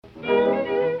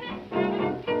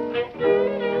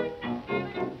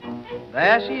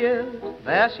There she is,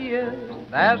 there she is,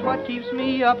 there's what keeps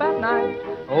me up at night.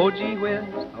 Oh gee whiz,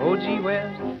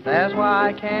 there's why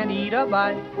I can't eat a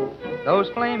bite. Those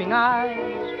flaming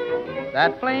eyes,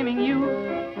 that flaming youth.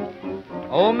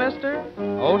 Oh mister,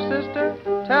 oh sister,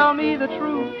 tell me the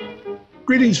truth.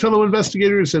 Greetings, fellow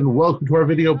investigators, and welcome to our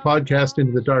video podcast,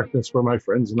 Into the Darkness, where my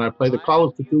friends and I play the Call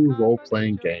of Cthulhu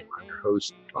role-playing game. I'm your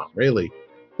host, Tom Rayleigh.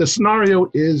 The scenario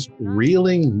is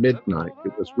Reeling Midnight.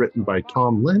 It was written by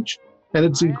Tom Lynch, and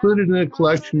it's included in a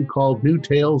collection called New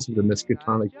Tales of the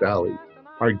Miskatonic Valley.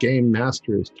 Our game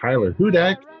master is Tyler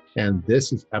Hudak, and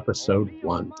this is episode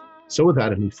 1. So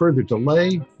without any further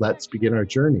delay, let's begin our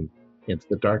journey into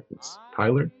the darkness.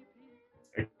 Tyler?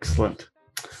 Excellent.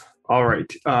 All right.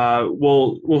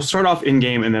 We'll start off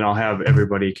in-game, and then I'll have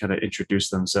everybody kind of introduce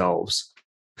themselves.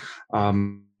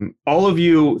 All of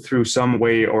you, through some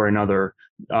way or another,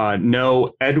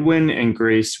 know Edwin and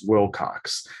Grace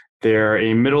Wilcox. They're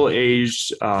a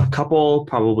middle-aged couple,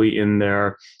 probably in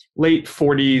their late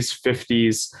 40s,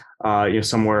 50s,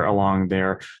 somewhere along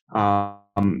there.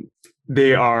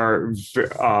 They are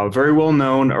very well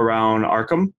known around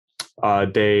Arkham.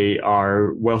 They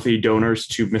are wealthy donors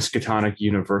to Miskatonic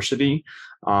University,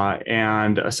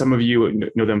 and some of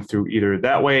you know them through either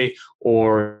that way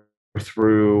or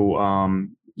through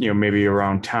maybe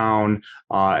around town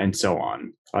and so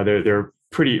on. They're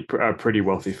pretty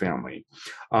wealthy family.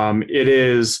 It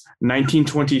is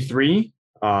 1923.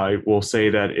 We'll say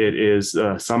that it is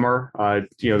summer.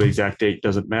 The exact date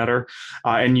doesn't matter.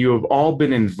 And you have all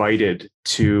been invited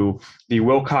to the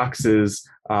Wilcox's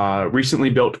recently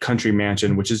built country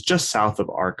mansion, which is just south of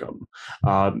Arkham.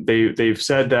 They've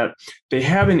said that they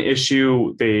have an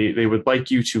issue. They would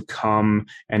like you to come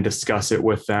and discuss it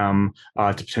with them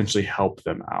to potentially help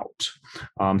them out.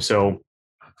 So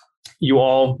you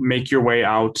all make your way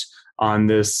out on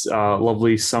this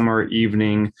lovely summer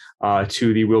evening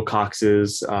to the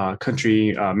Wilcox's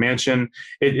country mansion.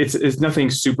 It's nothing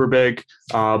super big,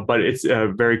 but it's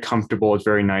very comfortable. It's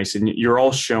very nice. And you're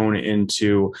all shown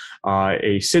into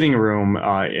a sitting room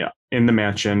in the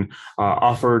mansion,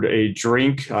 offered a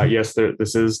drink. Yes,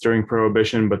 this is during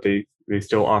Prohibition, but they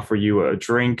still offer you a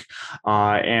drink.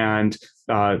 And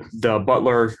the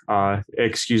butler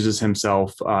excuses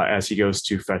himself as he goes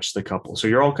to fetch the couple. So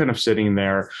you're all kind of sitting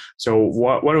there. So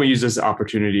why don't we use this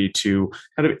opportunity to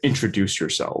kind of introduce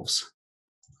yourselves?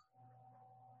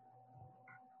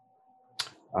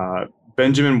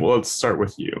 Benjamin, let's start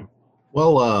with you.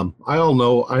 Well, I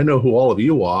know who all of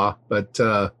you are, but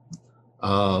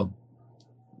I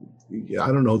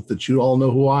don't know that you all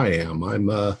know who I am.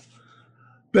 I'm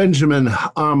Benjamin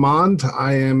Armand.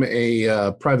 I am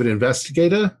a private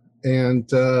investigator,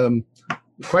 and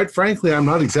quite frankly, I'm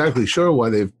not exactly sure why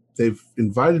they've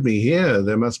invited me here.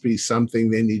 There must be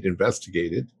something they need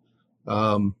investigated.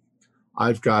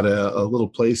 I've got a little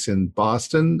place in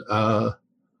Boston.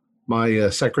 My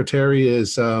secretary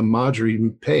is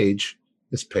Marjorie Page.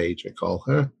 Miss Page, I call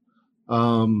her.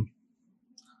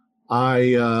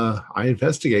 I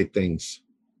investigate things.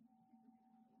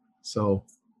 So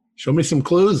show me some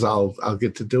clues. I'll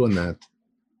get to doing that.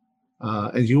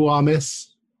 And you are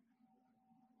Miss?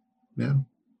 Yeah.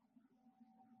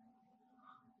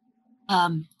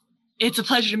 It's a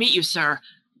pleasure to meet you, sir.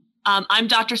 I'm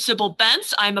Dr. Sybil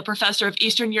Bentz. I'm a professor of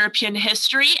Eastern European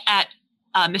history at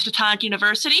Miskatonic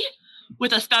University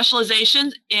with a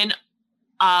specialization in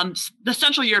the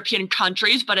Central European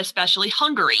countries, but especially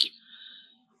Hungary.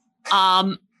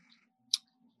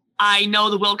 I know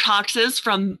the Wilcoxes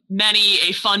from many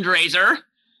a fundraiser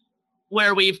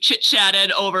where we've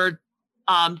chit-chatted over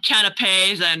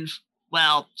canapes and,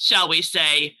 well, shall we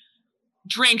say,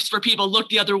 drinks for people to look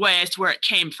the other way as to where it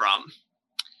came from.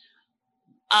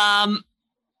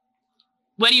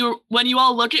 When you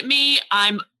all look at me,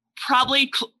 I'm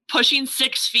probably pushing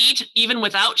 6 feet, even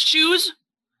without shoes,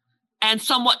 and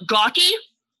somewhat gawky,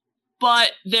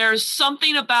 but there's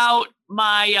something about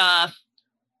my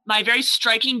very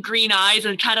striking green eyes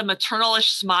and kind of maternalish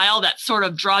smile that sort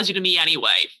of draws you to me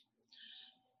anyway.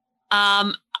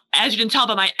 As you can tell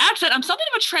by my accent, I'm something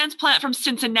of a transplant from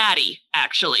Cincinnati,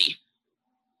 actually.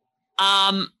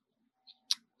 And,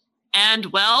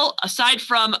 well, aside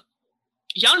from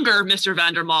younger Mr.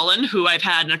 Vandermolen, who I've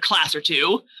had in a class or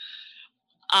two,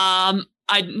 I'm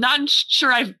not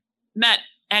sure I've met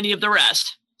any of the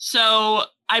rest. So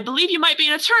I believe you might be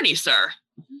an attorney, sir.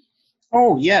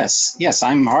 Oh, yes. Yes,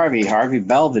 I'm Harvey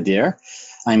Belvedere.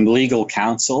 I'm legal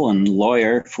counsel and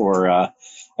lawyer for, I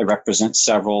represent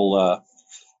several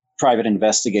private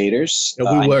investigators.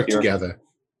 We work together.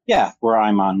 Yeah, where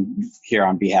I'm here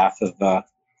on behalf of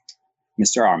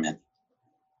Mr. Armin.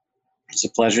 It's a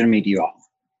pleasure to meet you all.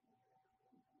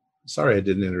 Sorry I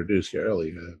didn't introduce you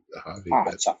earlier, Javi. Oh,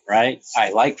 But it's all right.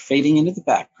 I like fading into the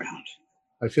background.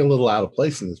 I feel a little out of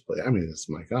place in this place. I mean, it's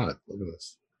my God, look at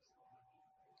this.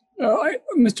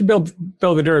 Mr.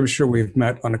 Belvedere, I'm sure we've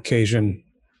met on occasion,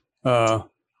 or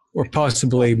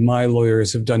possibly my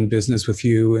lawyers have done business with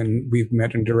you and we've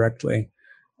met indirectly.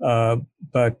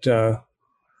 But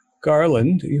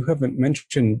Garland, you haven't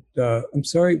mentioned, I'm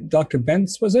sorry, Dr.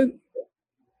 Bentz, was it?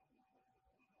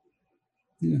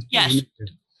 Yes.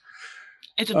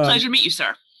 It's a pleasure to meet you,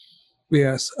 sir.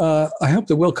 Yes. I hope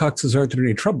the Wilcoxes aren't in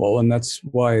any trouble, and that's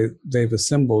why they've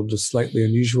assembled a slightly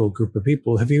unusual group of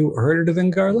people. Have you heard anything,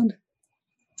 Garland?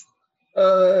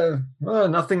 Well,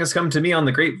 nothing has come to me on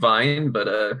the grapevine, but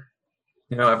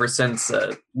ever since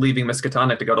leaving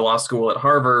Miskatonic to go to law school at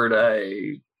Harvard,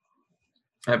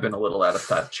 I've been a little out of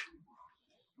touch.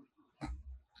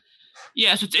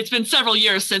 Yes, it's been several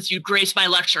years since you graced my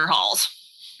lecture halls.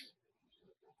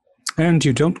 And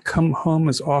you don't come home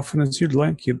as often as you'd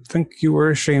like. You'd think you were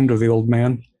ashamed of the old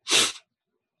man.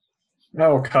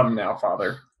 Oh, come now,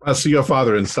 Father. So your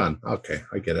father and son. Okay,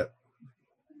 I get it.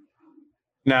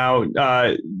 Now,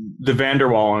 the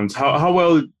Vanderwallens, how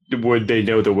well would they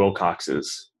know the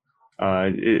Wilcoxes?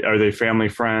 Are they family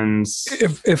friends?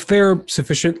 If they're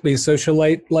sufficiently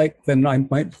socialite-like, then I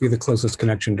might be the closest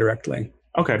connection directly.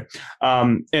 Okay.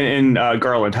 And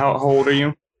Garland, how old are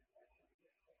you?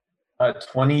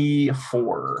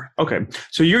 24. Okay,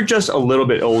 so you're just a little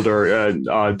bit older,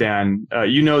 Dan.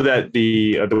 You know that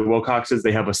the Wilcoxes,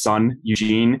 they have a son,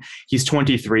 Eugene. He's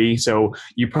 23, so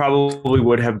you probably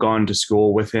would have gone to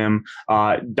school with him.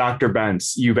 Dr.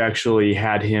 Bentz, you've actually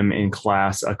had him in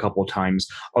class a couple times,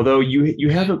 although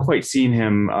you haven't quite seen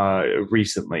him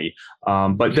recently.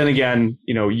 But then again,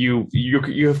 you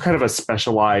have kind of a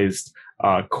specialized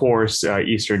course,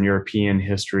 Eastern European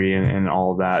history and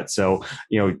all of that. So,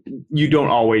 you don't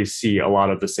always see a lot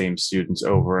of the same students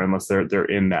over unless they're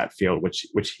in that field,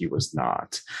 which he was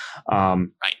not.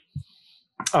 Right.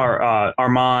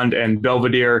 Armand and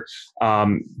Belvedere,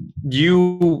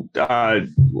 you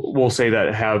will say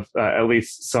that have at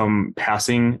least some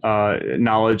passing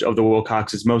knowledge of the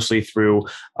Wilcoxes, mostly through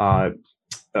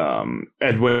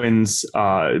Edwin's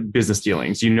business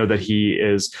dealings. You know that he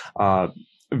is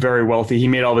very wealthy. He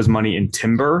made all of his money in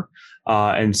timber.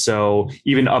 And so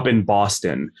even up in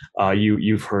Boston,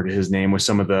 you've heard his name with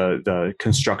some of the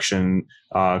construction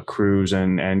crews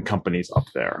and companies up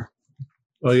there.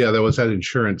 Oh, yeah, there was that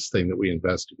insurance thing that we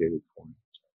investigated for him.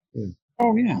 Yeah.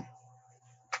 Oh, yeah.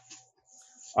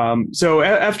 So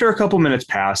after a couple minutes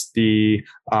pass, the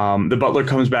butler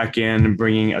comes back in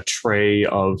bringing a tray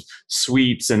of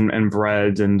sweets and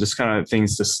breads and just kind of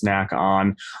things to snack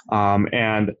on.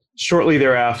 And shortly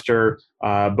thereafter,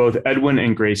 both Edwin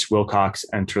and Grace Wilcox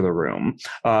enter the room.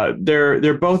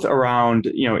 They're both around,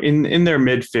 in their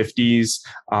mid 50s,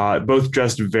 both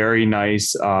dressed very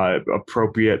nice,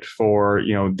 appropriate for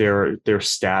their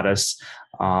status.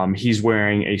 He's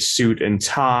wearing a suit and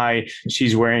tie.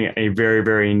 She's wearing a very,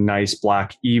 very nice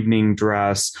black evening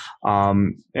dress.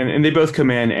 And they both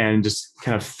come in and just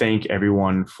kind of thank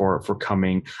everyone for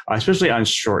coming, especially on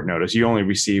short notice. You only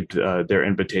received their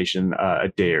invitation a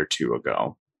day or two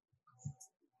ago.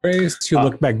 Grace, you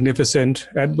look magnificent.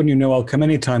 Edwin, I'll come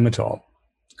anytime at all.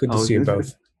 Good to see you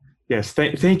both. Yes,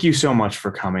 thank you so much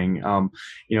for coming.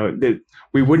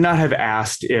 We would not have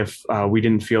asked if we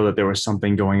didn't feel that there was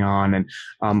something going on. And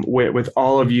with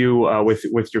all of you,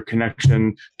 with your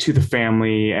connection to the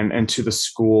family and to the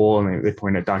school, and they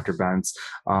point at Dr. Bentz,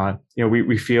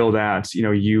 we feel that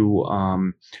you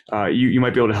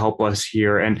might be able to help us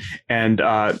here. And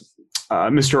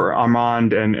Mr.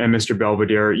 Armand and Mr.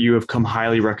 Belvedere, you have come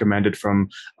highly recommended from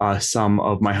some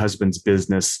of my husband's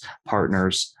business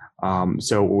partners.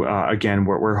 So again,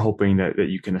 we're hoping that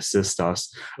you can assist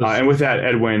us. And with that,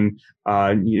 Edwin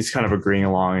is kind of agreeing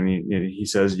along, and he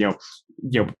says,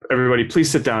 everybody,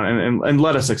 please sit down and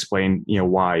let us explain,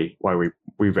 why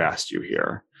we've asked you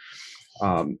here.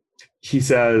 He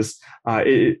says,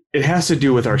 it has to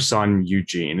do with our son,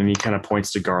 Eugene. And he kind of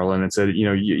points to Garland and said,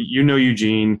 you know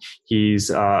Eugene, he's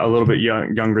a little bit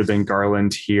younger than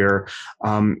Garland here.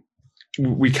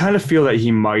 We kind of feel that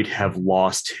he might have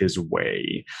lost his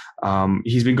way.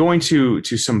 He's been going to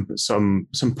some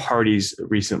parties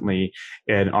recently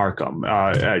in Arkham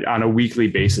on a weekly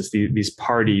basis. These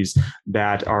parties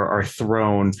that are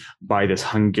thrown by this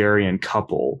Hungarian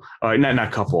couple,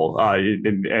 not couple,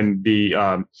 and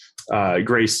the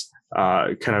Grace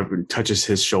kind of touches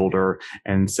his shoulder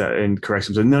and corrects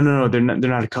him. So no, they're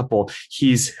not a couple.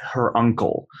 He's her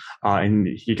uncle. And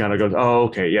he kind of goes, oh,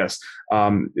 okay, yes.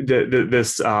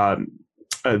 This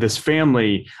this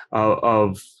family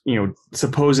of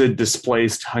supposed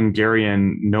displaced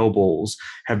Hungarian nobles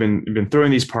have been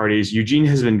throwing these parties. Eugene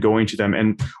has been going to them,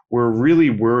 and we're really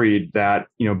worried that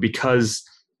because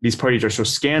these parties are so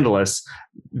scandalous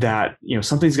that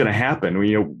something's going to happen.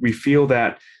 We feel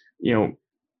that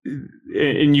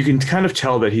and you can kind of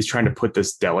tell that he's trying to put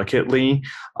this delicately.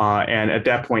 And at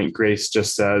that point, Grace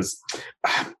just says,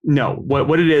 no,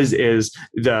 what it is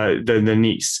the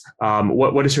niece.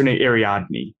 What is her name?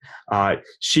 Ariadne.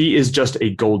 She is just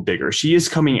a gold digger. She is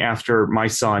coming after my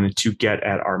son to get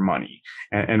at our money.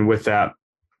 And with that,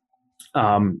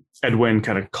 Edwin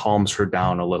kind of calms her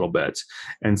down a little bit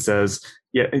and says,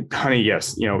 yeah, honey,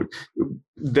 yes,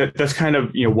 that's kind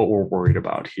of, what we're worried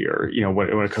about here,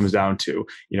 when it comes down to,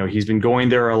 he's been going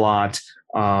there a lot.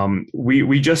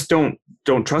 We just don't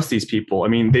trust these people. I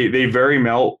mean, they very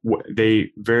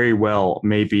well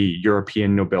may be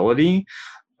European nobility.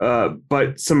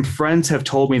 But some friends have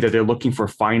told me that they're looking for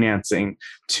financing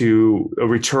to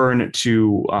return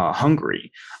to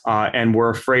Hungary. And we're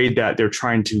afraid that they're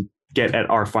trying to get at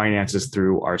our finances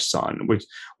through our son,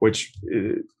 which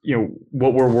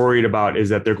what we're worried about is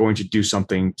that they're going to do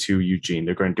something to Eugene.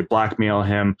 They're going to blackmail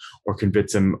him or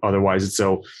convince him otherwise. And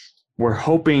so we're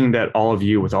hoping that all of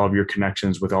you, with all of your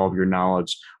connections, with all of your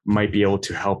knowledge, might be able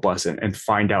to help us and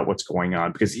find out what's going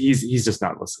on, because he's just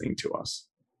not listening to us.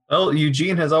 Well,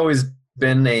 Eugene has always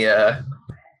been a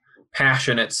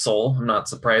passionate soul. I'm not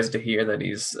surprised to hear that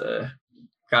he's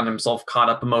gotten himself caught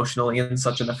up emotionally in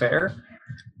such an affair.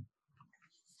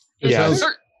 It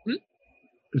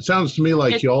sounds to me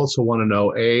like you also want to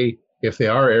know, A, if they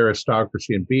are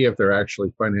aristocracy, and B, if they're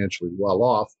actually financially well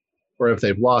off, or if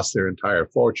they've lost their entire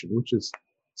fortune, which is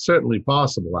certainly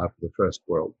possible after the First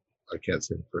World. I can't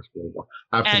say the First World War.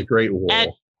 After the Great War.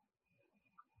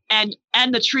 And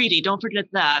the treaty, don't forget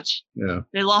that. Yeah.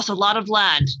 They lost a lot of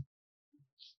land.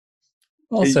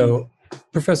 Also,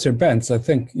 Professor Bentz, I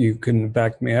think you can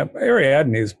back me up.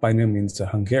 Ariadne is by no means a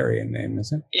Hungarian name,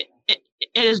 is it?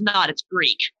 It is not. It's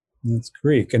Greek. It's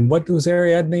Greek. And what was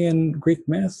Ariadne in Greek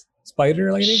myth?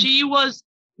 Spider lady? She was,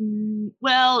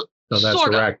 well, no, that's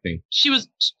sort Arachne. of. She was,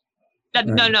 Right.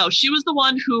 no. She was the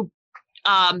one who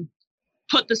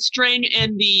put the string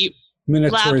in the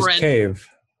Minotaur's labyrinth. cave.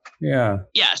 Yeah.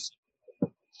 Yes. Yeah.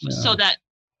 So that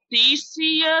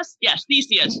Theseus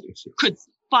could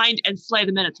find and slay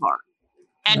the Minotaur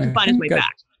and could find his way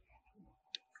back.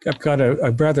 I've got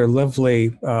a rather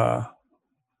lovely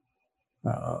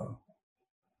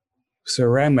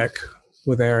ceramic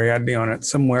with Ariadne on it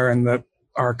somewhere in the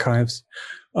archives.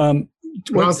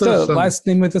 What's the last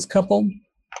name of this couple?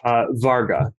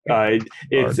 Varga.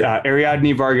 It's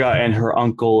Ariadne Varga, and her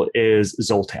uncle is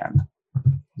Zoltan.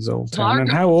 Zoltan.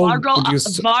 And how old would you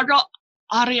say? Varga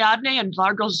Ariadne and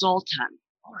Varga Zoltan.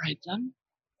 All right, then.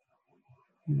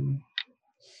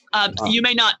 You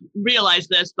may not realize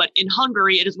this, but in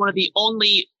Hungary, it is one of the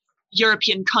only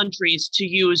European countries to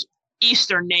use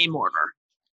Eastern name order.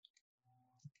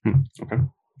 Okay.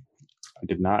 I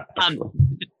did not.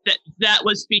 That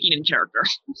was speaking in character.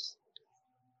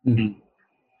 Mm-hmm.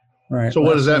 Right. So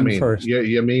what does that mean? First.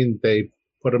 You mean they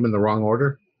put them in the wrong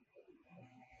order?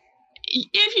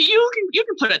 If you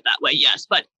can put it that way, yes.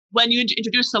 But when you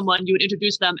introduce someone, you would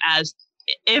introduce them as,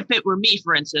 if it were me,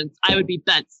 for instance, I would be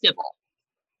Bent Sybil.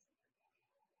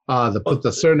 Put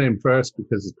the surname first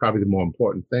because it's probably the more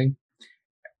important thing.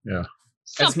 Yeah.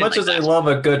 As much as I love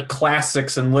a good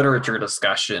classics and literature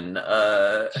discussion,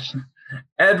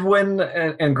 Edwin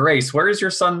and Grace, where is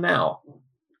your son now?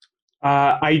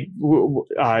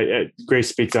 Grace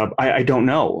speaks up. I don't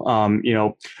know.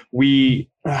 We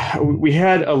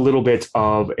had a little bit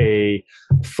of a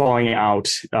falling out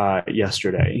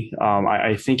yesterday.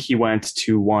 I think he went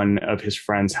to one of his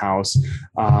friend's house.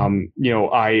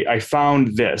 I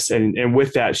found this, and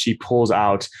with that, she pulls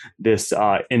out this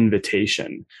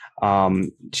invitation.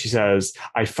 She says,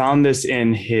 "I found this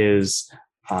in his."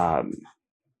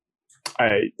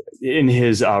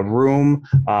 Room,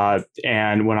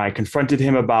 and when I confronted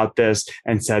him about this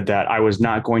and said that I was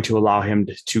not going to allow him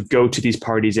to go to these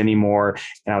parties anymore,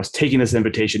 and I was taking this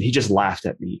invitation, he just laughed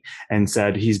at me and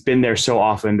said he's been there so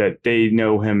often that they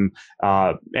know him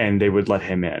and they would let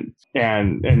him in.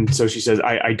 And so she says,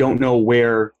 I don't know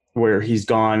where he's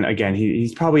gone. Again,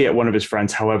 he's probably at one of his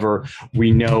friends. However,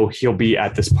 we know he'll be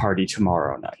at this party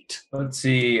tomorrow night. Let's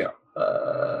see,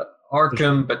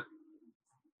 Arkham, but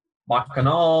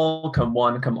Bacchanal, come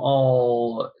one, come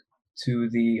all to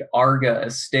the Arga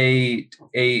Estate,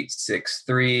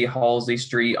 863 Halsey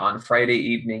Street on Friday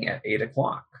evening at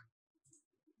 8:00.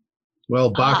 Well,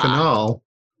 Bacchanal,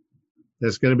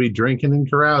 there's going to be drinking and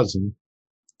carousing.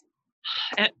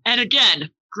 And again,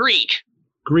 Greek.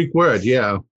 Greek word,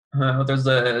 yeah. There's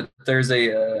a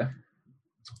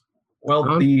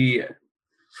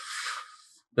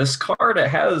this card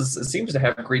it seems to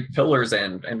have Greek pillars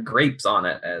and grapes on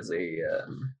it as a.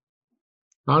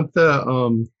 Aren't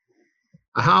the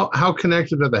how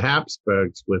connected are the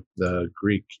Habsburgs with the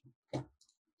Greek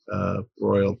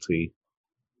royalty?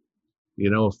 You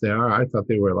know if they are? I thought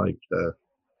they were like the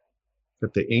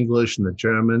English and the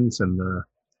Germans, and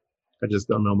I just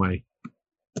don't know my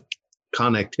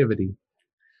connectivity.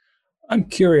 I'm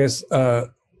curious,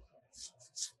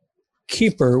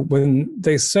 Keeper, when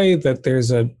they say that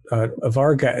there's a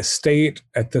Varga estate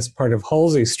at this part of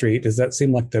Halsey Street, does that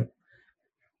seem like the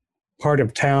part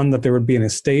of town that there would be an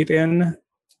estate in?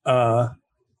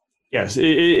 Yes.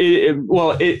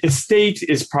 Estate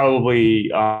is probably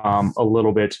a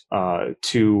little bit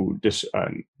too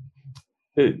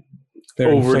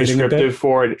over descriptive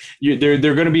for it.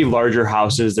 They're going to be larger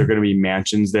houses. They're going to be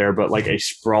mansions there, but like a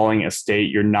sprawling estate,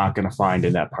 you're not going to find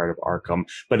in that part of Arkham.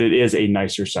 But it is a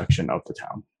nicer section of the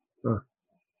town.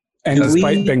 And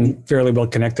despite being fairly well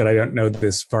connected, I don't know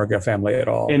this Varga family at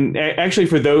all. And actually,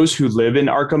 for those who live in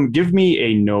Arkham, give me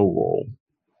a no roll.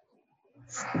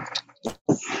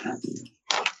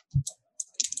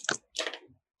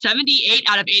 78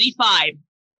 out of 85.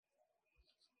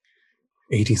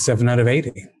 87 out of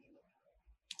 80.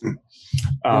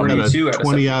 I got a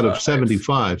 20 out of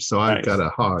 75, so I've got a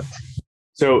hard.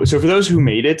 So for those who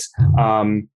made it,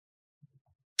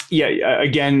 so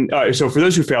for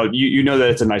those who failed, you know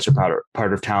that it's a nicer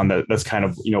part of town. That's kind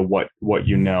of what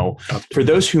you know. For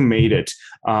those who made it,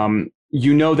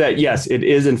 you know that yes, it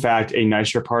is in fact a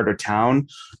nicer part of town,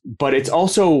 but it's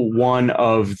also one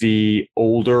of the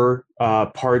older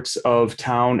parts of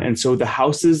town, and so the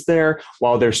houses there,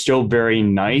 while they're still very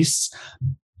nice,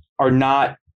 are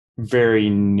not very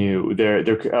new. They're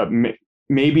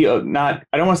maybe not,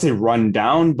 I don't want to say run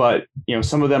down, but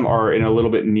some of them are in a little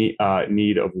bit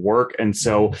need of work, and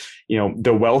so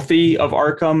the wealthy of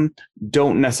Arkham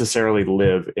don't necessarily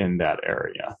live in that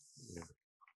area.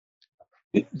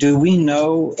 Do we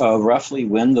know roughly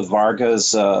when the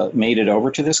Vargas made it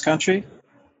over to this country?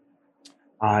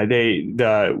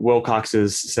 The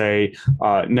Wilcoxes say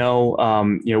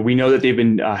no. We know that they've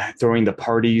been throwing the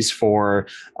parties for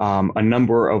a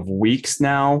number of weeks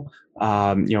now.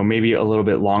 Maybe a little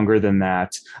bit longer than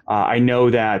that. I know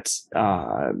that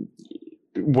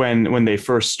when they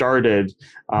first started,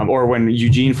 or when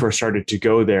Eugene first started to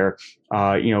go there,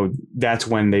 that's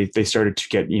when they started to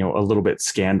get a little bit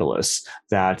scandalous.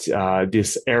 That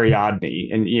this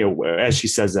Ariadne, and as she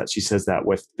says that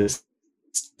with this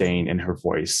disdain in her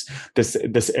voice, this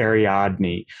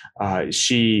Ariadne,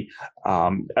 she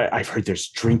I've heard there's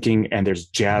drinking and there's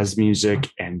jazz music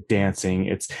and dancing.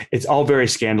 It's all very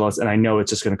scandalous, and I know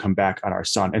it's just going to come back on our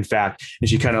son. In fact, and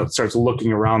she kind of starts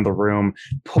looking around the room,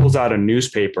 pulls out a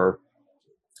newspaper,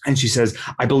 and she says,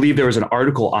 I believe there was an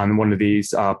article on one of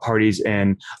these parties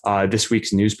in this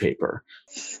week's newspaper.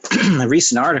 A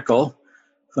recent article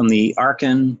from the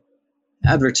Arkham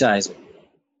Advertiser.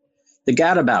 The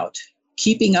Gadabout,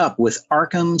 keeping up with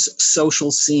Arkham's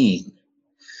social scene.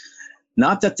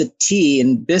 Not that the tea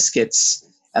and biscuits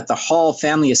at the Hall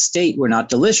family estate were not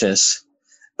delicious,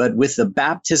 but with the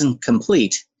baptism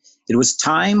complete, it was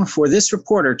time for this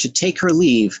reporter to take her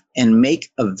leave and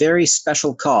make a very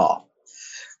special call.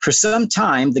 For some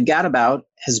time, the Gadabout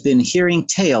has been hearing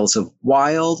tales of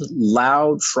wild,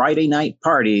 loud Friday night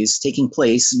parties taking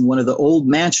place in one of the old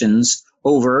mansions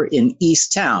over in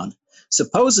East Town.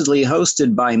 Supposedly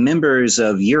hosted by members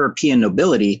of European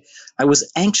nobility. I was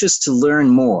anxious to learn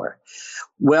more.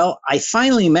 Well, I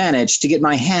finally managed to get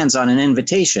my hands on an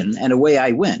invitation, and away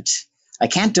I went. I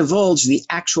can't divulge the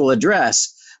actual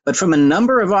address, but from a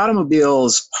number of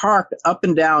automobiles parked up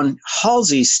and down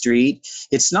Halsey Street,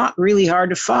 it's not really hard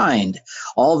to find.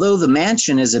 Although the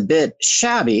mansion is a bit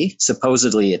shabby,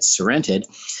 supposedly it's rented,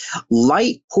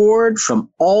 light poured from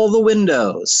all the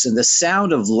windows, and the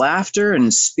sound of laughter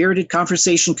and spirited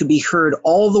conversation could be heard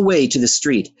all the way to the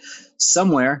street.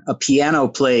 Somewhere, a piano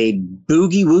played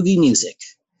boogie-woogie music.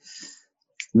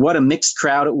 What a mixed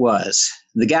crowd it was.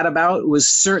 The Gadabout was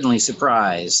certainly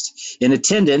surprised. In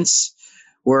attendance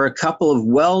were a couple of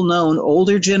well-known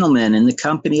older gentlemen in the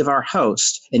company of our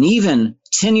host, an even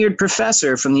tenured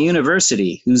professor from the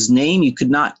university, whose name you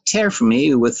could not tear from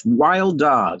me with wild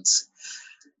dogs.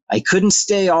 I couldn't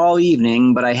stay all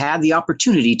evening, but I had the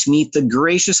opportunity to meet the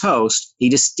gracious host, a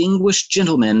distinguished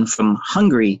gentleman from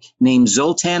Hungary named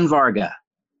Zoltan Varga.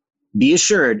 Be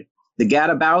assured, the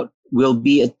Gadabout will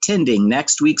be attending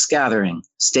next week's gathering.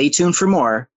 Stay tuned for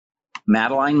more.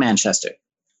 Madeline, Manchester.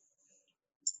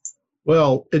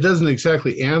 Well, it doesn't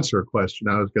exactly answer a question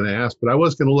I was going to ask, but I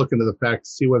was going to look into the fact to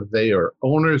see whether they are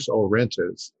owners or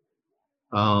renters.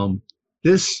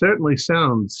 This certainly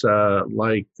sounds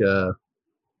like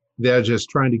they're just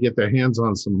trying to get their hands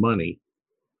on some money.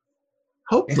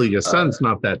 Hopefully your son's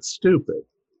not that stupid.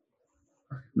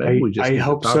 Maybe we just I need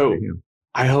hope to talk so. to him.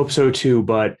 I hope so too,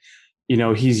 but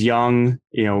he's young.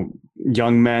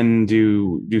 Young men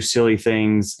do silly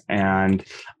things, and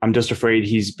I'm just afraid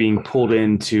he's being pulled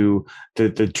into the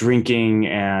drinking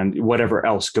and whatever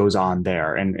else goes on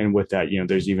there. And with that,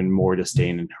 there's even more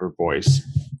disdain in her voice.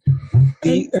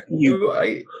 Do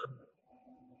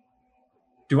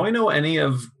I know any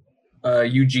of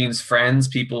Eugene's friends,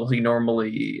 people he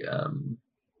normally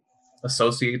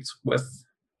associates with?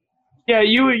 Yeah,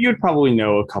 you'd probably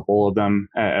know a couple of them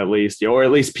at least, or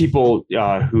at least people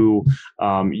who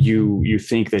you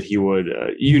think that he would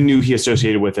you knew he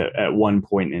associated with it at one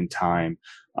point in time.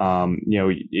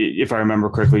 If I remember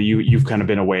correctly, you've kind of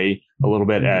been away a little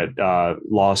bit at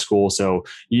law school, so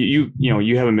you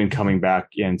haven't been coming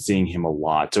back and seeing him a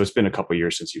lot. So it's been a couple of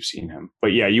years since you've seen him. But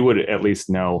yeah, you would at least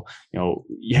know.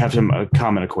 You have some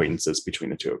common acquaintances between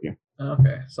the two of you.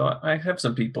 Okay, so I have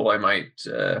some people I might.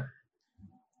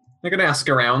 I can ask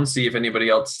around, see if anybody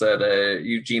else that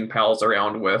Eugene pals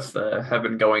around with have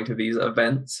been going to these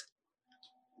events.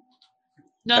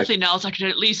 Nothing else. I could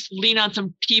at least lean on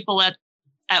some people at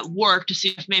work to see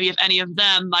if any of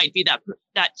them might be that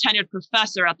tenured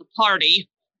professor at the party.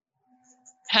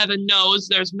 Heaven knows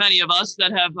there's many of us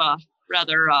that have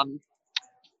rather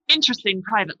interesting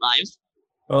private lives.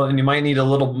 Well, and you might need a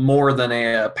little more than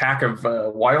a pack of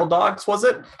wild dogs, was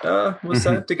it? Was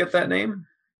said to get that name?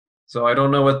 So I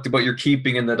don't know what you're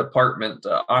keeping in the department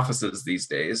offices these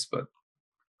days, but.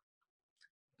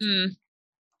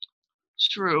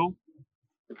 True.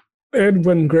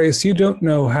 Edwin, Grace, you don't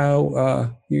know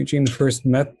how Eugene first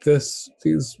met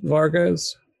these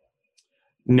Vargas?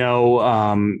 No,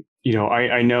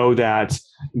 I know that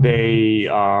they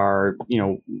are,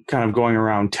 kind of going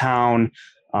around town,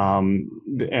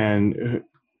 and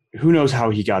who knows how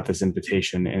he got this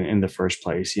invitation in the first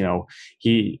place.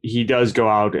 He does go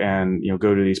out and,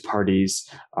 go to these parties.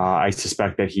 I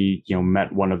suspect that he,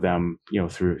 met one of them,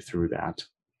 through that.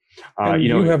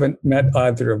 You haven't met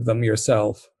either of them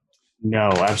yourself.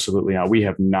 No, absolutely not. We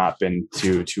have not been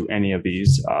to any of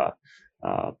these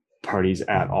parties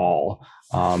at all.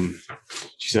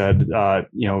 She said,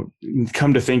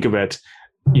 come to think of it,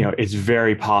 it's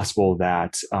very possible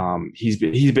that he's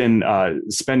been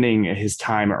spending his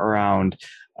time around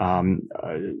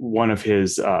one of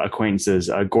his acquaintances,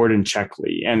 Gordon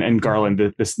Checkley, and Garland.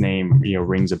 This name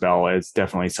rings a bell. It's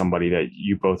definitely somebody that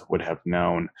you both would have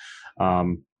known,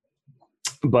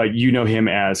 but you know him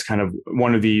as kind of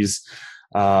one of these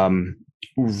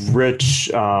rich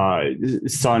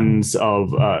sons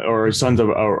of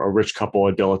a rich couple,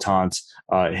 a dilettante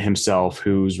himself,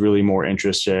 who's really more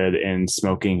interested in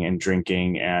smoking and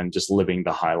drinking and just living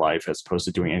the high life as opposed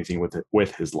to doing anything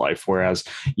with his life. Whereas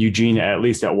Eugene, at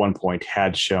least at one point,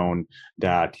 had shown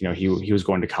that he was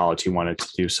going to college. He wanted to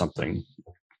do something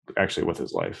actually with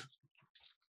his life.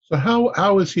 So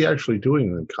how is he actually doing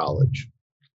in college?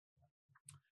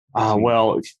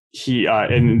 Well, he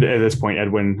and at this point,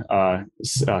 Edwin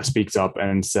speaks up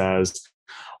and says,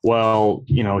 "Well,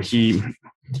 he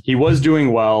was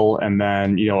doing well, and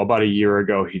then about a year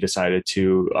ago, he decided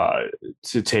to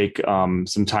take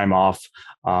some time off.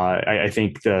 I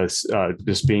think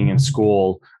just being in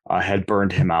school had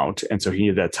burned him out, and so he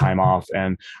needed that time off.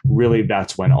 And really,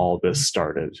 that's when all this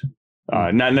started."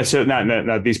 Not necessarily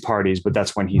not these parties, but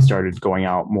that's when he started going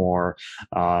out more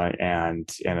and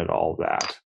at all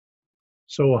that.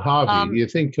 So, Javi, do you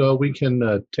think we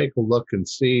can take a look and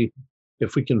see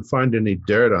if we can find any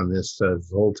dirt on this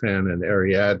Zoltan and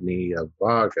Ariadne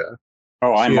Varga?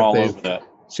 Oh, I'm all over that.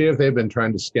 See if they've been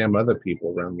trying to scam other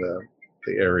people around the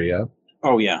area.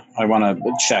 Oh, yeah. I want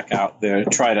to check out there,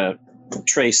 try to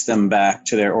trace them back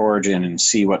to their origin and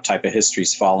see what type of history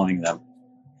is following them.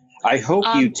 I hope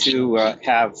you two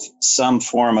have some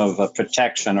form of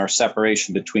protection or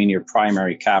separation between your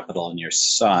primary capital and your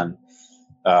son.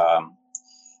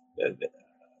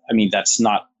 I mean, that's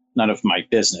none of my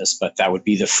business, but that would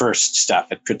be the first step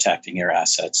at protecting your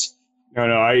assets. No,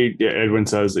 Edwin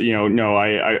says,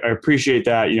 I appreciate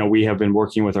that. We have been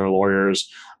working with our lawyers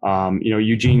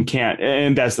Eugene can't,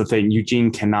 and that's the thing.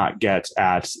 Eugene cannot get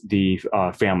at the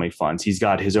family funds. He's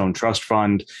got his own trust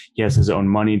fund. He has his own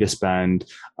money to spend,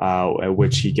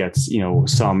 which he gets,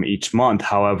 some each month.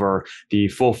 However, the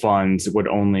full funds he'd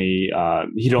only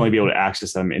be able to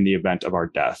access them in the event of our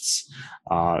deaths.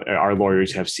 Our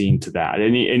lawyers have seen to that,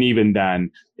 and even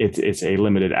then, it's a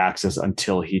limited access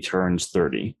until he turns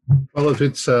 30. Well, if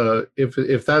it's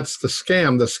if that's the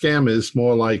scam is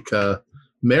more like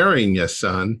marrying your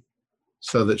son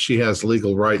so that she has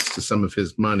legal rights to some of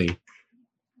his money.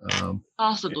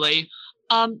 Possibly.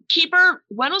 Keeper,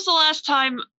 when was the last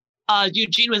time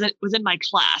Eugene was in my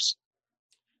class?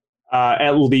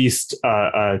 At least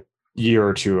a year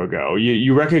or two ago.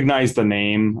 You recognize the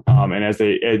name,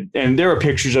 and there are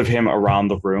pictures of him around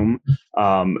the room.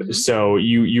 So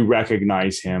you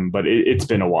recognize him, but it's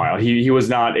been a while. He was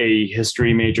not a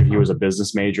history major; he was a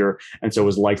business major, and so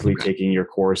was likely taking your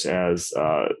course as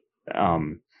an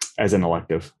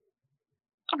elective.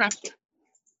 Okay.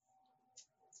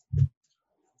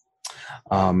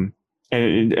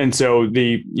 And so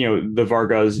the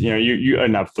Vargas,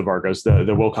 enough the Vargas,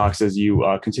 the Wilcoxes, you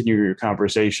continue your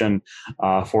conversation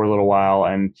for a little while,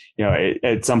 and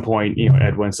at some point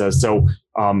Edwin says, so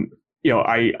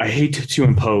I hate to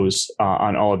impose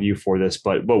on all of you for this,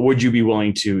 but would you be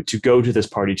willing to go to this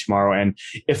party tomorrow, and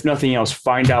if nothing else,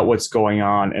 find out what's going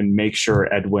on and make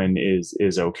sure Edwin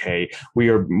is okay? We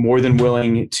are more than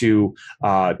willing to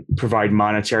provide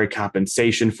monetary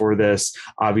compensation for this.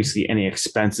 Obviously, any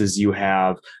expenses you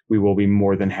have, we will be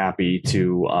more than happy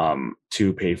to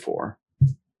pay for.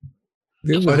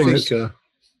 I think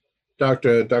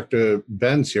Dr.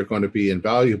 Ben's here going to be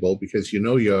invaluable because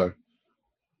your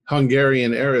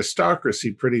Hungarian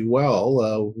aristocracy pretty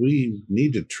well. We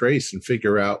need to trace and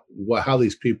figure out how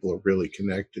these people are really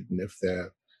connected, and if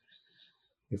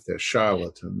they're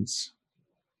charlatans.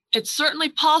 It's certainly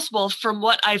possible, from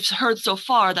what I've heard so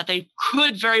far, that they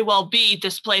could very well be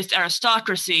displaced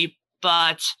aristocracy,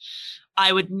 but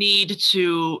I would need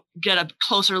to get a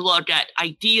closer look at,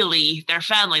 ideally, their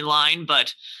family line,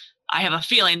 but I have a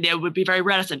feeling they would be very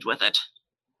reticent with it.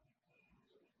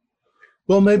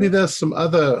 Well, maybe there's some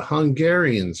other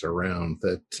Hungarians around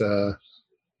that,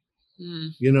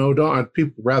 aren't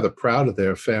people rather proud of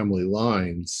their family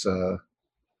lines?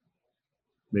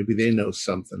 Maybe they know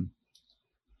something.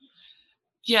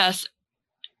 Yes.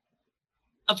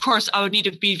 Of course, I would need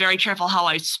to be very careful how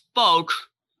I spoke,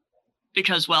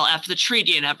 because, well, after the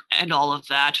treaty and all of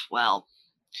that, well,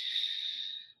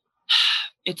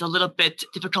 it's a little bit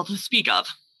difficult to speak of.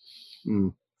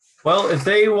 Well, if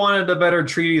they wanted a better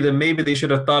treaty, then maybe they should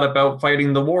have thought about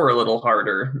fighting the war a little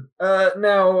harder.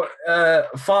 Now,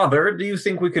 Father, do you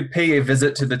think we could pay a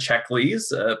visit to the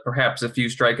Checkleys? Perhaps if you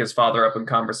strike his father up in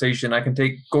conversation, I can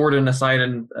take Gordon aside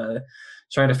and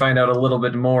try to find out a little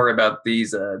bit more about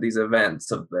these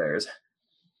events of theirs.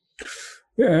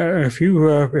 Yeah,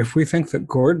 if we think that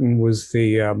Gordon was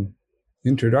the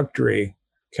introductory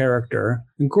character,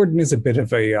 and Gordon is a bit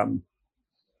of a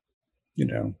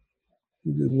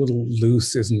a little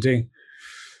loose, isn't he?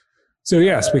 So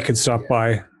yes, we could stop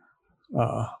by.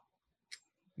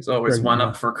 He's always one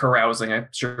up for carousing. I'm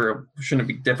sure it shouldn't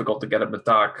be difficult to get him to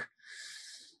talk.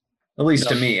 At least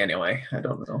to me, anyway. I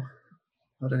don't know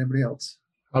about anybody else.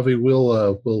 Avi,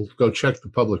 we'll go check the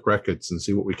public records and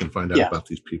see what we can find out about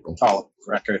these people. All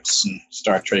records and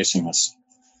start tracing this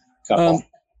couple.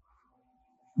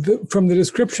 From the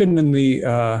description in the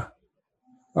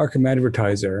Arkham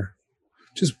Advertiser,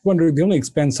 just wondering, the only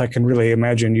expense I can really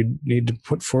imagine you'd need to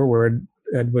put forward,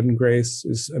 Edwin and Grace,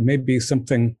 is maybe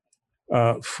something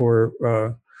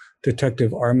for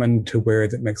Detective Armand to wear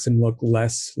that makes him look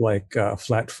less like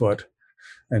Flatfoot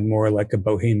and more like a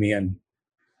bohemian.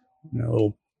 A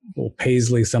little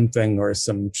paisley something, or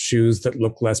some shoes that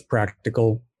look less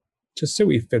practical, just so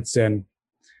he fits in.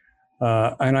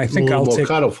 And I think I'll take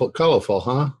colorful,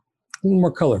 huh? A little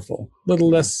more colorful, a little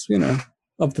less,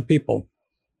 of the people.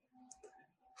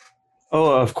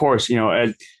 Oh, of course.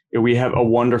 Ed, we have a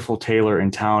wonderful tailor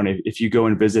in town. If you go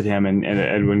and visit him, and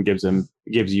Edwin gives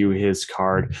you his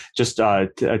card, just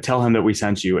tell him that we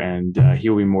sent you, and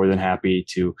he'll be more than happy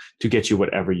to get you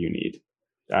whatever you need,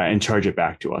 and charge it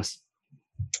back to us.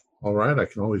 All right, I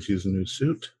can always use a new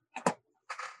suit.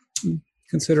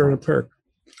 Consider it a perk.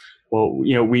 Well,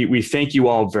 we thank you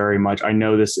all very much. I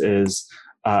know this is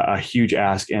a huge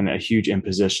ask and a huge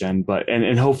imposition, but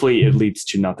and hopefully it leads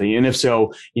to nothing. And if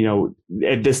so,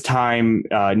 at this time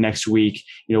next week,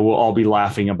 we'll all be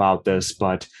laughing about this.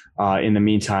 But in the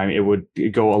meantime, it would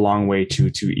go a long way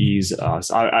to ease us.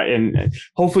 And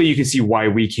hopefully you can see why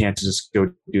we can't just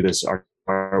go do this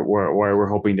we're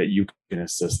hoping that you can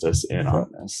assist us in on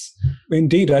this.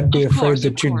 Indeed, I'd be Of afraid course,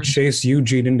 that of you'd course. chase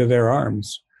Eugene into their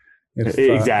arms.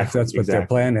 If that's what their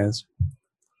plan is.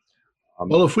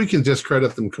 Well, if we can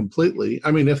discredit them completely, I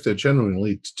mean, if they're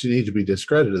genuinely need to be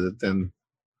discredited, then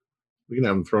we can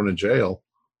have them thrown in jail.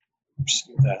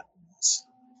 Pursue that.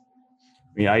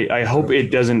 I mean, I hope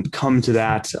it doesn't come to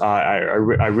that.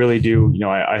 I really do.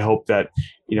 I hope that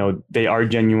they are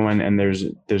genuine and there's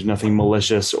nothing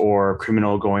malicious or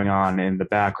criminal going on in the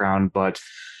background. But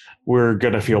we're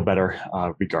gonna feel better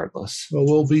regardless. Well,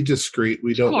 we'll be discreet.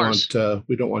 We don't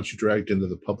want you dragged into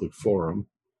the public forum.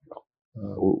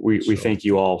 We thank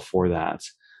you all for that.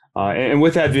 And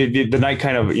with that, the night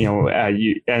kind of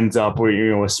ends up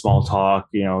with small talk,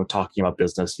 talking about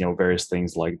business, various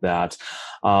things like that,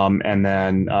 and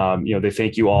then they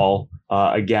thank you all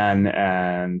again,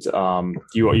 and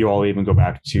you all even go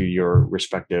back to your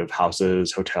respective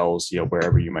houses, hotels,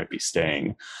 wherever you might be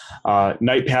staying.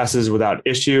 Night passes without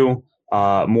issue.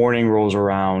 Morning rolls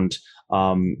around.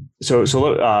 So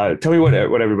tell me what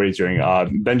everybody's doing.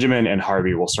 Benjamin and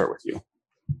Harvey, we'll start with you.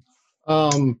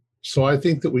 So I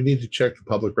think that we need to check the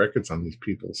public records on these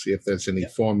people, see if there's any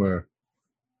former,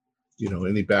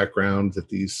 any background that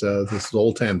this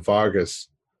Zoltan Varga,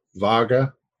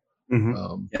 Vargas,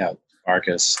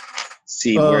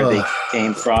 see where they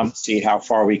came from, see how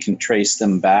far we can trace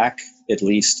them back, at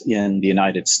least in the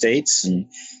United States, and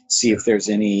see if there's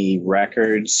any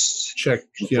records. Check,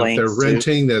 if they're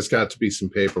renting, there's got to be some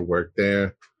paperwork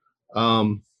there.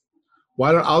 I'll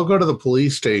go to the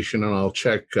police station and I'll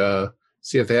check,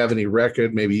 see if they have any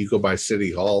record. Maybe you go by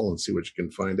City Hall and see what you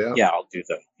can find out. Yeah, I'll do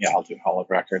Hall of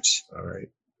Records. All right.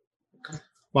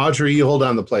 Marjorie, you hold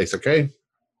on the place, okay?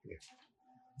 Yeah.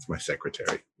 It's my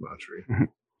secretary, Marjorie.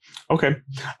 Okay.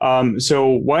 So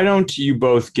why don't you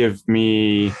both give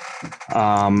me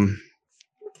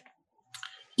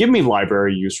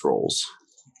library use rolls.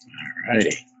 All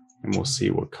righty. And we'll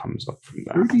see what comes up from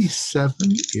that.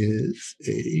 37 is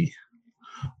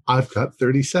I've got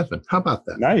 37. How about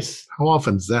that? Nice. How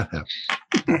often does that happen?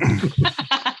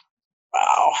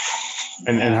 Wow.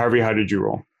 And Harvey, how did you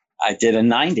roll? I did a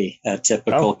 90, a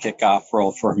typical kickoff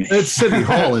roll for me. It's City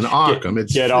Hall in Arkham.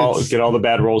 Get all the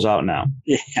bad rolls out now.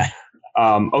 Yeah.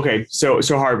 Okay. So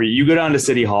Harvey, you go down to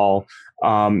City Hall.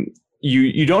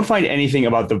 You don't find anything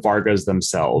about the Vargas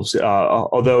themselves,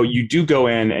 although you do go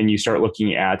in and you start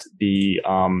looking at the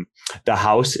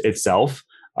house itself.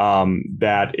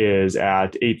 That is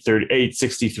at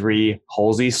 863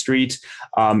 Halsey Street.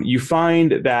 You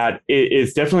find that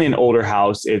it's definitely an older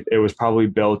house. It was probably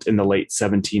built in the late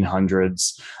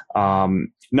 1700s.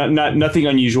 Nothing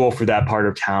unusual for that part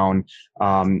of town.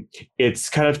 It's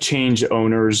kind of changed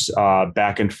owners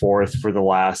back and forth for the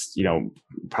last,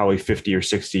 probably 50 or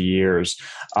 60 years.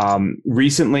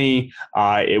 Recently,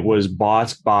 it was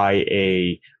bought by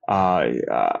a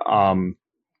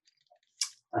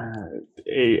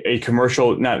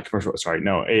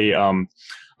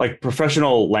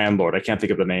professional landlord. I can't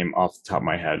think of the name off the top of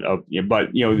my head. But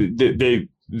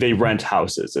they rent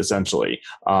houses essentially,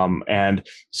 and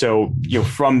so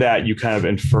from that you kind of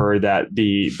infer that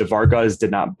the Vargas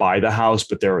did not buy the house,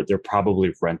 but they're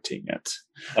probably renting it,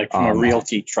 like from a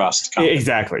realty trust company.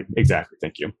 Exactly.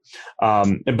 Thank you.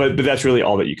 But that's really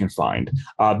all that you can find.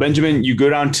 Benjamin, you go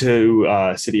down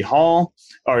to City Hall,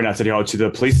 or not City Hall, to the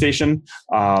police station,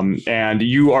 and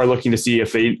you are looking to see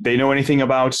if they know anything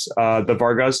about the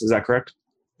Vargas. Is that correct?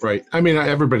 Right. I mean,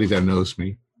 everybody there knows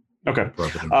me. Okay.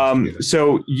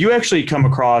 So you actually come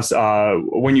across,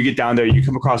 when you get down there, you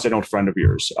come across an old friend of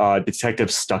yours, Detective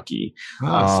Stuckey.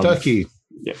 Stuckey.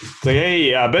 Yeah. So,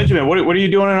 hey, Benjamin, what are you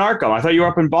doing in Arkham? I thought you were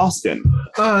up in Boston.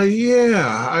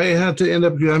 Yeah, I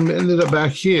ended up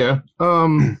back here.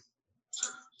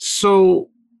 So,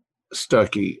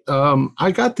 Stuckey,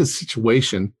 I got this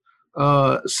situation.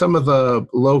 Some of the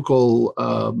local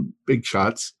big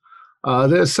shots,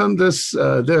 their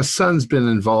son's been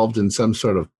involved in some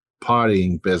sort of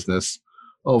partying business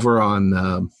over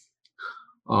on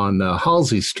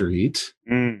Halsey Street.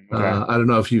 Okay. I don't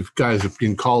know if you guys have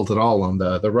been called at all on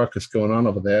the ruckus going on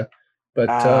over there, but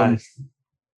I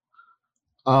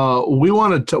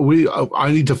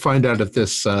need to find out if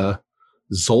this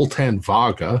Zoltan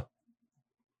Varga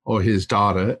or his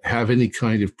daughter have any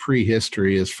kind of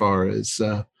prehistory as far as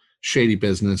shady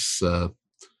business,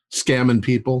 scamming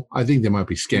people. I think they might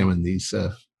be scamming these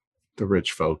the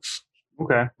rich folks.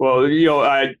 Okay. Well,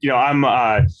 I'm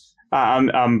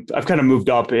I've kind of moved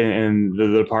up in the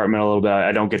department a little bit.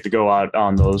 I don't get to go out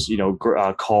on those,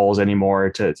 calls anymore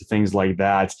to things like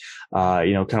that.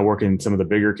 Kind of working some of the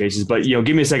bigger cases. But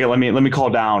give me a second. Let me call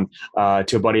down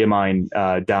to a buddy of mine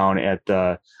down at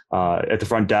the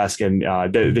front desk,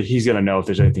 and he's gonna know if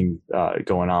there's anything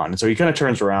going on. And so he kind of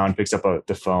turns around, picks up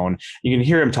the phone. You can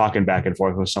hear him talking back and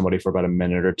forth with somebody for about a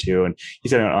minute or two, and he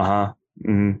said, "Uh-huh.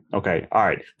 Mm-hmm. Okay. All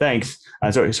right. Thanks."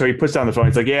 So he puts down the phone.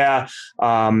 He's like, "Yeah,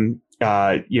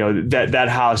 that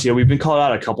house. We've been called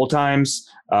out a couple times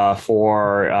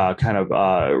for kind of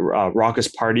raucous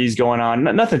parties going on.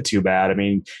 Nothing too bad. I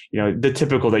mean, the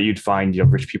typical that you'd find,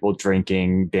 rich people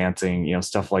drinking, dancing,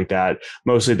 stuff like that.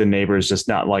 Mostly the neighbors just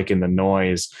not liking the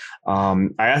noise." I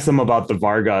asked them about the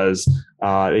Vargas.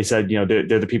 They said,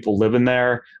 they're the people living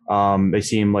there. They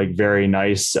seem like very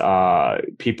nice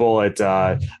people. I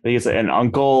think it's an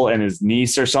uncle and his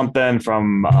niece or something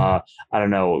from, I don't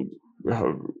know,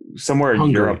 somewhere in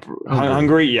Europe,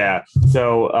 Hungary. Yeah.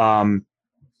 So, other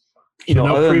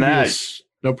than that,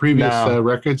 no previous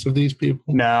records of these people.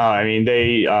 No, I mean,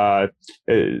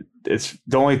 it's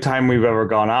the only time we've ever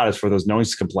gone out is for those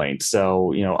noise complaints.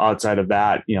 So, outside of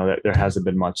that, there hasn't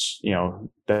been much,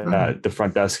 that the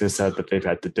front desk has said that they've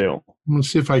had to do. I'm gonna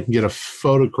see if I can get a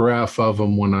photograph of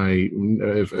them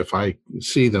if I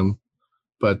see them,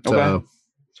 but Okay.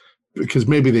 Because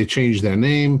maybe they changed their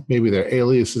name, maybe their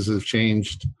aliases have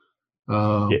changed.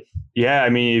 Yeah, I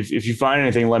mean, if you find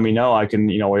anything, let me know. I can,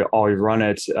 always run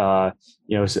it.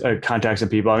 Contact some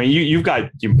people. I mean, you've got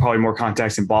probably more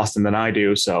contacts in Boston than I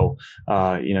do, so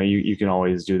you can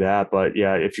always do that. But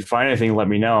yeah, if you find anything, let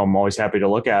me know. I'm always happy to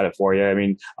look at it for you. I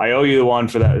mean, I owe you the one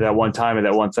for that one time and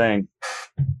that one thing.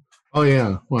 Oh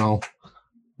yeah, well,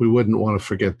 we wouldn't want to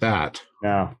forget that.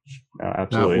 No,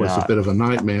 absolutely that was not. A bit of a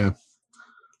nightmare.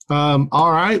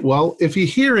 All right. Well, if you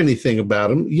hear anything about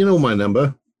them, you know my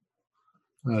number.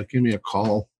 Give me a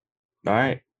call. All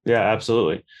right. Yeah,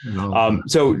 absolutely. No.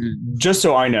 So just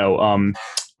so I know,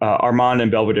 Armand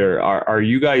and Belvedere, are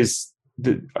you guys,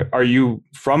 are you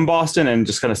from Boston and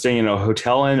just kind of staying in a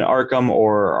hotel in Arkham,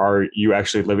 or are you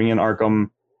actually living in Arkham?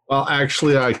 Well,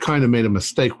 actually, I kind of made a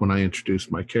mistake when I introduced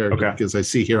my character, Okay. because I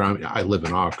see here I live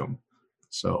in Arkham.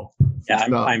 So Yeah,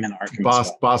 I'm in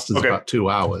Arkham. Boston's Okay. about 2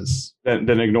 hours.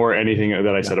 Then ignore anything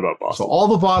that I said about So Boston. all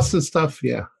the Boston stuff,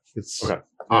 yeah, it's Okay.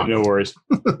 No worries.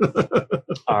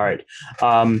 All right.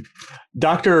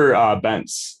 Dr.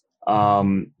 Bentz,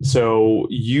 so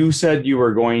you said you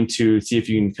were going to see if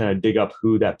you can kind of dig up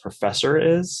who that professor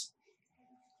is?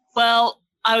 Well,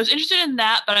 I was interested in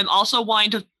that, but I'm also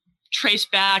wanting to trace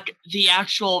back the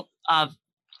actual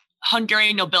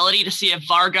Hungarian nobility to see if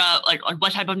Varga, like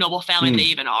what type of noble family they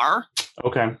even are.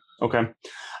 Okay.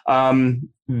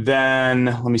 Then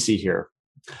let me see here.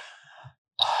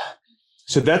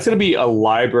 So that's going to be a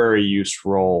library use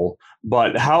role,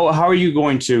 but how are you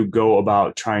going to go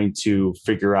about trying to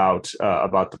figure out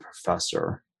about the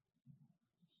professor?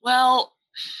 Well,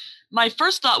 my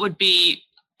first thought would be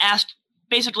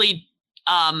basically,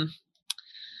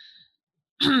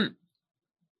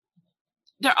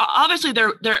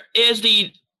 there is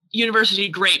the university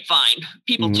grapevine.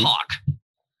 People talk.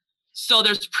 So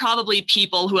there's probably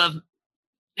people who have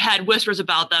had whispers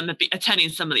about them attending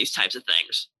some of these types of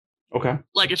things. Okay.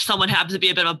 Like if someone happens to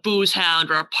be a bit of a booze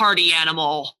hound or a party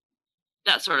animal,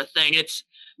 that sort of thing. It's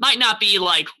might not be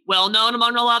like well known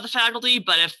among a lot of the faculty,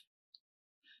 but if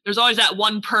there's always that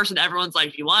one person, everyone's like,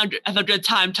 if you want to have a good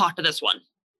time, talk to this one.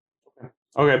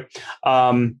 Okay.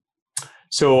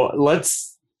 So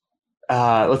let's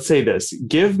say this.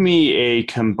 Give me a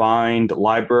combined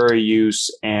library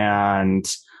use and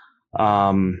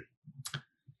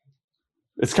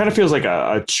it kind of feels like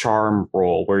a charm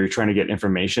roll where you're trying to get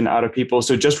information out of people.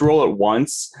 So just roll it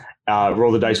once,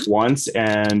 roll the dice once.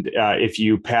 And if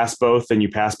you pass both, then you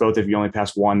pass both. If you only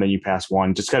pass one, then you pass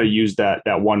one. Just kind of use that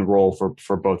one roll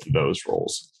for both of those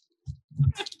rolls.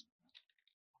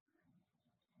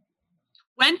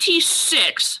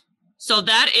 26. So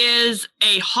that is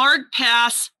a hard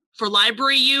pass for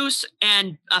library use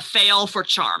and a fail for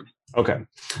charm. Okay.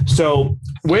 So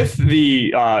with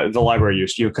the library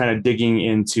use, you're kind of digging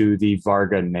into the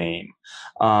Varga name.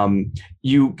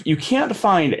 You can't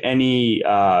find any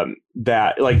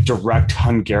that like direct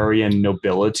Hungarian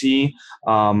nobility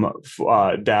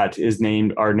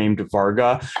that are named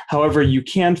Varga. However, you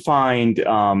can find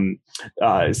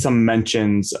some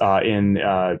mentions in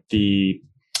the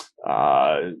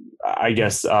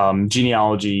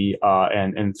genealogy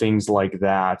and things like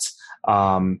that.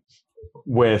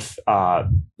 with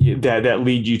that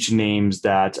lead you to names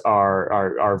that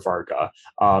are Varga.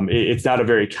 It's not a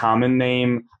very common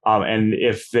name, and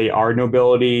if they are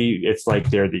nobility, it's like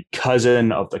they're the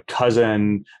cousin of the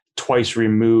cousin, twice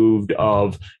removed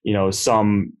of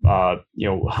some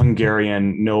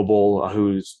Hungarian noble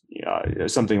who's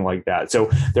something like that.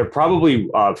 So they're probably,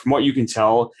 from what you can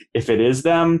tell, if it is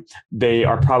them, they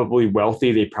are probably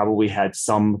wealthy. They probably had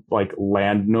some like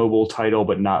land noble title,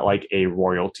 but not like a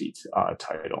royalty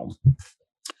title.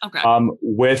 Okay.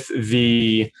 With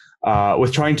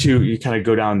trying to kind of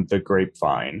go down the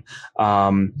grapevine,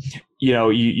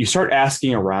 you start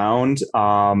asking around,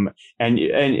 and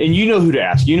you know who to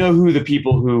ask. You know who the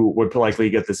people who would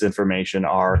likely get this information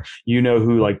are. You know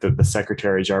who like the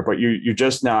secretaries are, but you're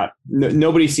just not.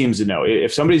 Nobody seems to know.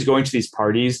 If somebody's going to these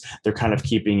parties, they're kind of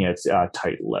keeping it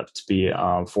tight-lipped,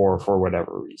 for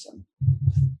whatever reason.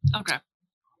 Okay.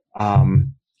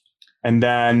 And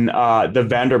then the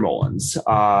Vandermollens.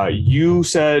 You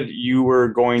said you were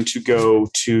going to go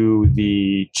to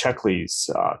the Checkleys,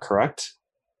 correct?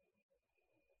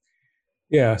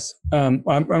 Yes.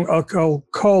 I'll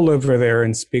call over there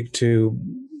and speak to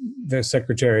the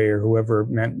secretary or whoever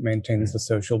maintains the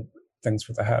social things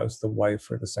for the house, the wife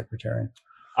or the secretary.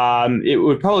 It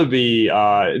would probably be.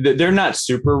 They're not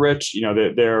super rich.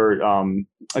 They're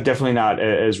definitely not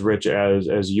as rich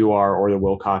as you are or the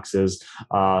Wilcoxes.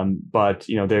 But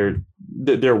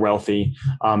they're wealthy.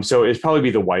 So it'd probably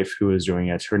be the wife who is doing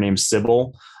it. Her name's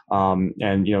Sybil. And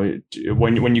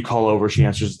when you call over, she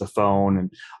answers the phone.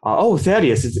 And oh,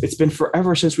 Thaddeus, it's been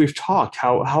forever since we've talked.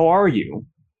 How are you?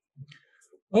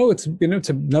 Oh, it's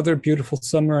another beautiful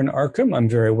summer in Arkham. I'm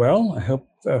very well. I hope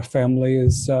the family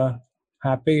is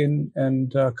happy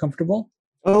and comfortable.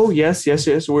 Oh, yes.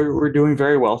 We're doing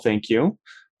very well, thank you.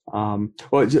 For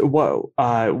what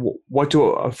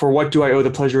do I owe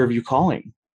the pleasure of you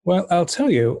calling? Well, I'll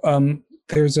tell you.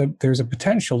 There's a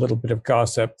potential little bit of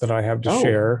gossip that I have to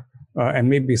share, and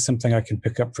maybe something I can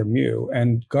pick up from you.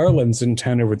 And Garland's in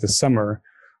town over the summer.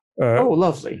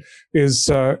 Lovely. Is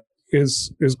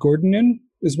Gordon in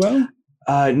as well?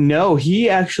 No, he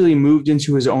actually moved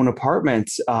into his own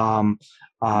apartment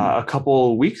a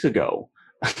couple weeks ago.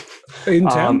 In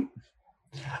town?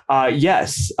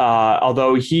 Yes.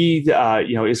 Although he,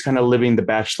 is kind of living the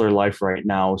bachelor life right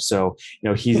now. So,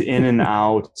 he's in and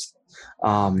out.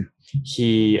 I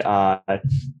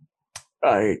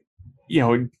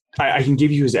can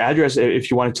give you his address if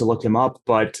you wanted to look him up,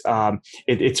 but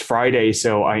it's Friday,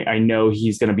 so I know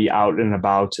he's going to be out and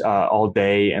about all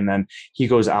day, and then he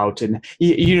goes out, and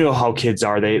you know how kids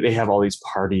are. They have all these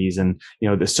parties and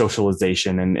the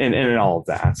socialization and all of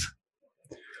that.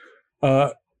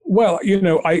 Well,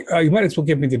 I might as well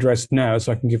give me the address now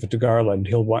so I can give it to Garland.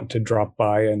 He'll want to drop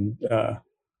by and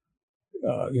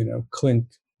clink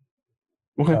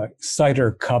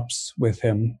cider cups with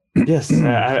him. Yes,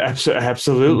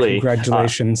 absolutely.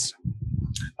 Congratulations.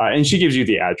 And she gives you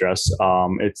the address.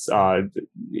 It's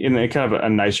in a kind of a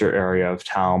nicer area of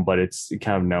town, but it's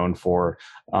kind of known for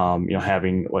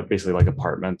having basically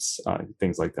apartments,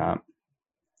 things like that.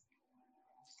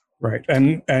 Right,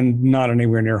 and not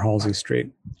anywhere near Halsey Street.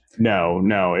 No,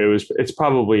 it's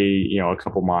probably a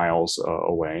couple miles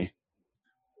away.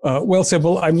 Well,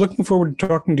 Sybil, I'm looking forward to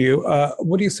talking to you.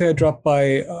 What do you say I drop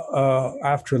by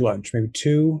after lunch, maybe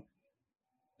 2?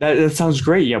 That sounds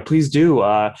great. Please do.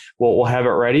 We'll have it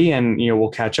ready, and we'll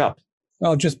catch up.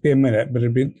 I'll just be a minute, but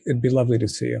it'd be lovely to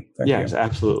see you. Thank you. Yes,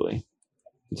 absolutely.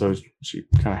 So she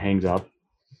kind of hangs up.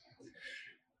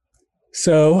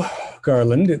 So,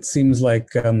 Garland, it seems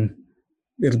like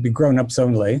it'll be grown-ups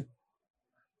only.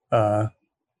 Do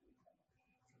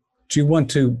you want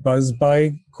to buzz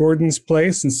by Gordon's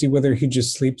place and see whether he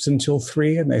just sleeps until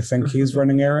 3 and they think he's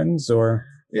running errands, or?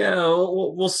 Yeah,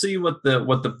 we'll see what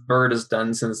the bird has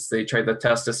done since they tried the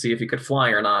test to see if he could fly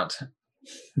or not.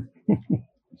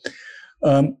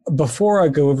 Before I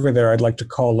go over there, I'd like to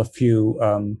call a few,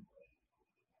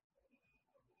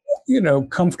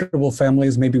 comfortable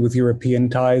families, maybe with European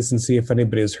ties, and see if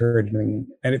anybody's heard anything,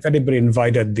 and if anybody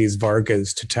invited these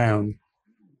Vargas to town.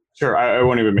 Sure, I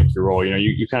won't even make you roll.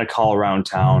 You kind of call around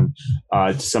town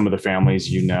to some of the families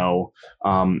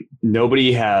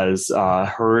Nobody has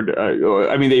heard.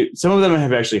 Some of them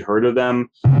have actually heard of them.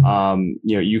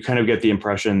 You kind of get the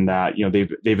impression that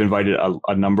they've invited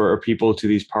a number of people to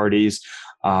these parties.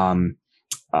 In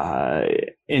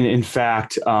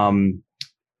fact, give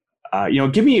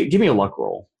me a luck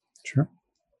roll. Sure.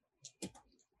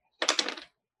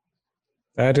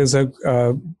 That is a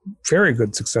very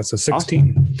good success, a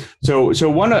 16. Awesome. So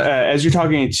one as you're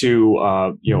talking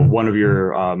to one of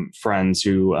your friends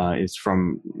who is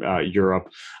from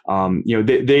Europe,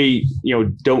 they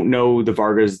don't know the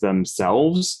Vargas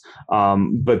themselves,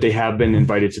 but they have been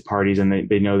invited to parties, and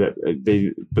they know that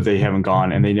they haven't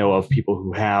gone, and they know of people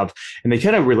who have, and they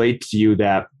kind of relate to you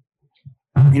that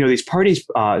these parties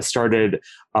started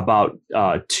about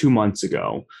 2 months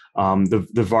ago. The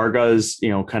Vargas,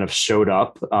 kind of showed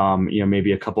up,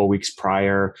 maybe a couple of weeks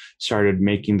prior, started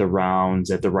making the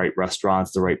rounds at the right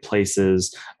restaurants, the right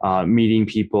places, meeting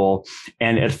people.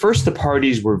 And at first the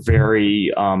parties were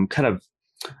very kind of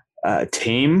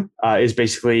tame, is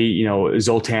basically,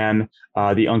 Zoltan,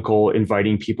 the uncle,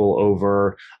 inviting people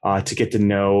over to get to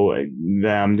know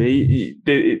them.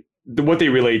 What they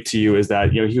relate to you is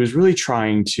that, he was really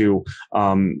trying to,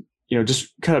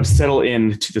 just kind of settle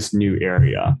into this new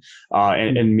area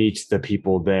and meet the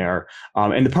people there.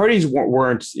 And the parties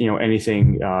weren't,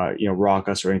 anything,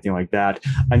 raucous or anything like that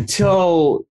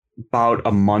until about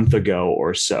a month ago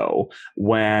or so,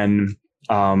 when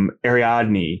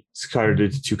Ariadne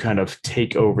started to kind of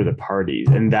take over the parties.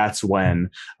 And that's when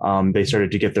they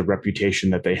started to get the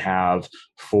reputation that they have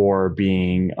for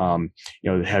being,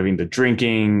 having the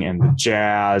drinking and the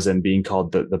jazz and being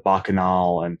called the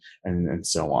Bacchanal and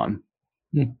so on.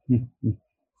 Very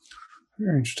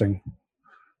interesting.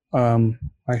 I'm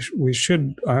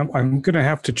going to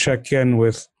have to check in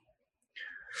with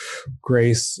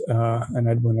Grace and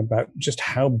Edwin about just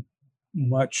how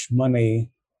much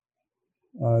money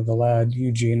the lad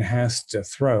Eugene has to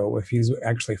throw if he's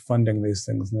actually funding these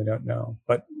things, and they don't know.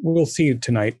 But we'll see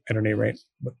tonight, at any rate,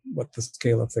 what the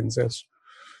scale of things is.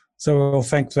 So we'll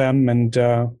thank them, and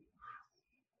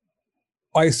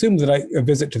I assume that a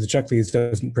visit to the Checkleys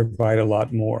doesn't provide a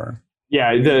lot more.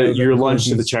 Yeah, your lunch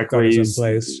to the Checkleys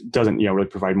doesn't really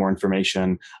provide more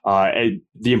information. The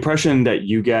impression that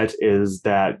you get is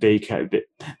that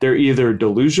they're either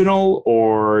delusional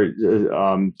or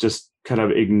just kind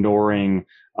of ignoring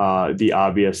the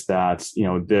obvious that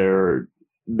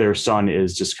their son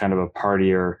is just kind of a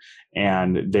partier,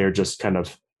 and they're just kind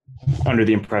of under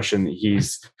the impression that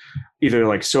he's either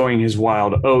like sowing his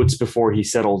wild oats before he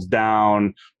settles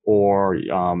down, or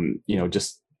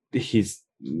just he's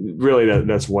really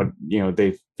that's what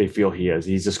they feel he is.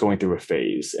 He's just going through a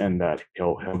phase, and that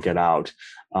he'll get out.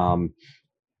 And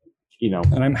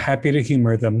I'm happy to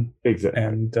humor them. Exactly.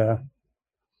 And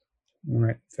all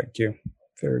right, thank you.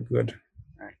 Very good.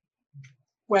 All right.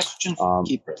 Question,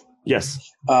 Keeper. Yes.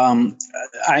 I'm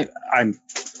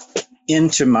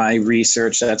into my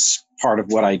research. That's part of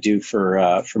what I do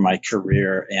for my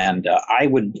career, and I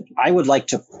would like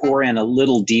to pour in a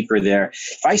little deeper there.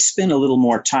 If I spend a little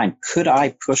more time, could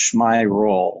I push my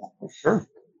roll? Sure.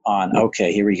 On?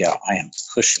 Okay, here we go. I am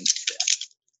pushing this.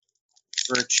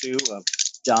 Virtue of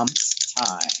dumps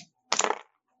time.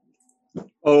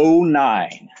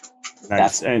 09. Nice.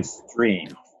 That's and dream.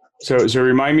 So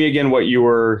remind me again what you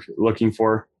were looking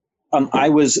for. I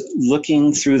was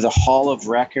looking through the Hall of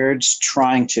Records,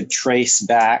 trying to trace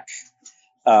back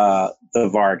the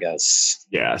Vargas.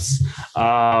 Yes.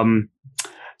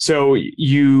 So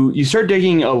you start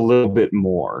digging a little bit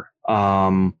more,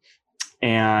 and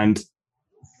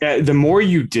the more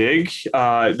you dig,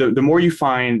 the more you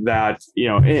find that,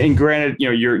 and granted,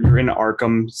 you're in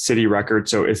Arkham City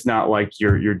records, so it's not like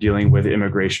you're dealing with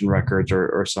immigration records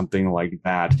or something like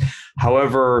that.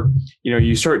 However,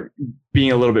 you start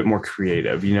being a little bit more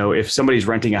creative. If somebody's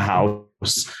renting a house,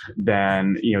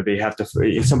 then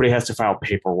somebody has to file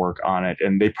paperwork on it,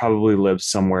 and they probably lived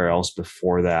somewhere else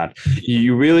before that.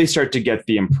 You really start to get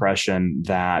the impression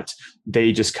that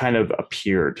they just kind of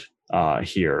appeared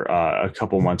here a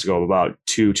couple months ago, about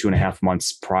 2.5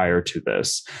 months prior to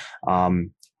this.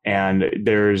 And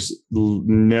there's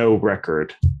no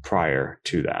record prior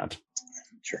to that.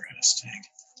 Interesting.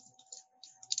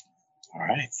 All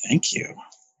right. Thank you.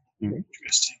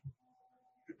 Interesting.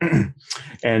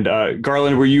 And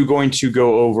Garland, were you going to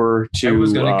go over to... I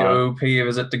was going to go pay a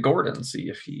visit to Gordon, see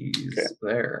if he's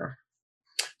there.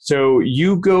 So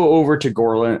you go over to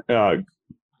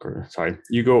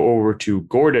you go over to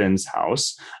Gordon's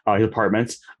house, his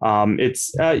apartment.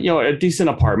 It's a decent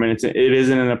apartment. It is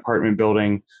in an apartment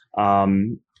building.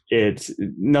 It's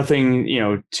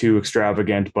nothing too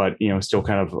extravagant, but still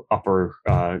kind of upper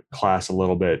class, a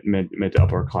little bit mid to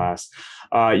upper class.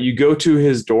 You go to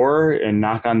his door and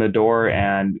knock on the door,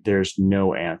 and there's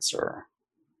no answer.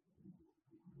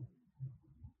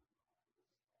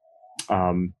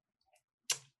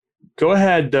 Go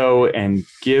ahead, though, and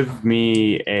give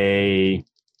me a...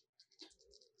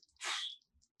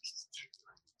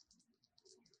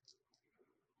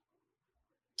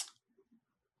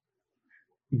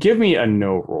 Give me a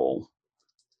no roll.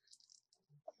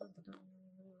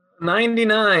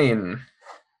 99.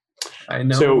 I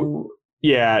know. So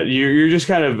yeah, you're just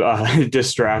kind of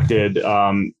distracted.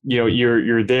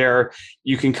 You're there.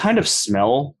 You can kind of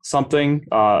smell something.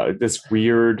 This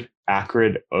weird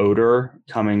acrid odor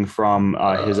coming from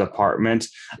his apartment.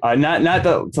 Not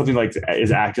that something like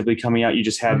is actively coming out. You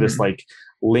just have this like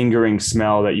lingering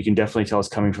smell that you can definitely tell is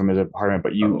coming from his apartment,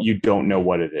 but you don't know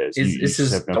what it is. Is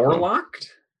his door locked?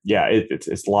 Yeah,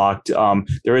 it's locked.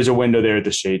 There is a window there.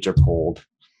 The shades are pulled.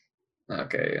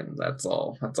 Okay, and that's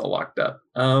all locked up.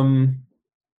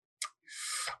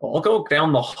 I'll go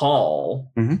down the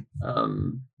hall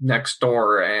next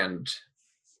door and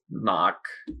knock.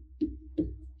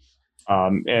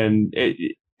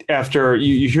 After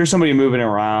you hear somebody moving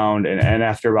around, and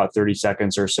after about 30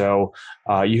 seconds or so,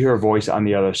 you hear a voice on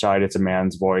the other side. It's a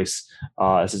man's voice.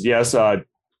 It says, "Yes, can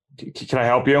I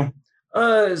help you?"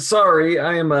 Sorry,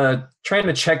 I am trying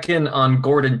to check in on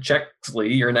Gordon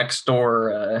Chexley, your next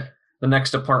door, the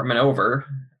next apartment over.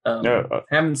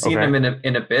 Haven't seen him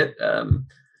in a bit.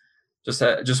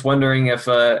 Just wondering if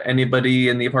anybody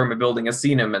in the apartment building has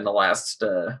seen him in the last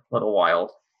little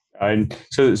while. And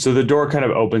so the door kind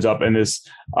of opens up, and this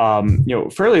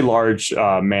fairly large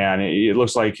man. It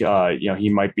looks like he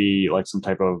might be like some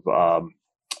type of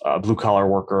blue collar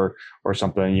worker or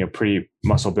something. Pretty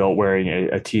muscle built, wearing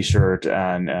a t-shirt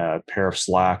and a pair of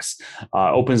slacks.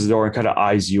 Opens the door and kind of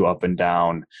eyes you up and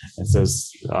down and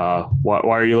says, "Why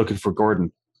are you looking for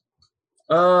Gordon?"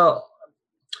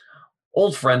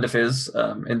 Old friend of his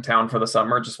in town for the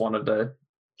summer. Just wanted to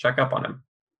check up on him.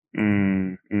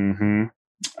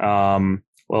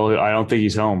 Well, I don't think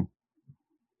he's home.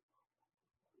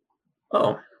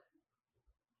 Oh.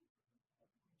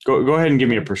 Go ahead and give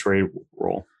me a persuade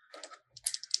roll.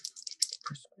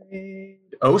 Persuade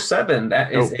 07.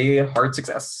 That is a hard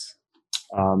success.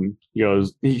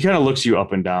 He kind of looks you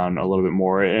up and down a little bit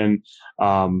more. And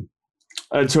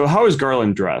so how is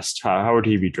Garland dressed? How would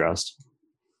he be dressed?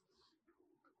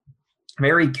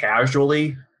 Very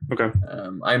casually. Okay.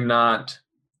 I'm not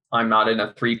in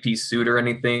a 3-piece suit or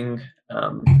anything.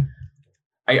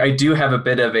 I do have a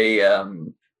bit of a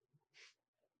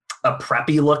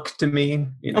preppy look to me.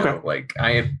 Like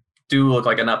I do look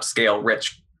like an upscale,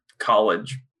 rich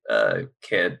college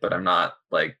kid, but I'm not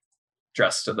like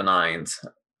dressed to the nines.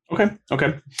 Okay.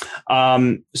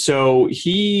 So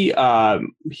he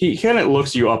kind of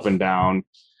looks you up and down,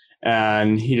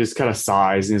 and he just kind of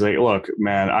sighs, and he's like, "Look,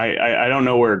 man, I don't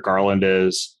know where Garland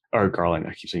is." Or Garland,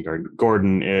 I keep saying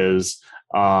Gordon is.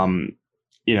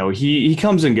 He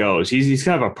comes and goes. He's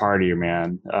kind of a partier,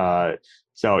 man.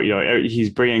 So he's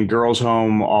bringing girls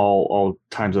home all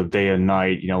times of day and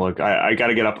night. Look, I got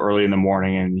to get up early in the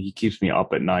morning, and he keeps me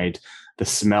up at night. The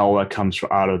smell that comes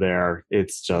out of there,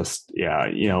 it's just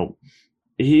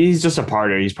he's just a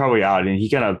partier. He's probably out, and he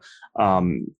kind of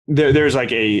there's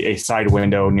like a side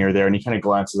window near there, and he kind of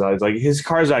glances out. He's like, his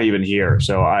car's not even here,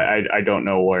 so I don't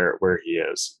know where he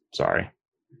is. Sorry.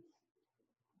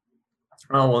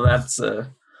 Oh, well, that's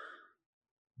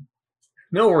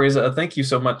no worries. Thank you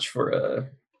so much for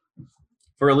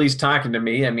at least talking to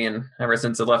me. I mean, ever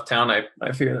since I left town,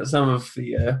 I fear that some of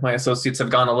my associates have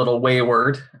gone a little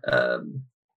wayward.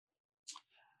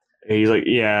 He's like,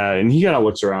 yeah, and he kind of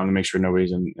looks around to make sure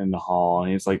nobody's in the hall.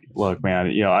 And he's like, look, man,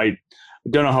 I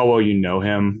don't know how well you know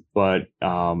him, but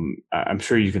I'm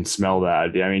sure you can smell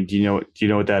that. I mean, do you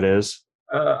know what that is?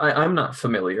 I'm not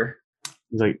familiar.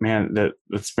 He's like, man,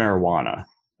 that's marijuana.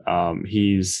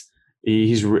 He's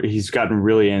gotten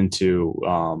really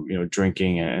into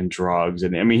drinking and drugs,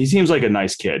 and I mean, he seems like a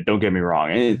nice kid. Don't get me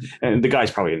wrong, and the guy's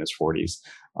probably in his 40s.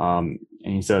 And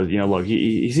he says, look,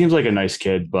 he seems like a nice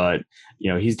kid, but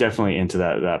he's definitely into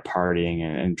that partying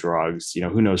and drugs.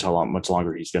 Who knows how much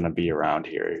longer he's going to be around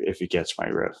here, if he gets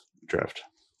my drift.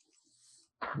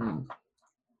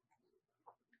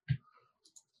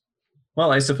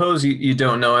 Well, I suppose you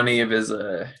don't know any of his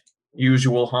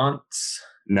usual haunts.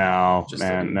 No,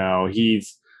 man, no.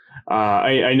 He's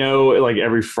I know, like,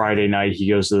 every Friday night he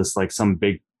goes to this, like, some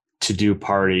big to-do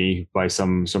party by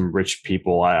some rich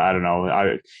people. I don't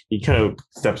know. He kind of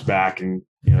steps back and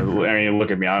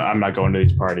look at me. I'm not going to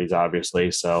these parties,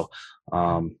 obviously. So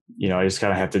I just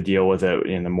kind of have to deal with it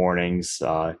in the mornings.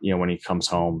 When he comes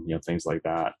home, things like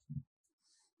that.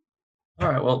 All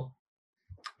right. Well,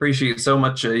 appreciate so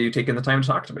much you taking the time to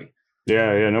talk to me.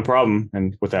 Yeah, no problem.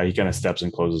 And with that, he kind of steps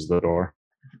and closes the door.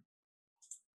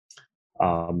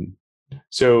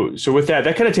 So with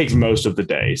that kind of takes most of the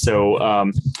day.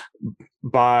 So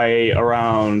by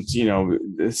around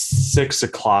 6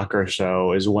 o'clock or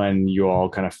so is when you all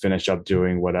kind of finish up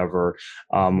doing whatever.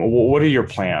 What are your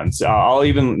plans? I'll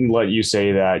even let you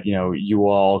say that you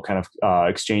all kind of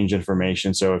exchange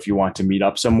information. So if you want to meet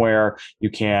up somewhere,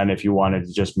 you can. If you wanted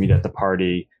to just meet at the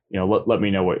party, let me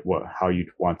know how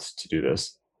you'd want to do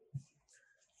this.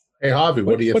 Hey, Harvey,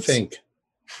 what do you think?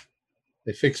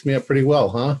 They fixed me up pretty well,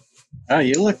 huh? Oh,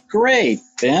 you look great,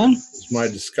 Ben. Is my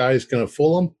disguise going to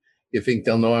fool them? You think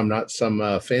they'll know I'm not some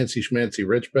fancy schmancy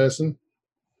rich person?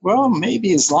 Well,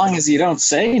 maybe as long as you don't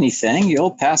say anything,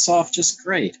 you'll pass off just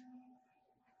great.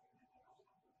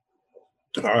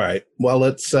 All right. Well,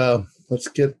 let's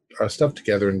get our stuff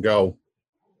together and go.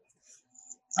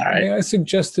 All right. May I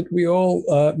suggest that we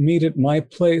all meet at my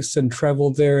place and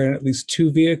travel there in at least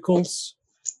 2 vehicles,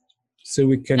 so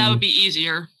we can That would be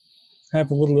easier.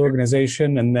 have a little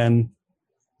organization, and then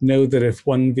know that if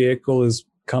one vehicle is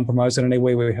compromised in any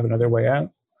way, we have another way out.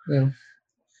 Yeah.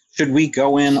 Should we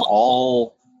go in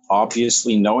all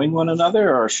obviously knowing one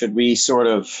another, or should we sort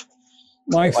of...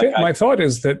 My thought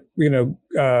is that,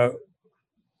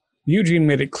 Eugene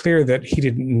made it clear that he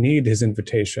didn't need his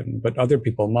invitation, but other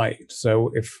people might.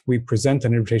 So if we present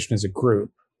an invitation as a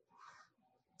group,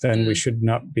 then we should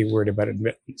not be worried about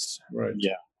admittance. Right.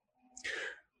 Yeah.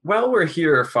 While we're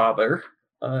here, Father,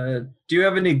 do you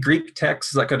have any Greek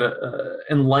texts that could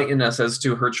enlighten us as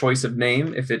to her choice of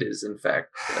name, if it is in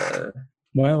fact?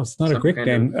 Well, it's not a Greek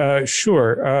name.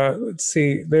 Sure. Let's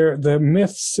see. The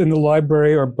myths in the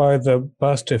library are by the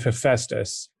bust of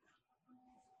Hephaestus.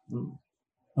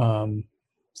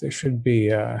 There should be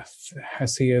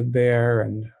Hesiod there,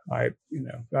 and I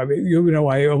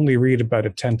only read about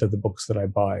 1/10 of the books that I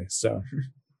buy. So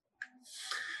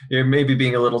You're maybe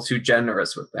being a little too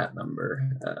generous with that number.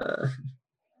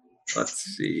 Let's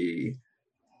see.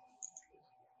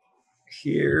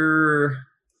 Here,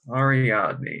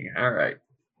 Ariadne. All right.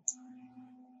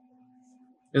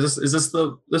 Is this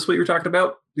what you're talking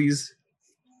about? These?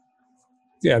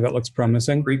 Yeah, that looks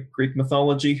promising. Greek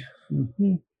mythology.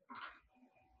 Mm-hmm.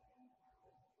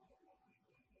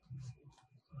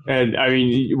 And I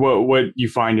mean, what you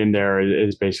find in there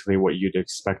is basically what you'd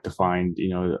expect to find,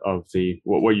 of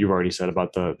what you've already said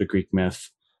about the Greek myth.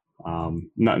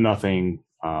 Nothing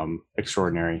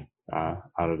extraordinary out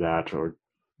of that, or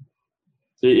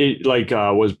it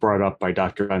was brought up by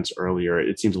Dr. Bentz earlier.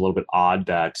 It seems a little bit odd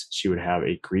that she would have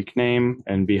a Greek name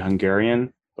and be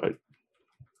Hungarian, but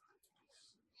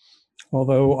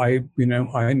although I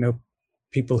know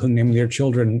people who name their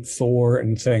children Thor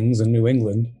and things in New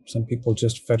England. Some people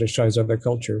just fetishize other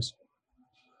cultures.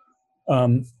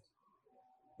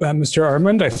 Mr.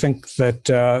 Armand, I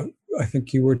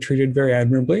think you were treated very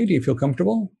admirably. Do you feel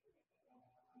comfortable?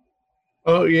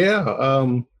 Oh yeah,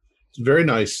 it's a very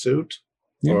nice suit,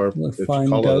 Yeah, or look if you fine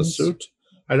call it a does. suit.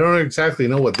 I don't exactly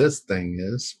know what this thing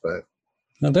is, but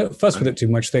Now, don't fuss with it too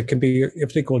much. They can be,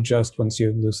 if they will adjust once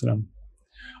you loosen them.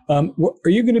 Are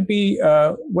you going to be,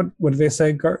 what do they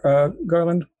say,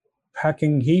 Garland?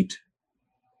 Packing heat?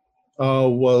 oh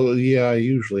well, yeah. I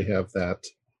usually have that.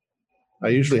 I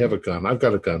usually have a gun. I've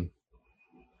got a gun,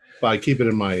 but I keep it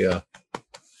in my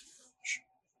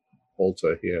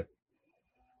holster here.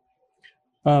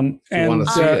 And You want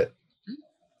to see it?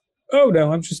 Oh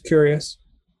no, I'm just curious.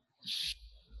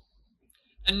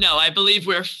 No, I believe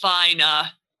we're fine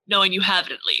knowing you have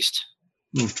it at least.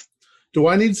 Do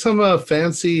I need some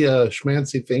fancy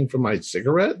schmancy thing for my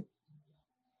cigarette?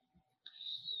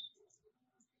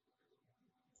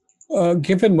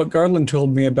 Given what Garland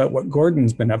told me about what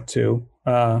Gordon's been up to,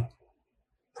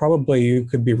 probably you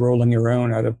could be rolling your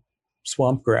own out of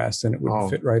swamp grass and it would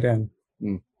fit right in.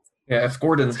 Yeah, if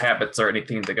Gordon's habits are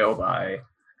anything to go by.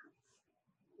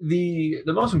 The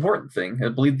most important thing, I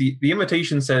believe the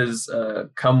invitation says,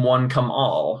 come one, come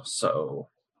all. So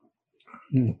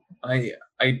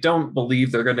I don't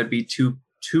believe they're going to be too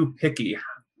picky.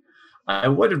 I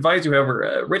would advise you,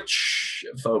 however, rich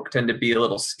folk tend to be a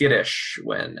little skittish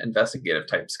when investigative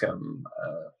types come.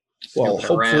 Well,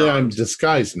 hopefully around. I'm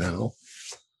disguised now.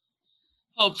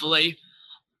 Hopefully.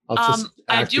 I'll just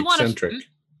I act do want eccentric.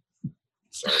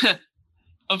 to.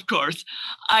 Of course.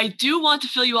 I do want to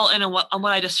fill you all in on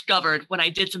what I discovered when I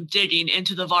did some digging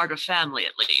into the Varga family,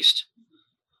 at least.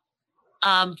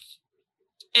 As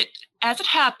it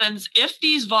happens, if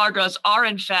these Vargas are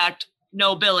in fact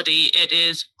nobility, it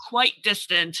is quite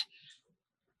distant,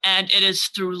 and it is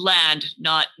through land,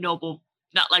 not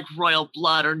like royal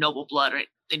blood or noble blood or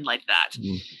anything like that.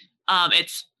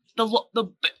 It's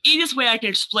the easiest way I can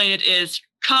explain it is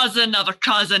cousin of a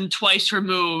cousin twice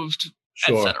removed,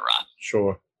 Sure. etc.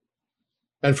 Sure.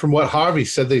 And from what Harvey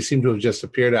said, they seem to have just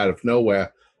appeared out of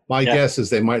nowhere. My guess is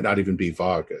they might not even be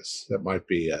Vargas. That might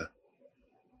be.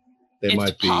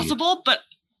 It's possible, but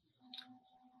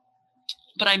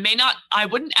I may not. I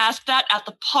wouldn't ask that at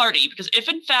the party, because if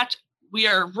in fact we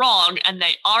are wrong and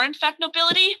they are in fact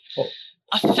nobility,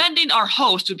 offending our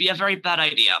host would be a very bad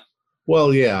idea.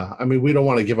 Well, yeah. I mean, we don't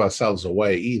want to give ourselves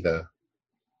away either.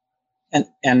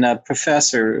 And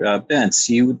Professor Bentz,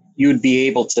 you'd be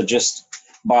able to just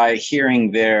by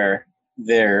hearing their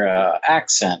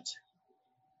accent,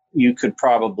 you could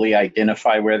probably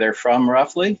identify where they're from,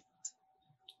 roughly.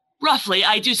 Roughly,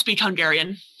 I do speak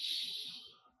Hungarian.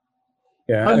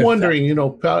 Yeah, I'm wondering,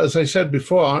 as I said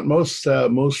before, aren't most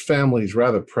families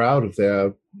rather proud of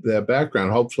their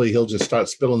background? Hopefully, he'll just start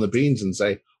spilling the beans and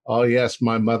say, "Oh yes,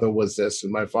 my mother was this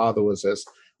and my father was this."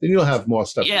 Then you'll have more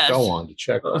stuff to go on to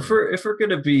check. If we're going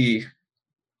to be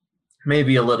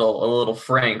maybe a little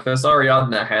frank, this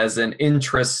Ariadna has an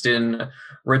interest in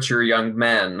richer young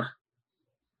men.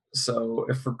 So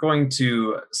if we're going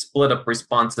to split up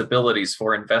responsibilities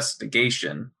for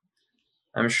investigation,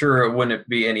 I'm sure it wouldn't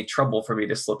be any trouble for me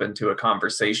to slip into a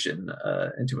conversation,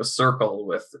 into a circle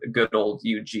with good old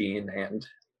Eugene and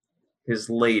his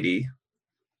lady.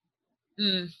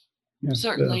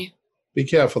 Certainly. Be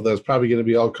careful. There's probably going to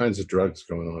be all kinds of drugs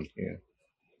going on here.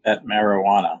 That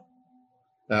marijuana.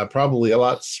 Probably a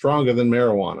lot stronger than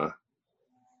marijuana.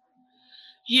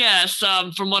 Yes,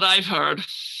 from what I've heard.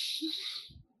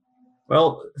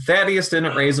 Well, Thaddeus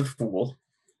didn't raise a fool.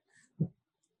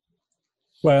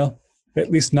 Well,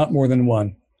 at least not more than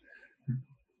one.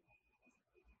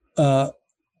 Right.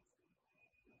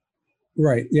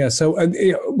 Yeah. So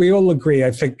we all agree.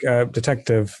 I think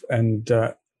Detective and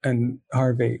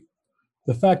Harvey,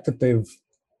 the fact that they've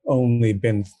only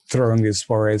been throwing these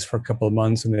soirees for a couple of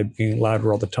months and they're being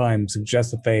louder all the time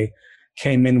suggests that they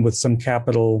came in with some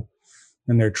capital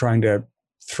and they're trying to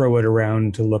throw it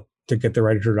around to get the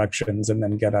right introductions and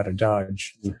then get out of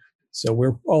Dodge. So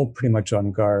we're all pretty much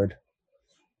on guard.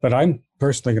 But I'm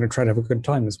personally going to try to have a good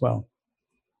time as well.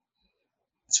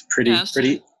 It's a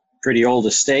pretty old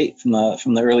estate from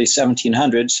the early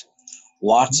 1700s.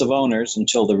 Lots of owners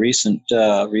until the recent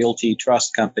Realty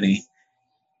Trust Company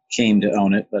came to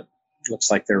own it, but it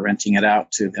looks like they're renting it out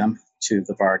to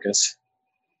the Vargas.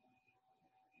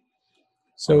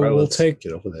 So we'll take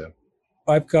get over there.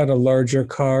 I've got a larger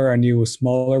car and you a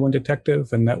smaller one,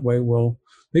 Detective, and that way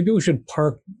maybe we should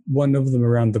park one of them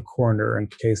around the corner in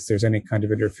case there's any kind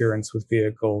of interference with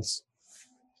vehicles.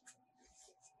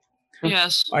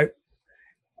 Yes.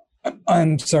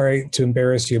 I'm sorry to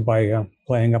embarrass you by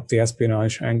playing up the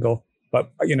espionage angle,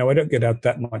 but I don't get out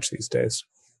that much these days.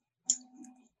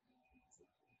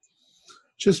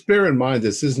 Just bear in mind,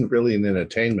 this isn't really an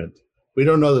entertainment. We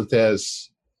don't know that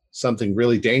there's something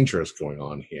really dangerous going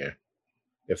on here.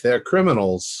 If they're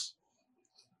criminals,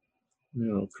 they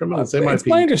might be. It's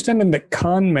my understanding that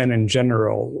con men in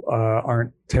general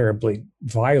aren't terribly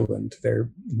violent. They're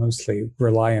mostly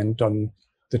reliant on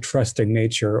the trusting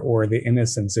nature or the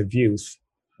innocence of youth.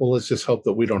 Well, let's just hope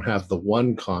that we don't have the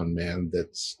one con man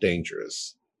that's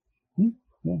dangerous.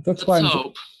 Well, that's why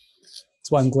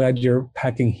I'm glad you're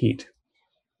packing heat.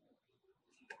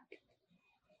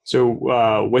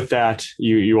 So with that,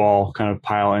 you all kind of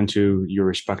pile into your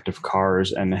respective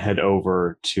cars and head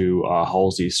over to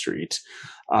Halsey Street.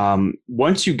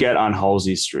 Once you get on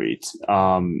Halsey Street,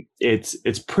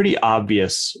 it's pretty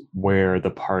obvious where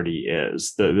the party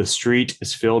is. The street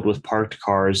is filled with parked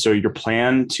cars. So your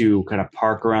plan to kind of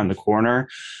park around the corner,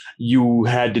 you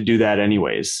had to do that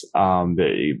anyways.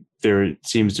 There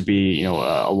seems to be, a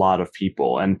lot of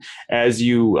people. And as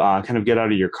you kind of get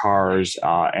out of your cars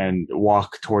and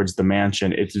walk towards the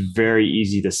mansion, it's very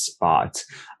easy to spot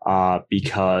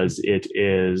because it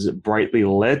is brightly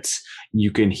lit.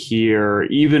 You can hear,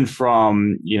 even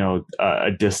from, a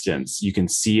distance, you can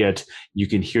see it, you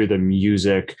can hear the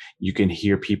music, you can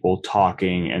hear people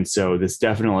talking. And so this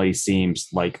definitely seems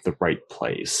like the right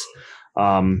place.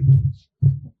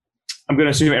 I'm going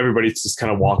to assume everybody's just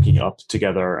kind of walking up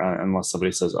together unless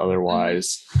somebody says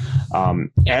otherwise. Sorry,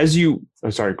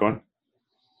 go on.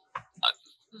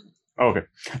 Okay.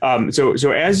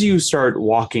 So as you start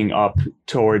walking up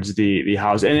towards the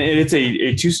house, and it's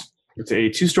a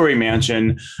two-story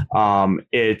mansion.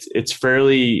 It's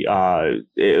fairly,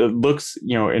 it looks,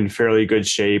 in fairly good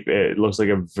shape. It looks like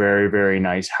a very, very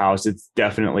nice house. It's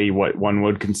definitely what one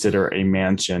would consider a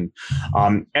mansion.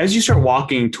 As you start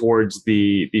walking towards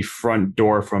the front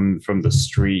door from the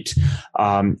street,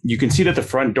 you can see that the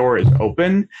front door is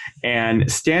open,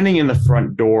 and standing in the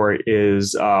front door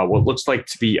is what looks like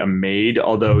to be a maid,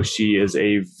 although she is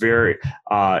a very,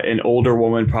 an older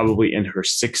woman, probably in her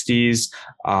 60s.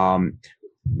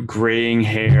 graying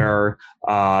hair,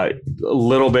 a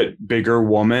little bit bigger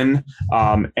woman,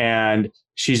 and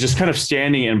she's just kind of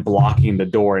standing and blocking the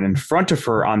door. And in front of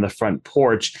her on the front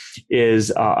porch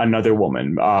is another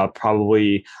woman,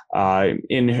 probably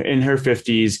in her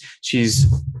 50s. She's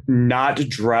not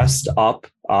dressed up.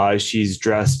 She's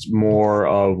dressed more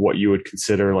of what you would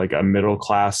consider like a middle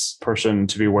class person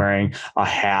to be wearing: a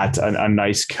hat, a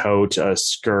nice coat, a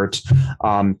skirt.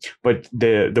 But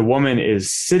the woman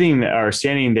is standing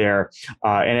there,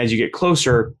 and as you get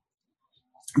closer,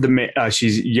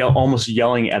 she's almost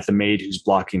yelling at the maid who's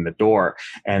blocking the door,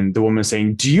 and the woman is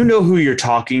saying, "Do you know who you're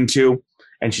talking to?"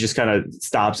 And she just kind of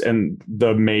stops, and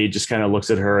the maid just kind of looks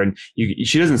at her, and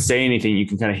she doesn't say anything. You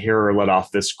can kind of hear her let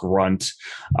off this grunt,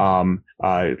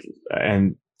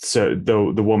 and so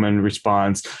the woman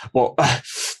responds, "Well,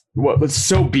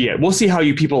 so be it. We'll see how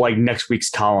you people like next week's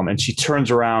column." And she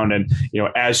turns around, and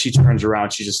as she turns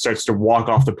around, she just starts to walk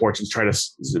off the porch and try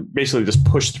to basically just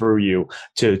push through you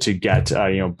to get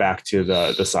back to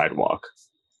the sidewalk.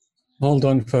 Hold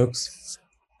on, folks.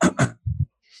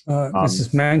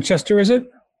 Mrs. Manchester, is it?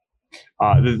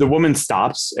 The woman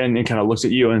stops and kind of looks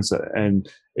at you and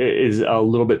is a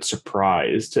little bit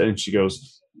surprised, and she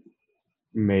goes,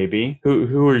 "Maybe.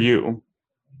 Who are you?"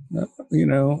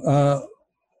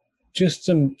 Just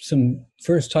some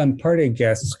first-time party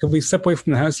guests. Could we step away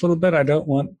from the house a little bit? I don't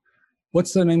want...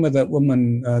 What's the name of that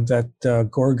woman, that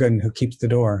Gorgon who keeps the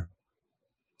door?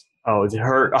 Oh,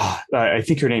 her. I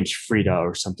think her name's Frida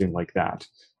or something like that.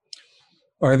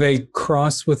 Are they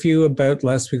cross with you about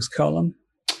last week's column?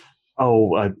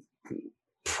 Oh,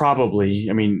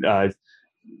 probably. I mean,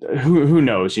 who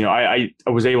knows? I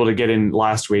was able to get in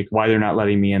last week. Why they're not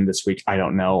letting me in this week, I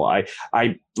don't know. I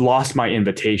lost my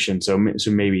invitation, so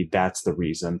maybe that's the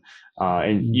reason.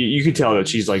 And you could tell that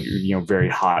she's like very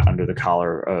hot under the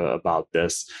collar about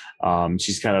this.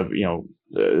 She's kind of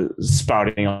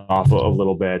spouting off a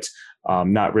little bit.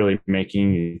 Not really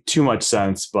making too much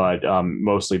sense, but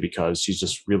mostly because she's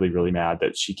just really, really mad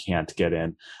that she can't get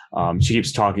in. She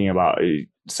keeps talking about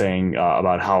saying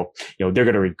about how they're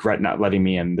going to regret not letting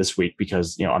me in this week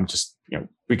because I'm just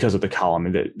because of the column,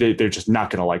 and they're just not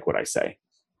going to like what I say.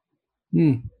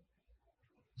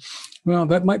 Well,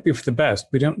 that might be for the best.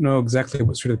 We don't know exactly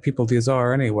what sort of people these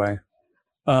are anyway.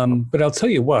 But I'll tell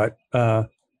you what,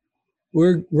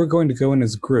 we're going to go in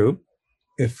as a group,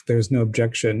 if there's no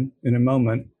objection, in a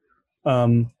moment.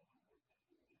 Do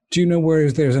you know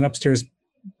where there's an upstairs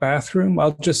bathroom?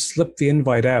 I'll just slip the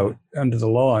invite out under the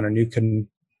lawn, and you can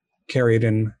carry it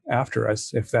in after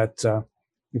us if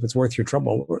it's worth your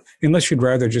trouble. Unless you'd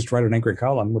rather just write an angry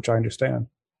column, which I understand.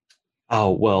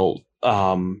 Oh, well,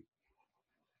 I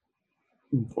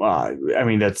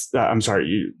mean, that's, I'm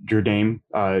sorry, your name?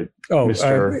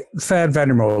 Mr. Thad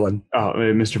Vandermolen. Oh,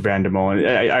 Mr. Vandermolen.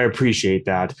 I appreciate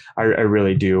that. I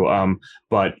really do.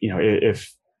 But,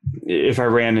 if I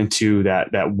ran into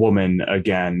that woman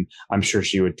again, I'm sure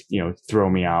she would, throw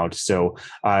me out. So,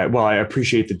 well, I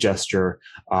appreciate the gesture.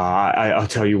 I'll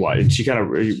tell you what, and she kind of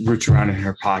roots around in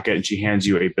her pocket and she hands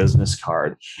you a business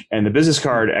card. And the business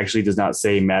card actually does not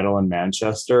say Madeline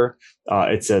Manchester.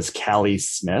 It says Callie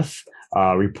Smith,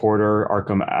 reporter,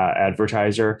 Arkham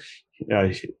Advertiser.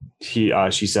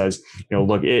 She says,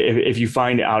 look, if you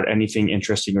find out anything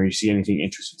interesting or you see anything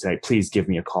interesting tonight, please give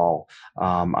me a call.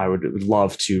 I would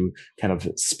love to kind of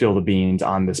spill the beans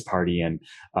on this party and,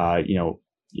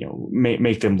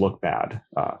 make them look bad.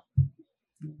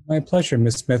 My pleasure,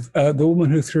 Miss Smith. The woman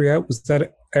who threw you out, was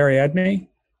that Ariadne?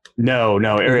 No,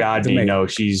 Ariadne. No,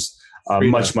 she's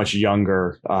much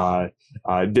younger.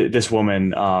 This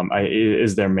woman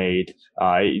is their maid.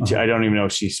 I don't even know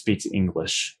if she speaks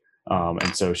English.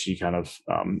 And so she kind of,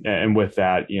 and with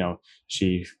that,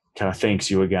 she kind of thanks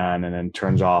you again and then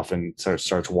turns off and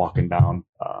starts walking down.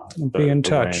 Be in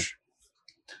touch.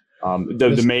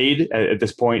 The maid at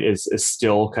this point is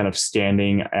still kind of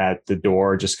standing at the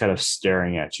door, just kind of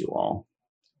staring at you all.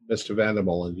 Mr.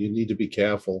 Vandermolen, you need to be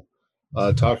careful.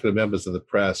 Talking to members of the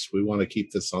press, we want to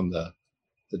keep this on the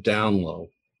down low.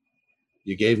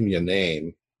 You gave me a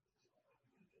name.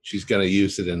 She's going to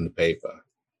use it in the paper.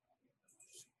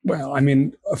 Well, I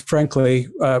mean, frankly,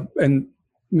 and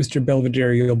Mr.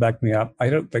 Belvedere, you'll back me up, I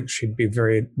don't think she'd be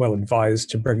very well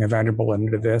advised to bring a Vanderbilt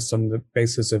into this on the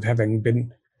basis of having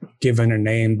been given a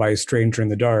name by a stranger in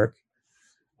the dark.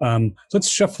 Let's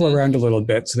shuffle around a little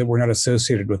bit so that we're not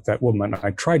associated with that woman. I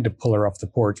tried to pull her off the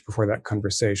porch before that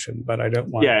conversation, but I don't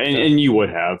want. Yeah, and you would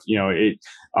have.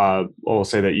 I'll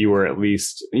say that you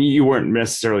weren't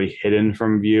necessarily hidden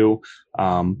from view,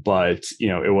 but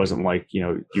it wasn't like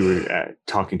you were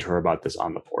talking to her about this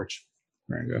on the porch.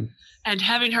 Very good. And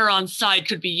having her on side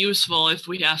could be useful if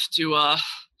we have to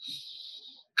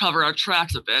cover our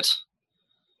tracks a bit.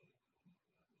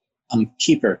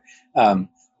 Keeper,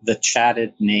 the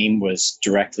chatted name was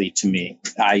directly to me.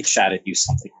 I chatted you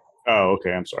something. Oh,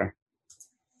 okay. I'm sorry.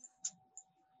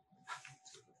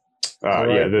 All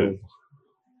Yeah, right.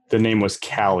 the name was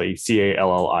Callie,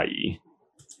 Callie.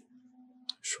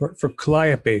 Short for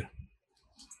Calliope,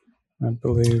 I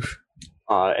believe.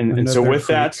 And so Another with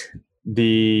that, freak.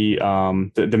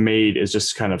 the maid is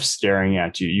just kind of staring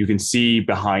at you. You can see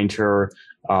behind her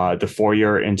the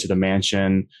foyer into the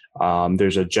mansion.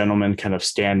 There's a gentleman kind of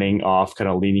standing off, kind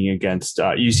of leaning against.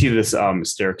 You see this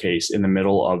staircase in the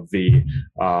middle of the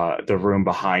room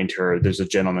behind her. There's a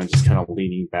gentleman just kind of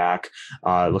leaning back.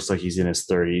 It looks like he's in his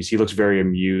 30s. He looks very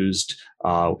amused,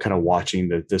 kind of watching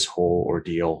this whole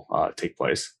ordeal take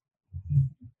place.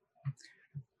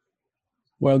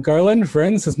 Well, Garland,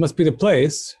 friends, this must be the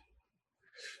place.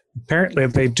 Apparently,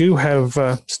 they do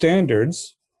have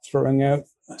standards throwing out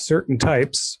certain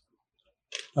types.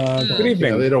 Good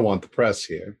evening. Yeah, they don't want the press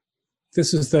here.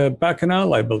 This is the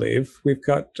Bacchanal, I believe. We've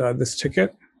got this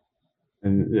ticket.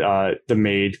 And the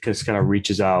maid just kind of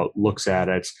reaches out, looks at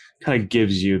it, kind of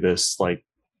gives you this like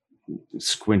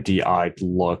squinty-eyed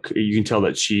look. You can tell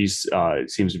that she's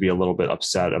seems to be a little bit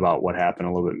upset about what happened,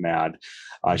 a little bit mad.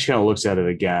 She kind of looks at it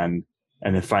again,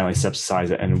 and then finally steps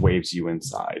aside and waves you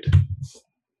inside.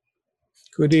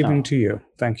 Good evening to you.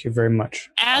 Thank you very much.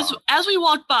 As we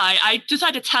walk by, I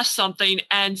decide to test something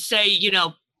and say,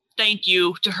 thank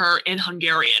you to her in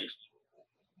Hungarian.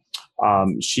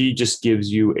 She just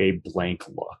gives you a blank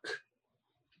look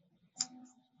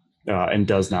and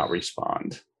does not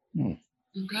respond.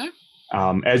 Okay.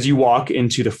 As you walk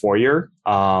into the foyer,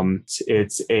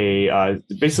 it's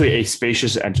basically a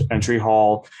spacious entry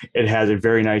hall. It has a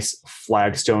very nice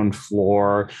flagstone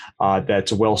floor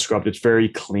that's well scrubbed. It's very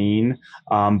clean,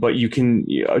 but you can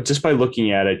just by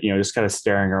looking at it, just kind of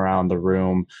staring around the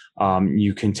room,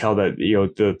 you can tell that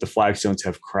the flagstones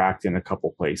have cracked in a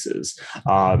couple places.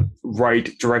 Right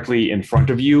directly in front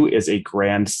of you is a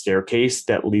grand staircase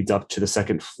that leads up to the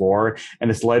second floor,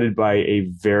 and it's lighted by a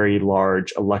very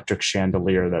large electric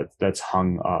chandelier that's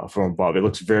hung from above. It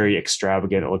looks very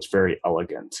extravagant. It looks very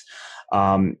elegant.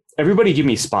 Everybody give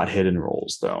me spot hidden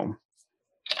rolls, though.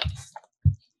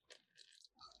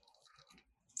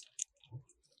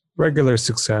 Regular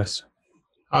success.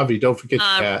 Avi, don't forget the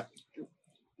cat.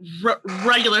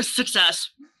 Regular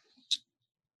success.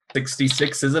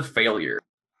 66 is a failure.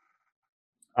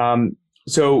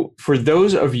 So for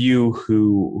those of you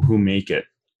who make it,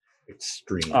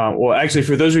 Extreme. well, actually,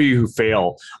 for those of you who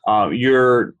fail,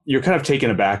 you're kind of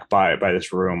taken aback by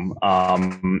this room,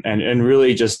 and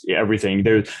really just everything.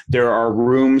 There are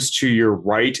rooms to your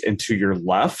right and to your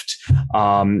left.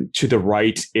 To the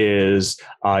right is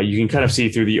you can kind of see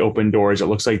through the open doors. It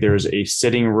looks like there's a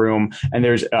sitting room, and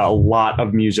there's a lot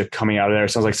of music coming out of there. It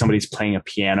sounds like somebody's playing a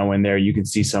piano in there. You can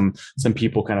see some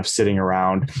people kind of sitting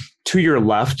around. To your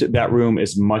left, that room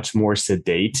is much more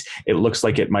sedate. It looks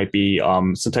like it might be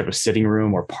some type of sitting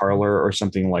room or parlor or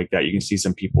something like that. You can see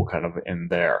some people kind of in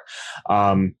there.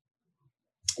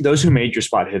 Those who made your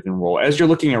spot hidden roll, as you're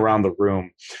looking around the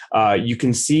room, you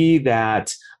can see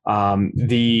that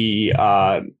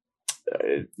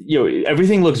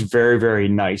everything looks very, very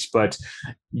nice, but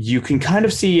you can kind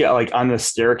of see like on the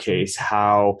staircase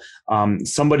how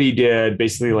somebody did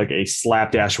basically like a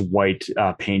slapdash white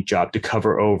paint job to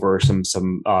cover over some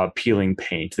peeling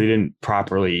paint. They didn't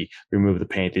properly remove the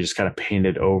paint. They just kind of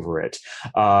painted over it.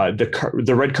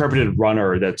 The red carpeted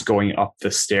runner that's going up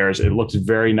the stairs, it looks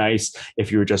very nice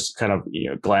if you were just kind of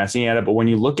glancing at it. But when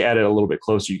you look at it a little bit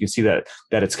closer, you can see that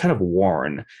it's kind of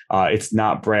worn. It's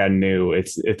not brand new.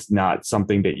 It's not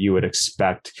something that you would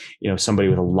expect somebody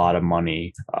with a lot of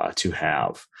money to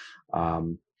have.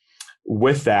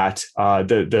 With that,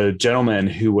 the gentleman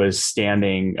who was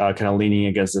standing kind of leaning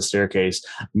against the staircase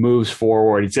moves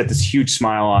forward. He's got this huge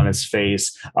smile on his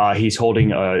face. He's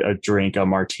holding a drink, a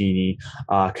martini,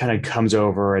 kind of comes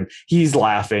over and he's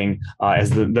laughing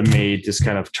as the maid just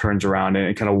kind of turns around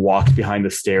and kind of walks behind the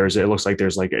stairs. It looks like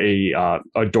there's like a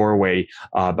doorway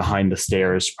behind the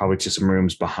stairs, probably to some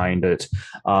rooms behind it.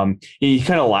 He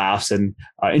kind of laughs and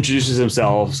introduces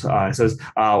himself, says,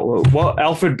 well,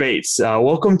 Alfred Bates,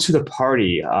 welcome to the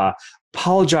party.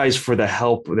 Apologize for the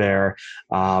help there.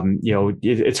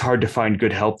 It's hard to find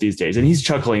good help these days. And he's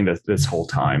chuckling this whole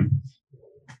time.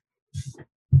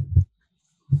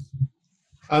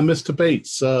 Mr.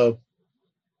 Bates,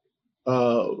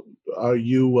 are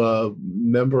you a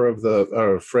member of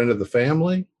or a friend of the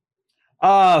family?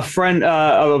 Friend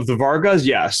of the Vargas,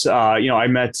 yes. I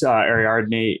met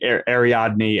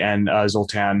Ariadne and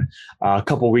Zoltan a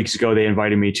couple of weeks ago. They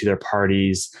invited me to their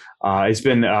parties. It's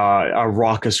been a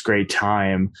raucous, great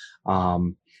time.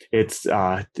 I've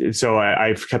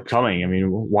kept coming. I mean,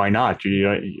 why not?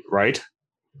 Right?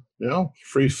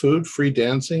 Free food, free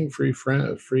dancing,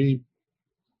 free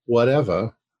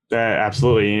whatever.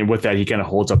 Absolutely. And with that, he kind of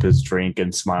holds up his drink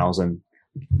and smiles and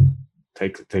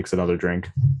takes another drink.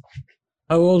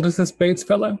 How old is this Bates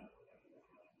fellow?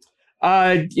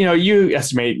 You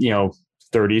estimate,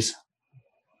 30s.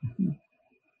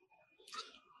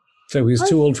 So he's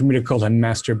too old for me to call him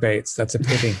Master Bates. That's a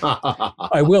pity.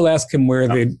 I will ask him where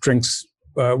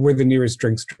the nearest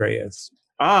drinks tray is.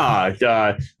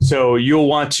 So you'll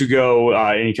want to go,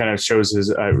 and he kind of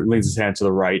leans his hand to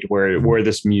the right where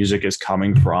this music is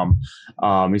coming from.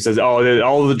 He says, all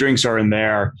the drinks are in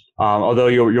there. Although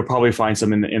you'll probably find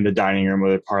some in the dining room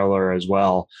or the parlor as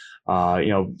well.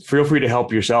 Feel free to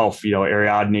help yourself.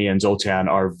 Ariadne and Zoltan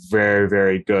are very,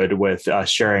 very good with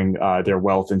sharing their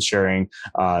wealth and sharing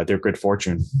their good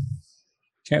fortune.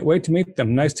 Can't wait to meet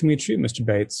them. Nice to meet you, Mr.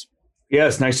 Bates.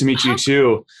 Yes, nice to meet you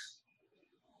too.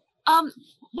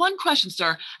 One question,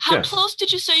 sir. How close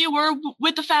did you say you were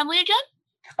with the family again?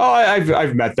 Oh,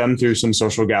 I've met them through some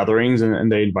social gatherings,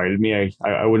 and they invited me.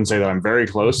 I wouldn't say that I'm very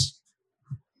close.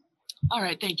 All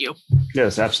right, thank you.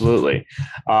 Yes, absolutely.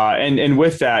 And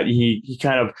with that, he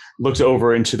kind of looks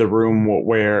over into the room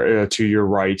where to your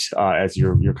right, as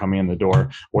you're coming in the door,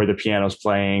 where the piano's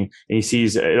playing, and he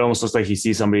sees, it almost looks like he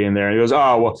sees somebody in there, and he goes,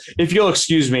 "Oh, well, if you'll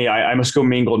excuse me, I must go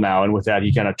mingle now." And with that,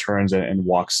 he kind of turns and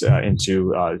walks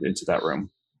into that room.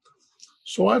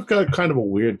 So I've got kind of a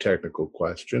weird technical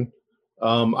question.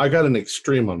 I got an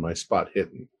extreme on my spot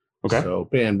hidden. Okay. So,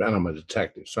 and I'm a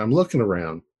detective, so I'm looking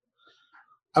around.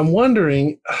 I'm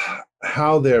wondering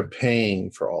how they're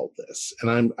paying for all this,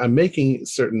 and I'm making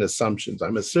certain assumptions.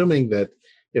 I'm assuming that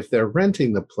if they're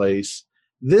renting the place,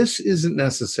 this isn't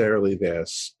necessarily their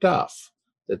stuff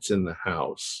that's in the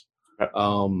house.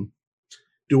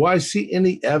 Do I see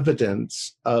any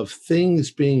evidence of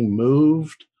things being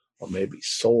moved or maybe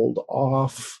sold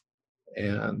off,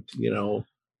 and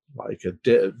like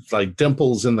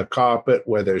dimples in the carpet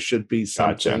where there should be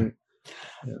something?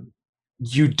 Gotcha.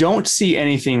 You don't see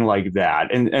anything like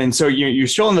that, and so you're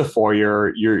still in the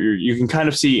foyer. You can kind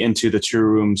of see into the two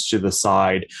rooms to the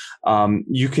side.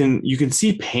 You can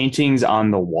see paintings on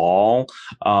the wall,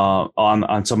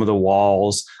 on some of the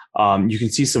walls. You can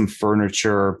see some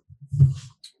furniture.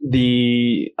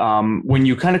 When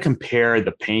you kind of compare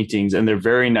the paintings, and they're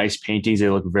very nice paintings, they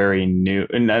look very new,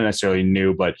 and not necessarily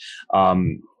new, but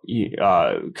kind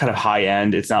of high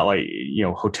end. It's not like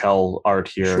hotel art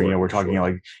here. Sure, we're talking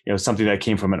like something that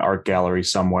came from an art gallery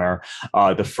somewhere.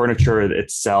 The furniture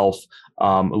itself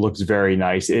looks very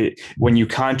nice. When you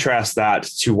contrast that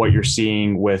to what you're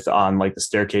seeing with on like the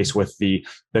staircase with the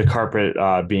carpet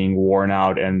being worn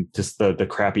out and just the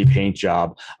crappy paint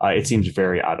job, it seems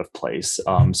very out of place.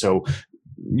 So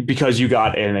because you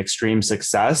got an extreme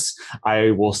success, I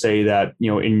will say that,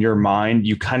 in your mind,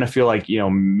 you kind of feel like,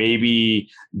 maybe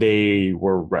they're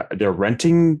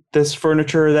renting this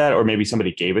furniture or maybe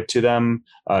somebody gave it to them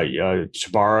to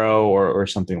borrow or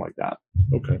something like that.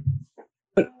 Okay.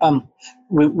 But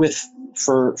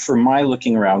for my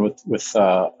looking around with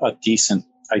a decent,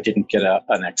 I didn't get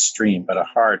an extreme, but a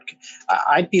hard,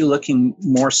 I'd be looking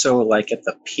more so like at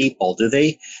the people. Do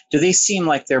they seem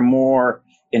like they're more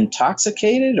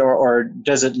intoxicated, or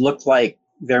does it look like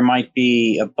there might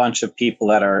be a bunch of people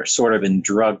that are sort of in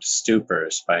drugged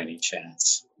stupors by any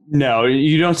chance? No,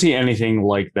 you don't see anything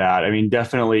like that. I mean,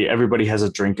 definitely everybody has a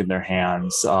drink in their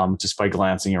hands, just by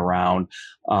glancing around.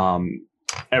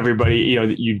 Everybody,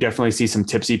 you definitely see some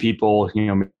tipsy people,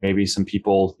 maybe some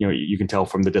people, you can tell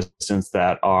from the distance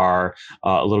that are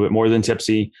a little bit more than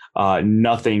tipsy.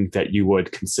 Nothing that you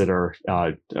would consider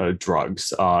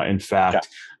drugs. In fact,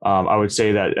 I would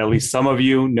say that at least some of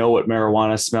you know what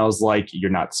marijuana smells like. You're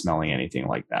not smelling anything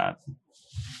like that.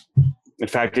 In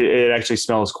fact, it actually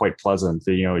smells quite pleasant.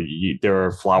 There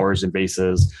are flowers in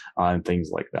vases and things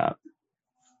like that.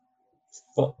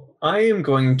 Well, I am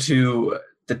going to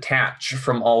detach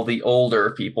from all the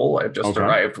older people I've just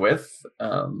arrived with,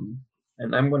 and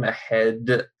I'm going to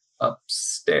head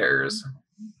upstairs.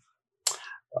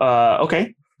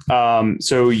 Okay.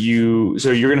 So you're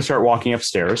going to start walking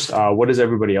upstairs. What is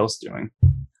everybody else doing?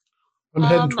 I'm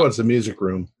heading towards the music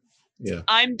room. Yeah.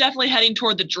 I'm definitely heading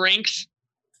toward the drinks.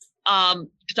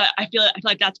 Because I feel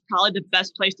like that's probably the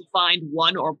best place to find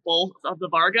one or both of the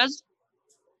Vargas.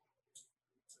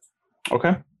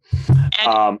 Okay.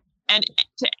 And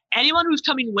to anyone who's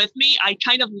coming with me, I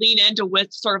kind of lean into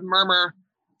with sort of murmur,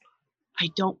 I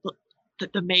don't,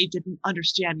 that the maid didn't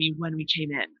understand me when we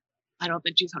came in. I don't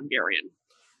think she's Hungarian.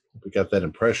 We got that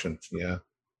impression. Yeah.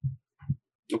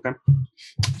 Okay.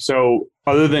 So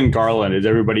other than Garland, is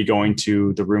everybody going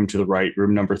to the room to the right,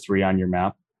 room number 3 on your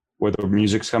map, where the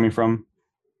music's coming from?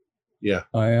 Yeah.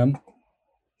 I am.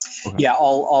 Okay. Yeah,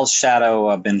 I'll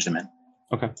shadow Benjamin.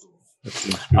 Okay. That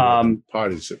seems to be where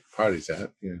the party's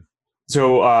at. Yeah.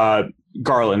 So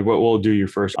Garland, what we'll do you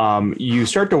first. You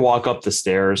start to walk up the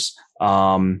stairs,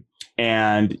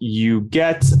 and you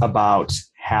get about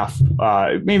half,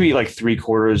 maybe like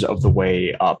 3/4 of the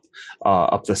way up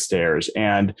the stairs.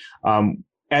 And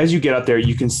as you get up there,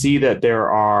 you can see that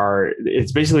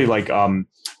it's basically like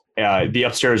the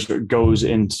upstairs goes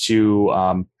into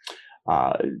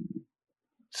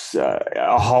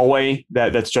a hallway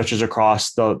that stretches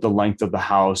across the length of the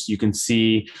house. You can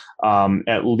see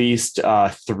at least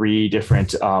 3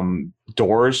 different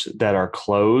doors that are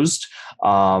closed.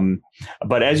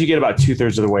 But as you get about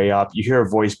 2/3 of the way up, you hear a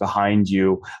voice behind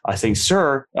you saying,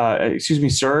 excuse me,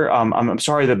 sir, I'm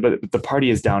sorry, but the party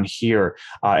is down here.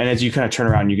 And as you kind of turn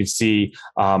around, you can see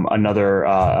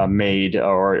another maid,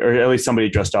 or at least somebody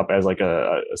dressed up as like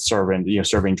a servant,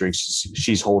 serving drinks.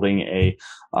 She's holding a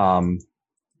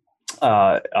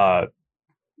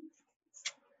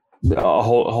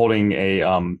holding a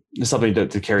something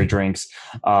to carry drinks,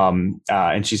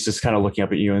 and she's just kind of looking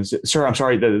up at you and says, "Sir, I'm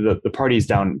sorry, the party's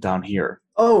down here."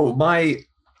 Oh, my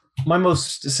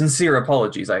most sincere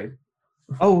apologies.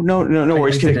 Oh, no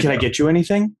worries. Can I get you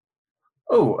anything?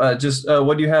 Oh, just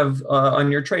what do you have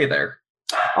on your tray there?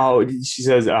 Oh, she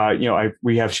says,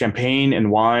 we have champagne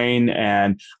and wine,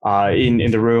 and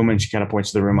in the room, and she kind of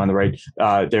points to the room on the right.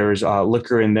 There's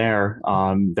liquor in there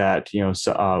that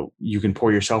you can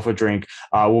pour yourself a drink.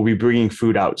 We'll be bringing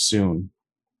food out soon.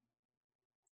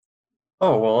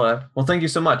 Oh well, thank you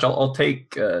so much. I'll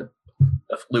take a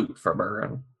flute from her,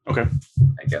 and okay,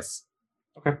 I guess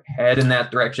head in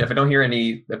that direction. If I don't hear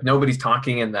if nobody's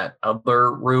talking in that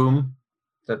other room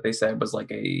that they said was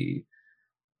like a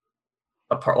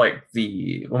part, like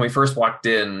when we first walked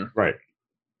in, right,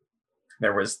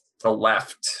 there was the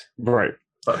left, right.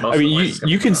 But I mean,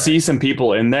 you can see some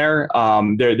people in there.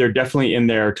 They're definitely in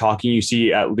there talking. You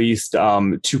see at least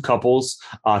 2 couples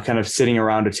kind of sitting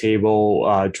around a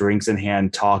table, drinks in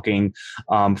hand, talking.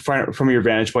 From your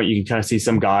vantage point, you can kind of see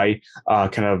some guy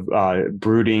kind of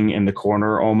brooding in the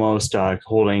corner, almost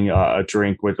holding a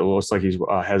drink with, it looks like he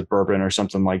has bourbon or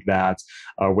something like that,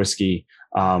 whiskey.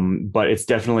 But it's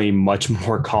definitely much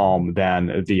more calm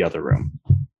than the other room.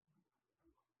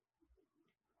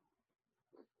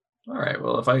 All right.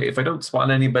 Well, if I don't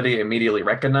spot anybody I immediately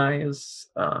recognize,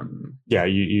 yeah,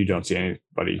 you don't see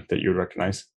anybody that you would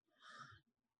recognize.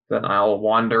 Then I'll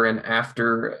wander in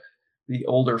after the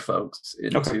older folks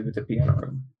into the piano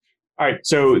room. All right.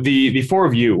 So the 4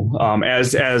 of you,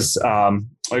 as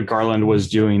Garland was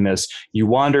doing this, you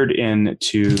wandered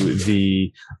into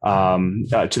the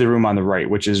room on the right,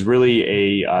 which is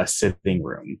really a sitting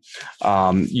room.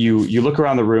 You look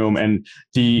around the room, and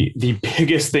the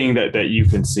biggest thing that you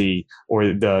can see,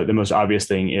 or the most obvious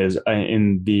thing, is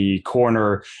in the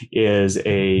corner is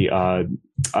a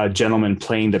gentleman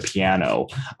playing the piano.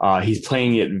 He's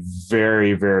playing it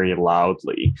very, very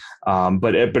loudly,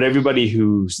 but everybody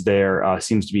who's there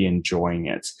seems to be enjoying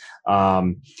it.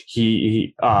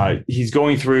 He's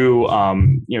going through,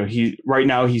 right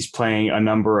now he's playing a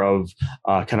number of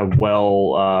kind of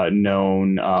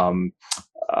well-known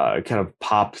kind of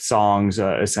pop songs,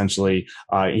 essentially.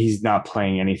 He's not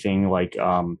playing anything like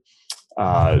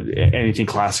anything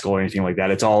classical or anything like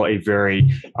that. It's all a very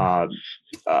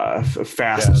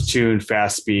fast tune,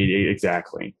 fast speed.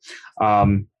 Exactly.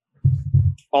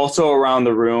 Also around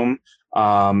the room,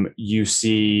 you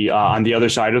see on the other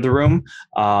side of the room,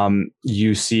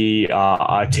 you see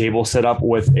a table set up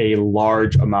with a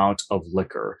large amount of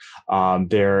liquor.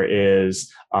 There is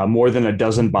more than a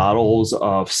dozen bottles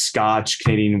of scotch,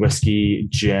 Canadian whiskey,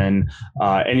 gin,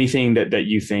 anything that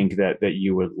you think that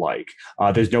you would like.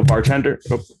 There's no bartender.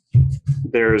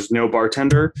 There's no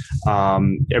bartender.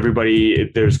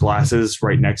 Everybody, there's glasses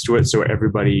right next to it, so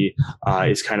everybody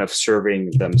is kind of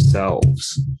serving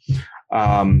themselves.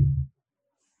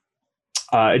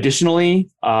 Additionally,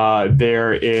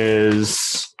 there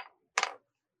is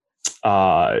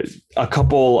a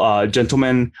couple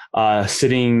gentlemen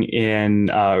sitting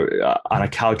on a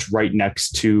couch right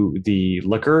next to the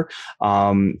liquor.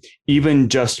 Even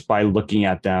just by looking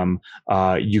at them,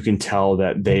 you can tell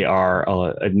that they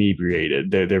are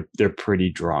inebriated. They're pretty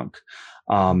drunk.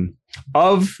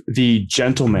 Of the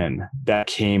gentlemen that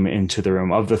came into the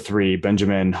room, of the three,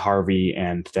 Benjamin, Harvey,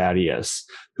 and Thaddeus,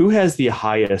 who has the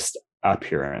highest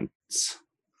appearance?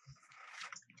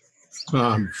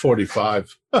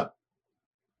 45.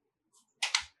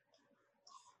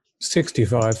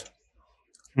 65.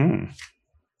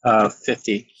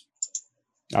 50.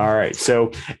 All right.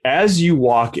 So as you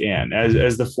walk in,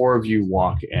 as the four of you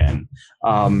walk in,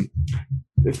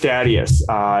 Thaddeus,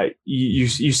 you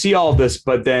see all of this,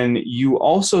 but then you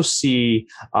also see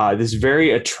this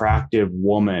very attractive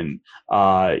woman,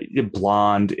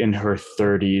 blonde in her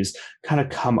 30s, kind of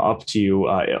come up to you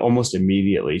almost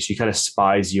immediately. She kind of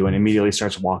spies you and immediately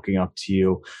starts walking up to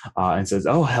you and says,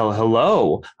 "Oh,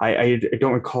 hello. I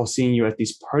don't recall seeing you at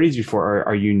these parties before.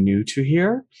 Are you new to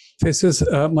here?" This is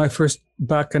my first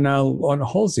bacchanal on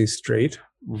Halsey Street.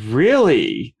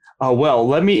 Really? Well,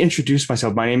 let me introduce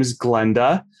myself. My name is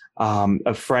Glenda,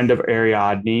 a friend of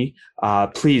Ariadne.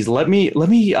 Please let me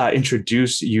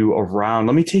introduce you around.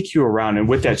 Let me take you around. And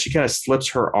with that, she kind of slips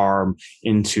her arm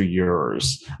into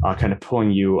yours, kind of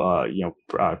pulling you,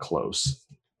 close.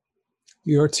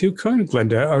 You're too kind,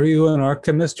 Glenda. Are you an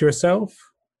alchemist yourself?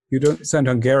 You don't sound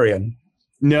Hungarian.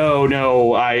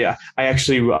 No. I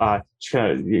actually, she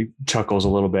kind of chuckles a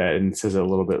little bit and says it a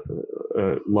little bit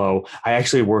low. I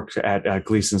actually worked at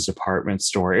Gleason's department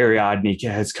store. Ariadne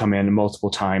has come in multiple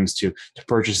times to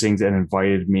purchase things and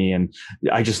invited me, and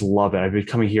I just love it. I've been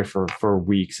coming here for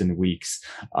weeks and weeks.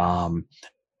 But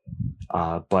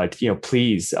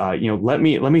please, let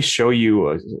me show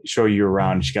you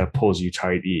around. She kind of pulls you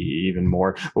tight even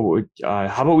more.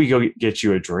 How about we go get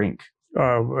you a drink?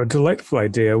 A delightful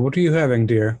idea. What are you having,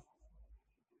 dear?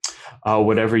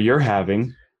 Whatever you're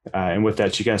having. And with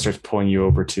that, she kind of starts pulling you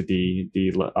over to the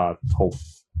whole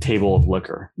table of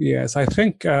liquor. Yes, I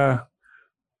think for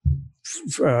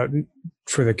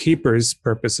the keeper's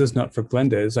purposes, not for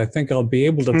Glenda's, I think I'll be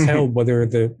able to tell whether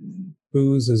the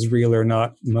booze is real or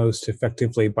not most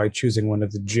effectively by choosing one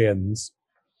of the gins.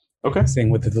 Okay. Seeing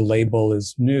whether the label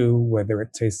is new, whether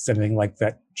it tastes anything like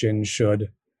that gin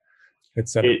should,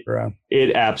 etc.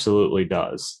 It absolutely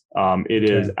does. It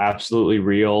is absolutely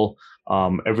real.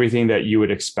 Everything that you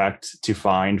would expect to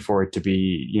find for it to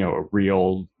be, a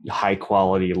real high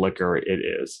quality liquor, it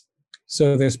is.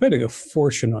 So they're spending a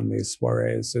fortune on these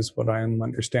soirees, is what I'm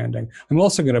understanding. I'm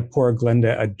also going to pour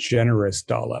Glenda a generous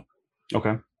dollop.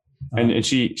 Okay. And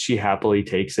she happily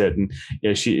takes it, and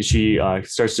she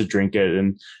starts to drink it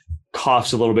and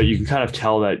coughs a little bit. You can kind of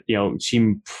tell that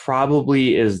she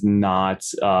probably is not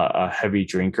a heavy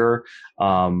drinker,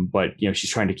 but she's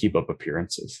trying to keep up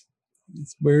appearances.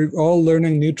 We're all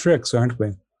learning new tricks, aren't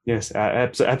we? Yes,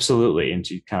 absolutely. And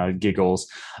she kind of giggles.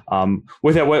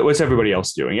 With that, what's everybody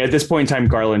else doing at this point in time?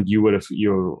 Garland, you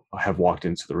have walked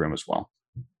into the room as well.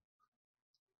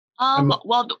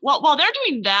 While they're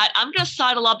doing that, I'm gonna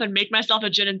sidle up and make myself a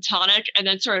gin and tonic, and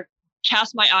then sort of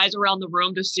cast my eyes around the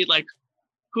room to see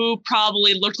who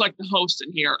probably looks like the host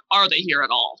in here. Are they here at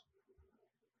all?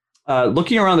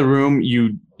 Looking around the room,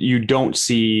 you don't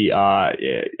see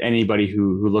anybody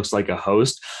who looks like a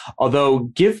host. Although,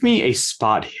 give me a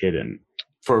spot hidden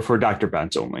for Dr.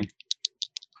 Bentz only.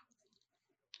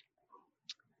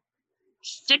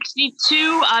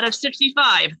 62 out of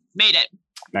 65. Made it.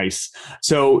 Nice.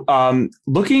 So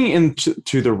looking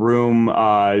into the room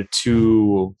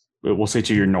we'll say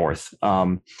to your north,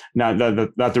 not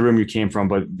the room you came from,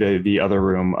 but the other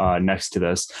room next to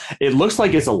this, it looks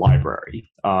like it's a library.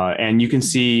 And you can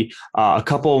see a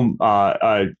couple,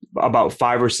 about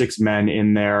 5 or 6 men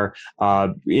in there,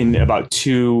 in about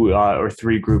 2 or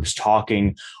 3 groups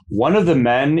talking. One of the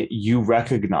men you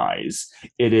recognize.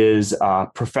 It is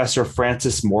Professor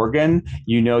Francis Morgan.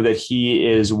 You know that he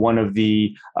is one of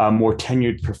the more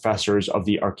tenured professors of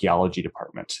the archaeology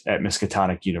department at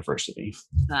Miskatonic University.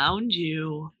 Found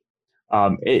you.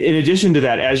 In addition to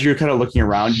that, as you're kind of looking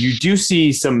around, you do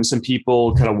see some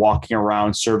people kind of walking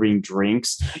around serving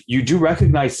drinks. You do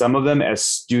recognize some of them as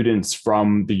students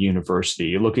from the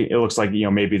university. It looks like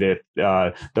maybe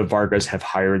the Vargas have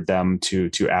hired them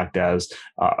to act as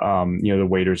the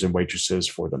waiters and waitresses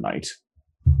for the night.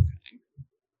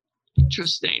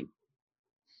 Interesting.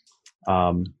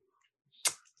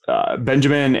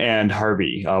 Benjamin and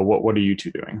Harvey, what are you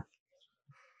two doing?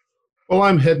 Well,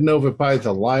 I'm heading over by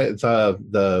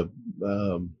the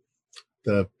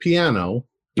piano.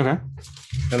 Okay.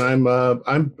 And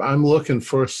I'm looking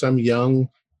for some young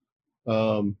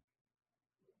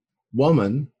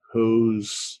woman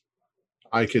who's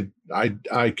I could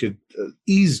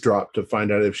eavesdrop to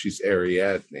find out if she's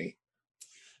Ariadne.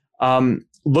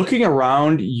 Looking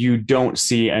around, you don't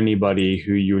see anybody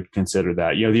who you would consider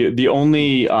that. The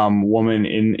only woman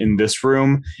in this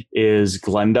room is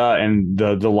Glenda, and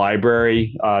the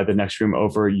library, the next room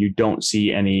over. You don't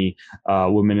see any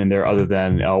women in there other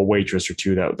than a waitress or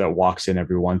two that walks in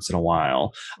every once in a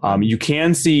while. You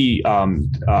can see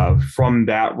from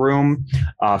that room,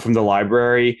 from the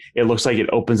library, it looks like it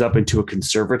opens up into a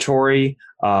conservatory.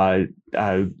 Kind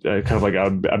of like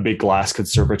a big glass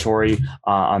conservatory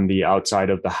on the outside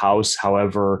of the house.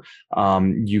 However,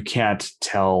 you can't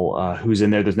tell who's in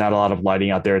there. There's not a lot of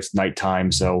lighting out there. It's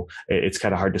nighttime, so it's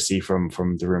kind of hard to see from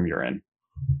the room you're in.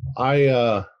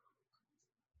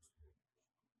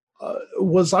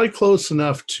 Was I close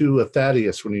enough to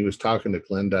Thaddeus when he was talking to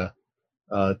Glenda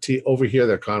to overhear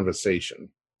their conversation?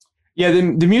 Yeah,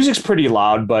 the music's pretty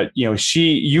loud, but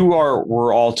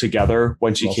were all together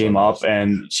when she came up,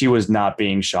 and she was not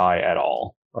being shy at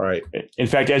all. All right. In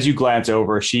fact, as you glance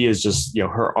over, she is just,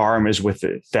 her arm is with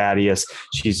Thaddeus.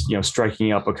 She's,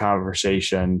 striking up a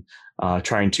conversation,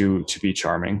 trying to be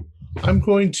charming. I'm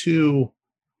going to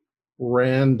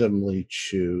randomly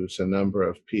choose a number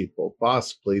of people,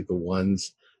 possibly the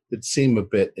ones that seem a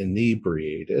bit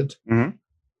inebriated,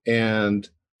 and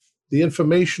the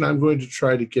information I'm going to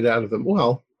try to get out of them.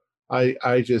 Well,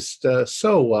 I just, have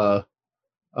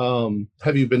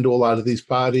you been to a lot of these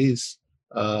parties?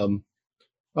 What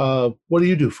do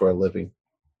you do for a living?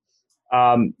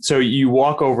 So you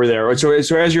walk over there. So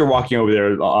as you're walking over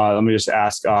there, let me just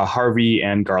ask Harvey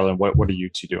and Garland, what are you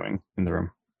two doing in the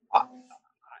room?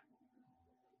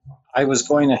 I was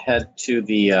going to head to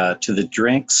the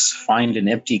drinks, find an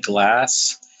empty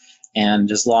glass,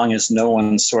 and as long as no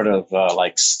one's sort of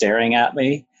like staring at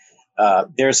me,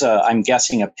 there's I'm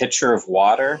guessing a pitcher of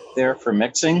water there for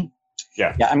mixing.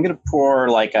 Yeah, I'm going to pour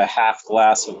like a half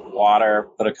glass of water,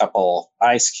 put a couple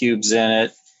ice cubes in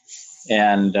it,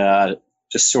 and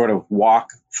just sort of walk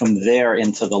from there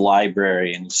into the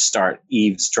library and start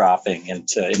eavesdropping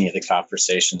into any of the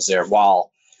conversations there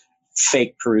while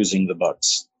fake perusing the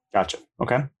books. Gotcha.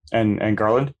 Okay. And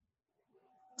Garland?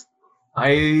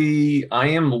 I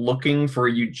am looking for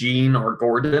Eugene or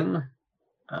Gordon.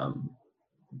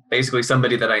 Basically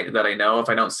somebody that I know. If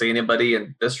I don't see anybody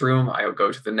in this room, I'll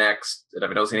go to the next. And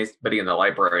if I don't see anybody in the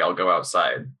library, I'll go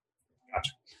outside.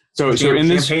 Gotcha. So in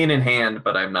this champagne in hand,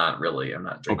 but I'm not drinking.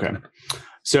 Okay.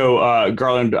 So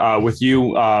Garland, with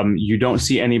you, you don't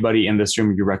see anybody in this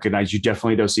room you recognize. You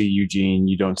definitely don't see Eugene.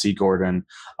 You don't see Gordon.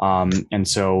 And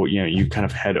so, you kind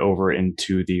of head over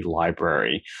into the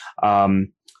library.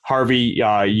 Harvey,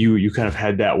 you kind of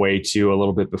head that way too a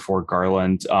little bit before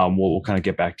Garland. We'll kind of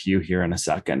get back to you here in a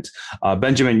second.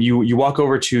 Benjamin, you walk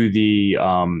over to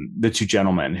the two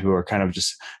gentlemen who are kind of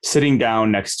just sitting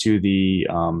down next to the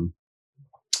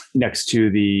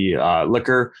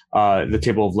liquor, the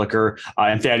table of liquor.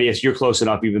 And Thaddeus, you're close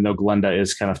enough, even though Glenda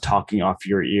is kind of talking off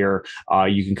your ear,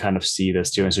 you can kind of see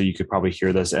this too. And so you could probably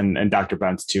hear this, and Dr.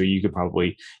 Bentz too, you could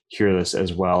probably hear this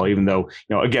as well, even though,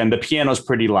 again, the piano's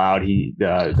pretty loud.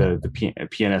 The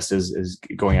pianist is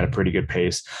going at a pretty good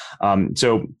pace.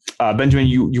 So Benjamin,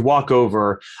 you walk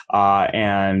over,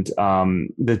 and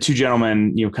the two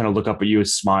gentlemen, kind of look up at you and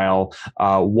smile.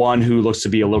 One who looks to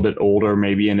be a little bit older,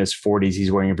 maybe in his 40s,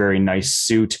 he's wearing a very nice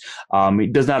suit. He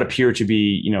does not appear to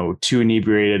be, too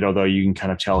inebriated, although you can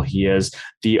kind of tell he is.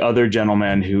 The other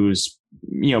gentleman who's,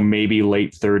 maybe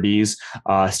late 30s,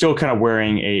 still kind of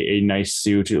wearing a nice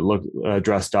suit,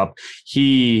 dressed up.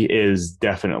 He is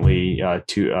definitely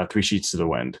 3 sheets to the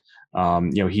wind.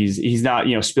 He's not,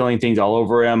 spilling things all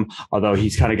over him, although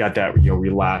he's kind of got that,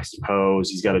 relaxed pose.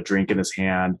 He's got a drink in his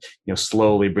hand,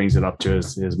 slowly brings it up to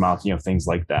his mouth, things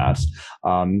like that.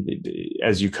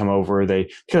 As you come over, they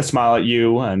kind of smile at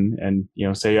you and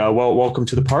say, well, welcome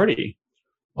to the party.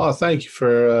 Oh, thank you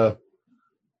for,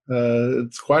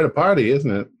 it's quite a party,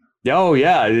 isn't it? Oh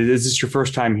yeah. Is this your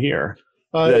first time here?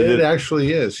 It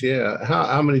actually is. Yeah.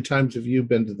 How many times have you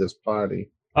been to this party?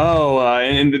 Oh,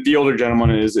 and the older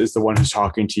gentleman is the one who's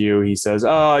talking to you. He says,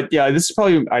 yeah, this is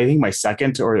probably, I think, my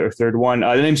second or third one.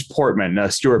 The name's Portman,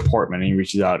 Stuart Portman. And he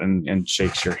reaches out and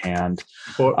shakes your hand.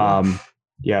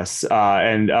 Yes.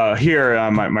 And here,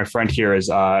 my friend here is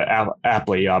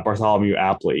Apley, Bartholomew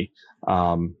Apley.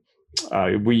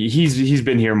 He's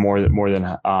been here more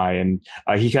than I, and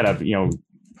he kind of,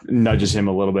 nudges him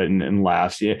a little bit and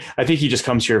laughs. Yeah, I think he just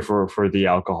comes here for the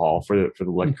alcohol, for the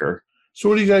liquor. So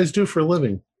what do you guys do for a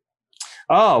living?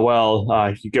 Oh,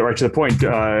 well, you get right to the point,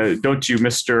 don't you,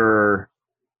 Mr.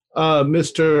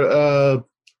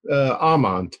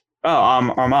 Armand?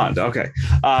 Oh, Armand. Okay.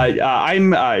 I'm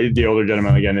the older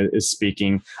gentleman again is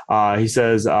speaking. He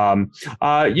says, I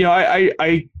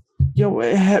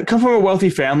come from a wealthy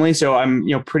family, so I'm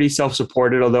pretty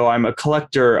self-supported. Although I'm a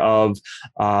collector of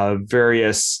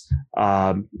various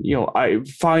fine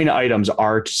items,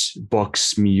 art,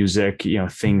 books, music,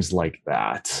 things like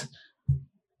that.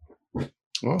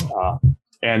 Oh.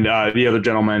 And the other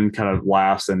gentleman kind of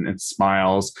laughs and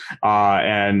smiles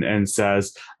and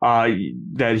says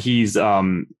that he's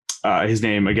his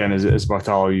name again is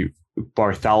Bartholomew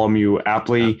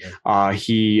Apley.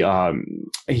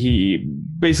 He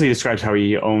basically describes how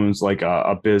he owns like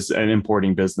an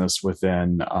importing business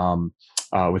within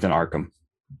Arkham.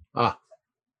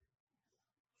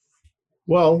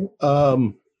 Well,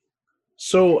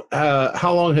 so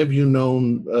how long have you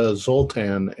known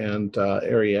Zoltan and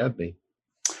Ariadne?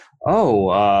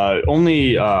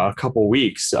 Only a couple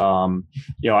weeks. I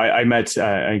met,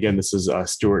 again, this is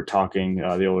Stuart talking,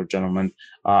 the older gentleman.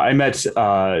 I met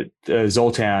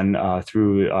Zoltan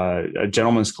through a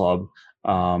gentleman's club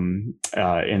in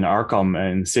Arkham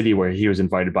and City, where he was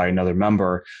invited by another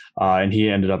member, and he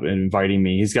ended up inviting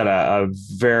me. He's got a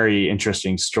very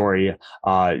interesting story.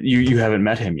 You haven't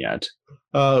met him yet.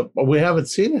 We haven't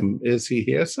seen him. Is he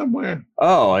here somewhere?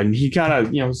 Oh, and he kind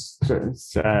of,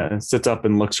 sits up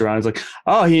and looks around. He's like,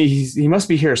 oh, he must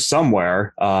be here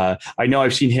somewhere. I know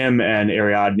I've seen him and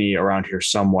Ariadne around here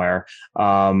somewhere.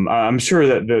 I'm sure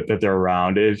that they're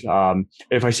around.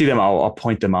 If I see them, I'll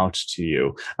point them out to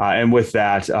you. And with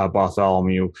that,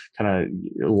 Bartholomew kind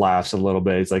of laughs a little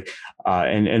bit. He's like,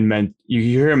 you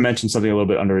hear him mention something a little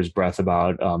bit under his breath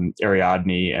about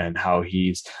Ariadne and how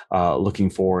he's looking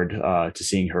forward to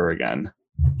seeing her again.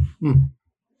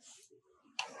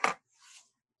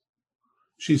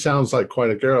 She sounds like quite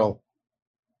a girl.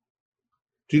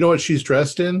 Do you know what she's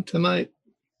dressed in tonight?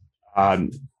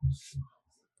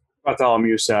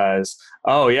 Bartholomew says,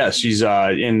 oh, yes, she's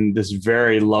in this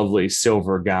very lovely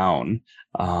silver gown.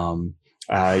 And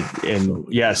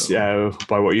yes,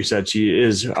 by what you said, she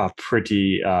is a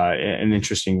pretty an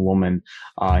interesting woman.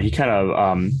 He kind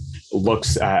of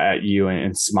looks at you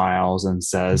and smiles and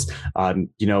says,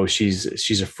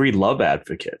 she's a free love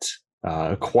advocate.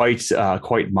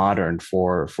 Quite modern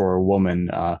for a woman,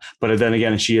 but then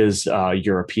again, she is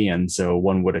European, so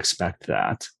one would expect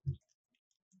that.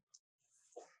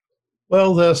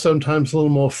 Well, they're sometimes a little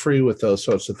more free with those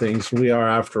sorts of things. We are,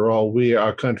 after all,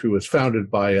 our country was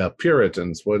founded by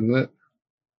Puritans, wasn't it?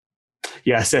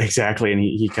 Yes, exactly. And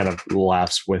he kind of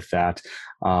laughs with that.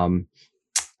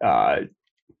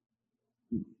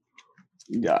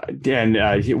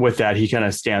 With that, he kind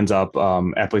of stands up.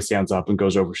 Apley stands up and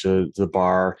goes over to the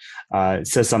bar.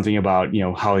 Says something about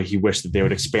how he wished that they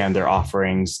would expand their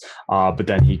offerings. But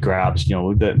then he grabs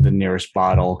the nearest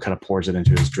bottle, kind of pours it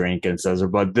into his drink, and says,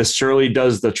 "But this surely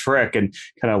does the trick." And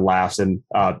kind of laughs. And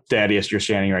Thaddeus, you're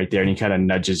standing right there, and he kind of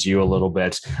nudges you a little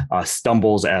bit,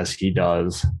 stumbles as he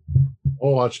does.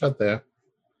 Oh, watch out there.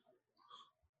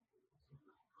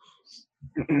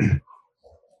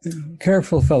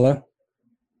 Careful, fella.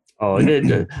 Oh,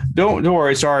 don't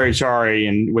worry. Sorry.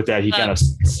 And with that, he kind of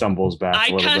stumbles back. I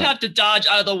kind of have to dodge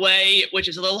out of the way, which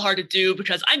is a little hard to do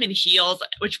because I'm in heels,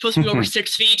 which puts me over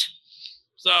 6 feet.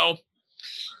 So,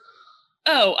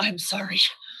 I'm sorry.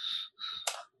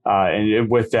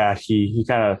 And with that, he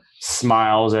kind of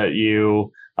smiles at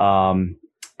you, and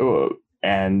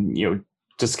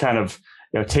just kind of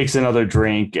takes another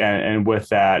drink, and with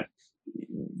that,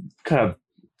 kind of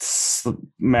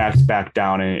smacks back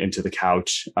down into the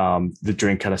couch, the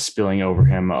drink kind of spilling over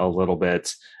him a little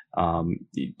bit.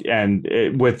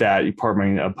 With that,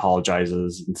 Portman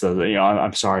apologizes and says,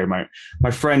 I'm sorry, my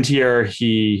friend here,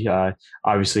 he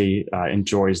obviously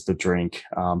enjoys the drink.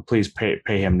 Please pay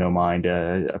him no mind.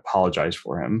 Apologize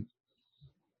for him.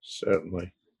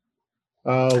 Certainly.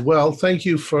 Well, thank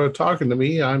you for talking to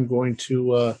me. I'm going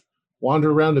to wander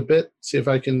around a bit, see if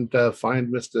I can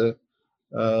find Mr.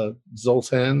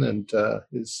 Zoltan and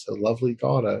his lovely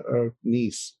daughter or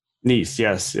niece. Yes.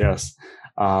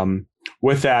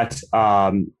 With that,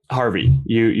 Harvey,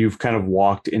 you've kind of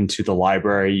walked into the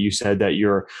library. You said that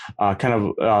you're kind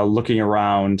of looking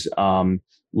around,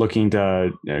 looking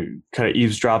to kind of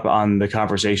eavesdrop on the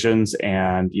conversations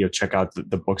and check out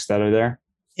the books that are there.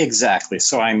 Exactly.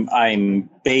 So I'm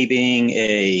babying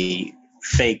a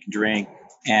fake drink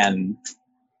and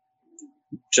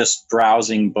just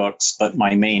browsing books, but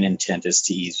my main intent is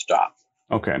to eavesdrop.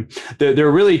 Okay. There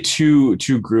are really two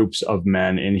groups of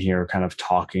men in here kind of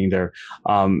talking. There,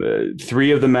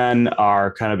 3 of the men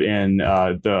are kind of in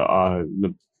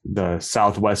the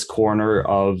southwest corner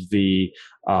of the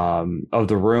of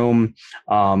the room.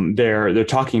 They're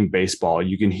talking baseball.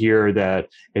 You can hear that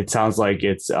it sounds like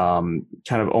it's kind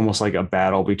of almost like a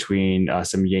battle between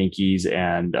some Yankees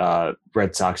and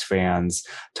Red Sox fans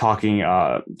talking,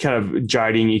 kind of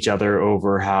jiding each other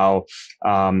over how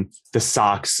the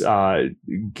Sox got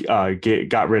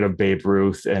rid of Babe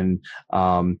Ruth, and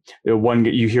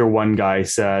you hear one guy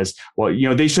says,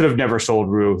 "Well, they should have never sold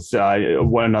Ruth."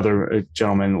 Another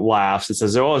gentleman laughs and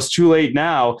says, "Oh, it's too late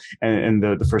now." And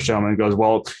the first gentleman goes,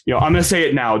 "Well, I'm going to say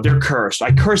it now. They're cursed.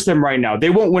 I curse them right now. They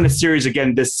won't win a series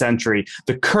again this century.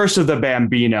 The curse of the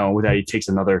Bambino." With that, he takes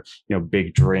another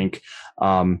big drink.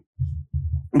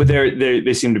 But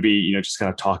they seem to be, just kind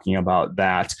of talking about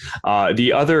that.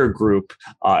 The other group,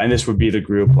 and this would be the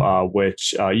group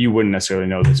which you wouldn't necessarily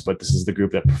know this, but this is the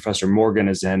group that Professor Morgan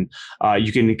is in.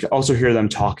 You can also hear them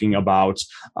talking about,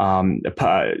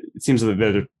 it seems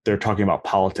that they're talking about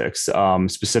politics,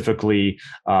 specifically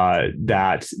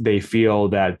that they feel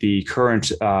that the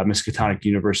current Miskatonic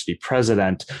University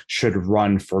president should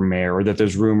run for mayor, or that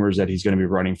there's rumors that he's going to be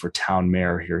running for town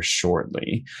mayor here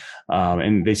shortly.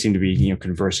 And they seem to be,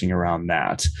 conversing around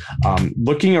that.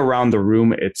 Looking around the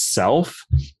room itself,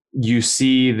 you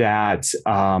see that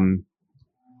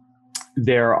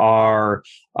there are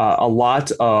a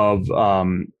lot of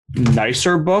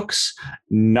nicer books,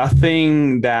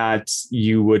 nothing that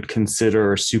you would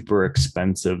consider super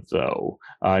expensive, though.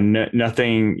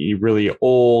 Nothing really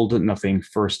old, nothing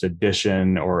first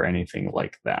edition or anything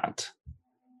like that.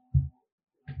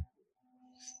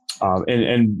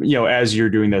 And as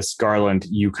you're doing this, Garland,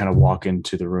 you kind of walk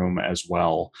into the room as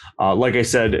well. Like I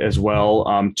said as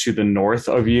well, to the north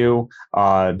of you,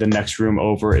 the next room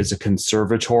over is a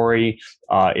conservatory.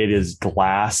 It is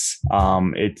glass.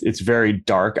 It's very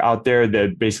dark out there.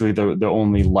 That basically the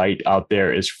only light out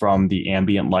there is from the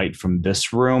ambient light from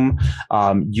this room.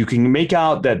 You can make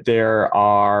out that there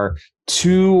are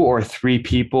 2 or 3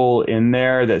 people in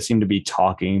there that seem to be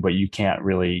talking, but you can't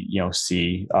really,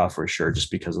 see for sure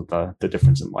just because of the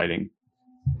difference in lighting.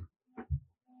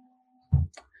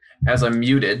 As I'm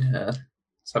muted,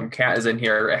 some cat is in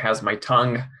here. It has my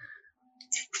tongue.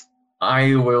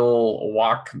 I will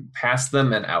walk past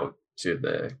them and out to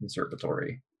the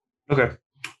conservatory. Okay.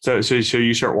 So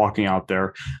you start walking out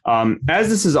there. As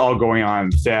this is all going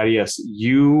on, Thaddeus,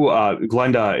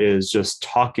 Glenda is just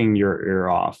talking your ear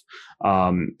off.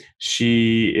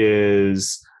 She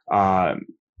is,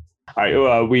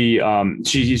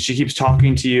 she keeps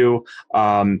talking to you,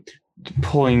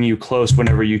 pulling you close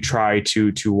whenever you try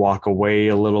to walk away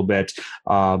a little bit,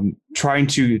 trying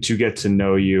to get to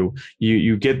know you.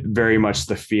 You get very much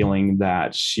the feeling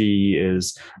that she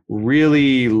is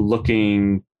really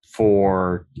looking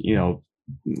for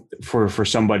for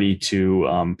somebody to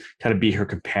kind of be her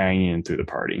companion through the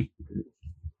party.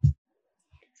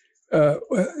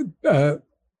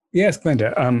 Yes,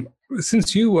 Glenda.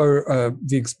 Since you are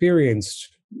the experienced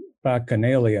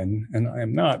Bacchanalian and I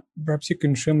am not, perhaps you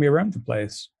can show me around the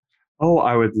place. Oh,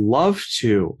 I would love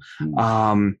to.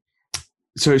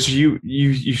 So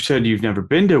you said you've never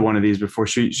been to one of these before,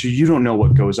 so you don't know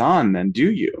what goes on then, do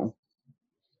you?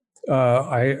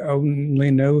 I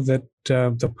only know that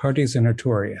the parties are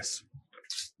notorious.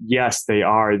 Yes, they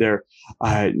are. They're,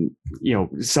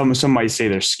 some might say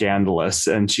they're scandalous,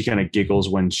 and she kind of giggles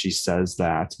when she says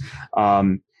that.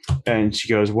 And she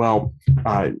goes, "Well,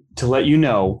 to let you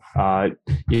know,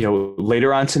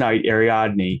 later on tonight,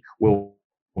 Ariadne will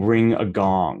ring a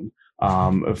gong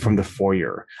from the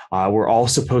foyer. We're all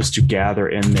supposed to gather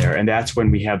in there, and that's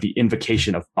when we have the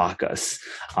invocation of Bacchus,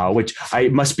 which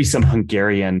must be some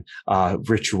Hungarian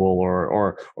ritual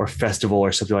or festival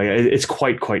or something like that. It's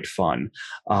quite fun.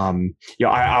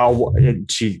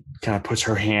 She kind of puts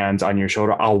her hands on your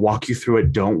shoulder. I'll walk you through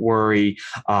it. Don't worry.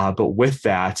 But with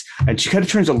that, and she kind of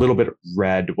turns a little bit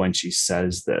red when she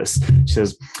says this. She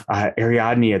says,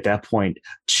 Ariadne at that point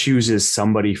chooses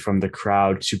somebody from the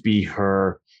crowd to be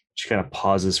her. She kind of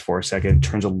pauses for a second,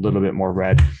 turns a little bit more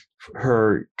red,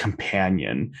 her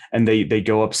companion, and they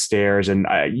go upstairs, and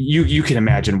you can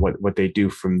imagine what they do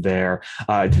from there.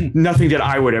 Nothing that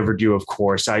I would ever do, of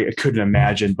course. I couldn't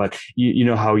imagine, but you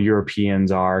know how Europeans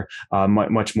are,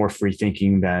 much more free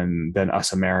thinking than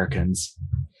us Americans.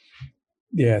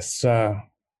 Yes,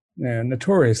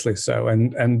 notoriously so.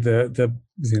 And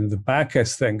the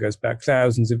Bacchus thing goes back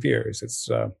thousands of years. It's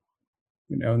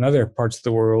in other parts of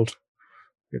the world,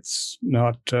 it's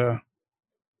not at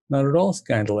all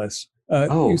scandalous.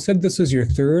 You said this is your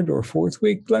 3rd or 4th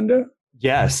week, Glenda?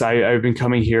 Yes, I've been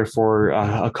coming here for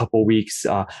a couple weeks.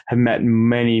 Have met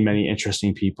many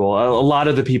interesting people. A lot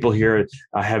of the people here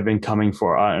have been coming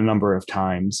for a number of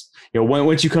times.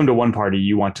 Once you come to one party,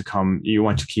 you want to come. You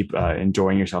want to keep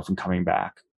enjoying yourself and coming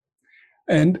back.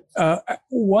 And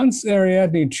once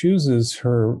Ariadne chooses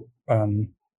her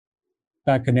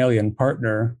bacchanalian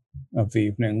partner of the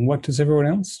evening, what does everyone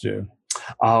else do?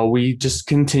 We just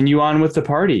continue on with the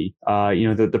party.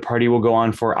 The party will go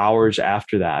on for hours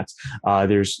after that.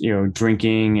 There's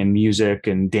drinking and music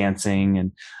and dancing,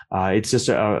 and it's just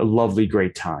a lovely,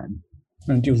 great time.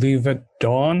 And you leave at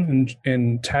dawn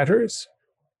in tatters?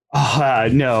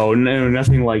 No,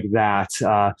 nothing like that.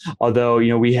 Although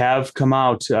we have come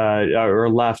out or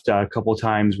left a couple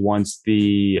times once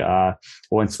the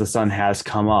sun has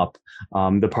come up.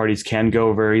 The parties can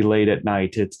go very late at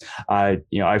night. It's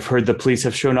I've heard the police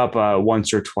have shown up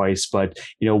once or twice, but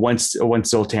once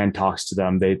Zoltan talks to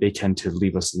them, they tend to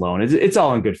leave us alone. It's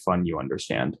all in good fun, you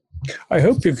understand. I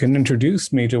hope you can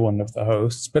introduce me to one of the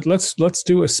hosts, but let's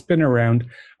do a spin around.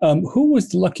 Who was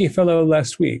the lucky fellow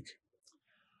last week?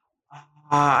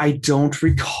 I don't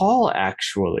recall,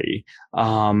 actually.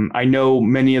 I know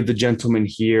many of the gentlemen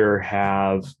here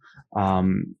have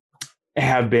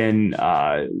been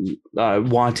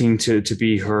wanting to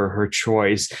be her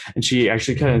choice, and she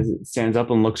actually kind of stands up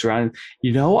and looks around.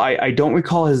 I don't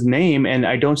recall his name, and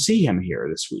I don't see him here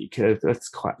this week. That's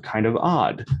kind of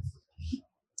odd.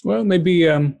 Well, maybe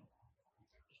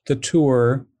the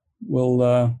tour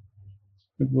will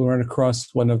run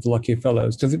across one of the lucky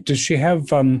fellows. Does she have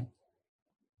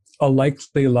a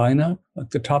likely lineup,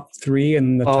 like the top three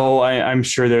and the top? I'm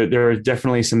sure there are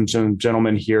definitely some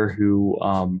gentlemen here who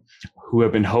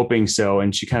have been hoping so.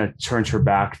 And she kind of turns her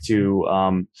back to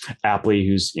Apley,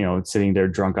 who's sitting there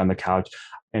drunk on the couch,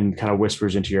 and kind of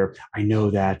whispers into your ear, I know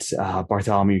that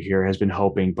Bartholomew here has been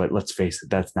hoping, but let's face it,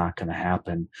 that's not going to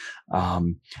happen.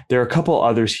 There are a couple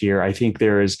others here. I think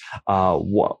there is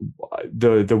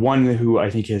the one who I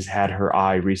think has had her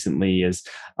eye recently is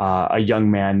a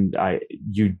young man,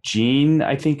 Eugene,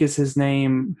 I think is his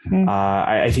name. Mm-hmm.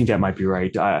 I think that might be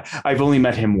right. I've only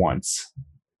met him once.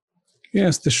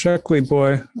 Yes, the Sheckley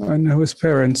boy. I know his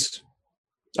parents.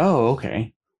 Oh,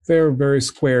 okay. They're very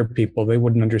square people. They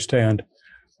wouldn't understand.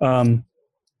 The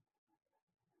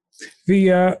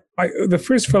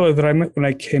first fellow that I met when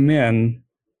I came in,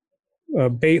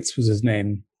 Bates was his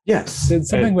name. Yes. Said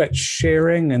something about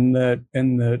sharing and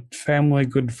the family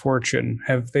good fortune.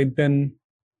 Have they been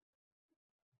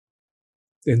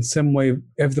in some way?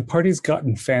 Have the parties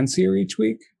gotten fancier each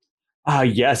week?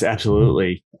 Yes,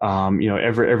 absolutely.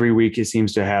 Every week it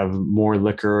seems to have more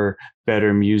liquor,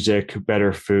 better music,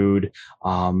 better food.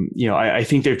 I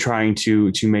think they're trying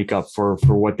to make up for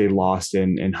what they lost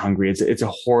in Hungary. It's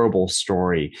a horrible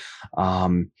story.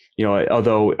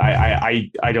 Although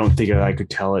I don't think I could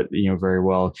tell it, very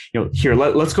well. Here,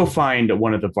 let's go find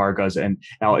one of the Vargas and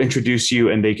I'll introduce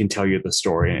you and they can tell you the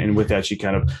story. And with that, she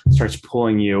kind of starts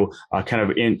pulling you kind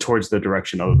of in towards the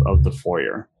direction of the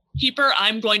foyer. Keeper,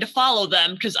 I'm going to follow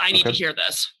them because I need to hear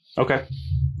this. Okay.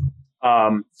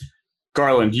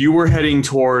 Garland, you were heading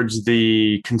towards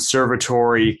the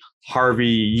conservatory. Harvey,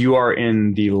 you are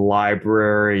in the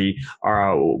library.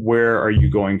 Where are you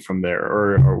going from there,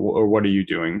 or what are you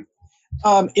doing?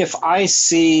 If I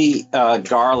see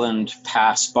Garland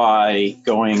pass by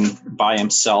going by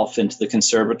himself into the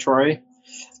conservatory,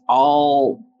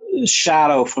 I'll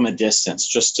shadow from a distance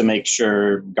just to make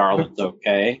sure Garland's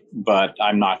okay, but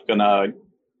I'm not going to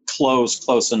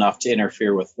close enough to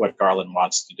interfere with what Garland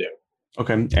wants to do.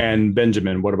 Okay. And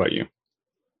Benjamin, what about you?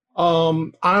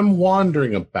 I'm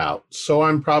wandering about, so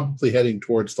I'm probably heading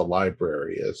towards the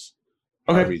library as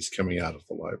Harvey's coming out of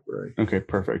the library. Okay,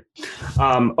 perfect.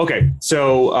 Okay,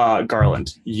 so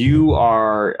Garland, you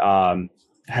are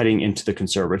heading into the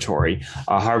conservatory.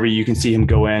 Harvey, you can see him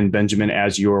go in. Benjamin,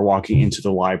 as you are walking into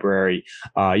the library,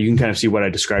 you can kind of see what I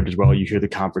described as well. You hear the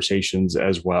conversations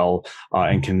as well,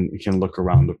 and can look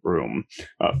around the room.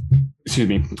 Excuse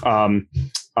me.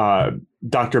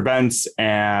 Dr. Bentz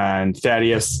and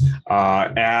Thaddeus,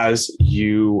 as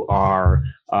you are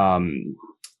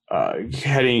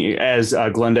heading, as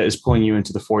Glenda is pulling you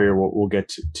into the foyer, we'll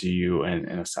get to you in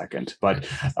a second. But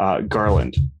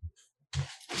Garland,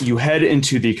 you head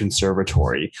into the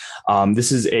conservatory.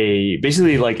 This is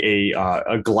basically like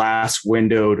a glass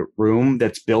windowed room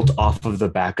that's built off of the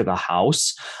back of the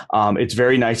house. It's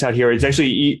very nice out here. It's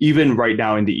actually even right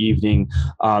now in the evening,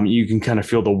 you can kind of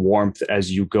feel the warmth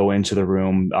as you go into the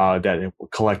room that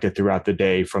collected throughout the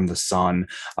day from the sun.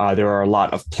 There are a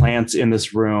lot of plants in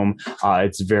this room.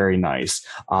 It's very nice.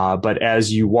 But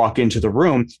as you walk into the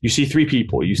room, you see three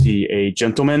people. You see a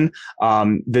gentleman.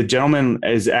 The gentleman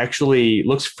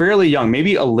looks fairly young,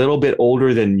 maybe a little bit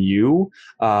older than you,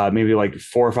 maybe like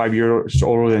 4 or 5 years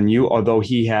older than you, although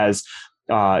he has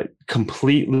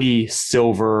completely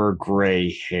silver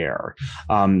gray hair.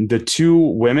 The two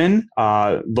women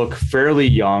look fairly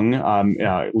young,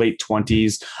 late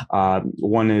 20s.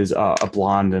 One is a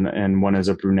blonde and one is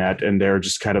a brunette, and they're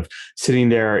just kind of sitting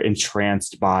there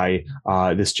entranced by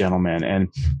this gentleman. And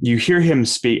you hear him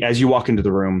speak as you walk into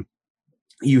the room.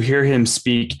 You hear him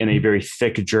speak in a very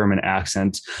thick German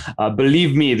accent.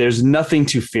 Believe me, there's nothing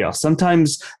to fear.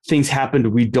 Sometimes things happen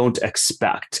we don't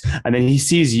expect. And then he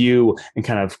sees you and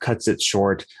kind of cuts it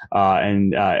short.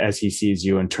 And as he sees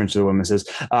you and turns to the woman and says,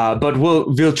 but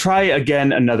we'll try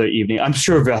again another evening. I'm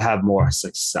sure we'll have more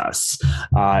success.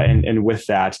 And with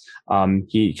that,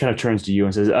 he kind of turns to you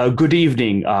and says, good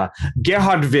evening,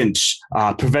 Gerhard Winch,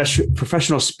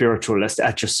 professional spiritualist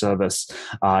at your service.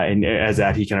 And as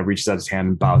that, he kind of reaches out his hand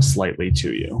and bows slightly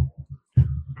to you.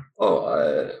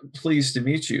 Oh, pleased to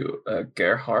meet you,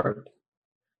 Gerhard.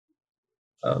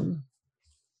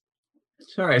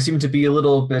 Sorry, I seem to be a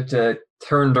little bit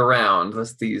turned around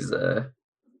with these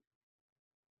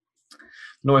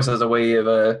noise as a way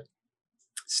of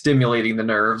stimulating the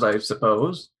nerves, I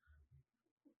suppose.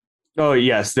 Oh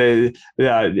yes,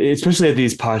 especially at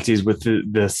these parties with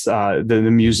the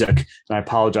music. And I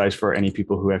apologize for any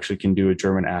people who actually can do a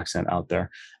German accent out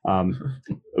there.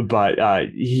 But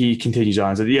he continues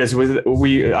on and said, "Yes,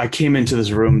 I came into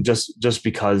this room just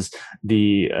because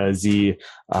the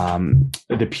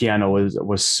piano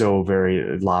was so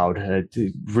very loud,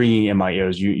 ringing in my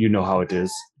ears. You know how it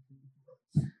is."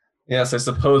 Yes, I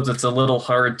suppose it's a little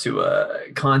hard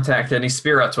to contact any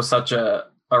spirits with such a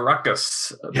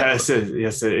ruckus. Yes,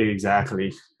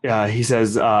 exactly. Yeah, he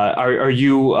says, are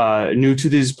you new to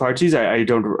these parties? I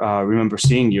don't remember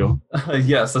seeing you.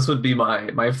 Yes, this would be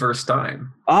my first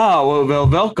time. Ah, well,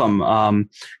 welcome. I'm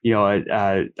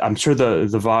sure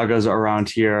the Vargas are around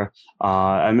here.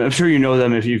 I'm sure you know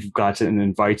them if you've gotten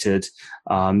invited.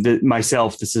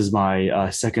 Myself, this is my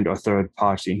second or third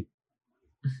party.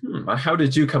 How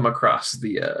did you come across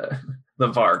the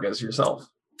Vargas yourself?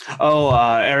 Oh,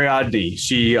 Ariadne.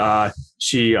 She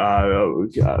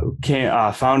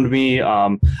found me,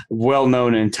 well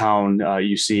known in town,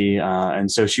 you see,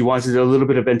 and so she wanted a little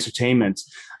bit of entertainment.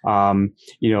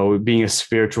 Being a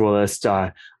spiritualist,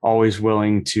 always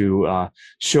willing to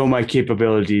show my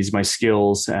capabilities, my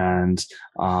skills, and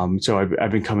so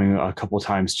I've been coming a couple of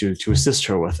times to assist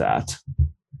her with that.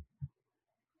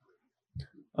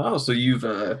 Oh, so you've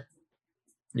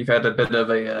had a bit of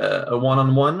a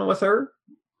one-on-one with her,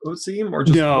 it would seem, or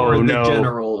just the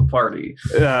general party?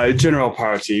 General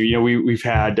party. We've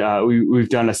had we've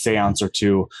done a seance or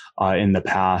two in the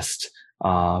past,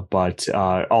 but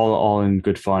all in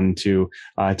good fun to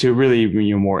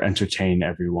really more entertain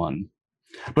everyone.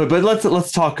 But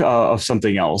let's talk of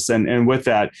something else. And with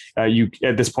that, you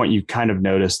at this point you kind of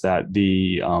notice that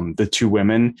the two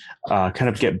women kind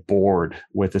of get bored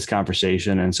with this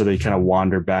conversation, and so they kind of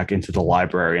wander back into the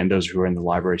library. And those who are in the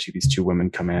library see these two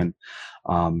women come in.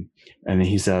 And then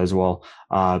he says, "Well,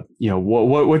 what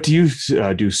do you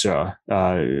do, sir,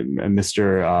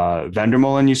 Mr.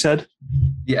 Vandermolen? You said."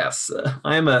 Yes,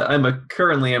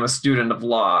 currently I'm a student of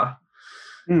law.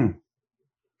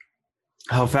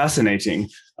 How fascinating!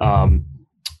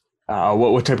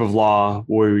 What type of law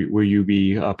will you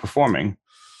be performing?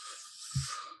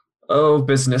 Oh,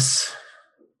 business.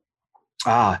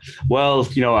 Well,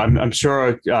 I'm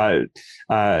sure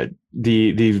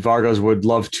the Vargas would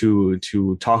love to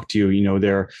talk to you.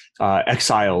 They're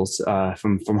exiles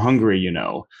from Hungary.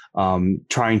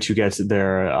 Trying to get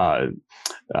their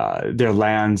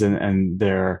lands and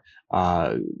their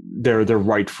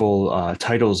rightful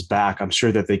titles back. I'm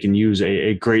sure that they can use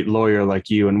a great lawyer like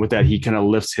you. And with that, he kind of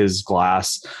lifts his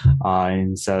glass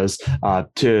and says,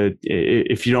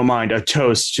 if you don't mind, a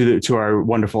toast to our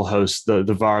wonderful hosts, the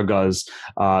Vargas,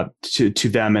 to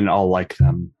them and all like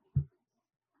them.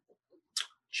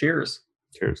 Cheers.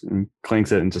 Cheers. And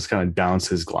clinks it and just kind of downs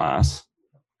his glass.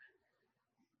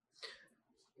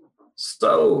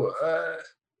 So,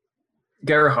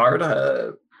 Gerhard,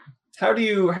 how do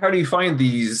you find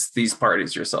these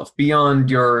parties yourself beyond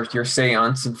your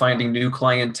seance and finding new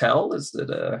clientele? Is it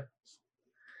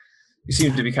you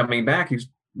seem to be coming back. You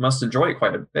must enjoy it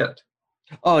quite a bit.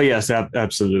 Oh yes,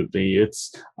 absolutely.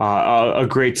 It's a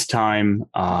great time.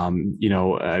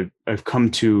 I've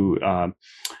come to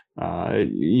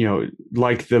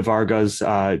like the Vargas,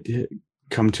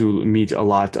 come to meet a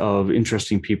lot of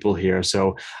interesting people here.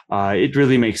 So it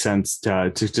really makes sense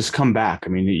to just come back. I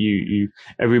mean, you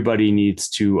everybody needs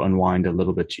to unwind a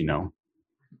little bit,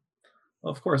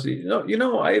 Of course, I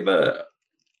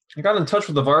got in touch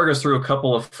with the Vargas through a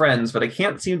couple of friends, but I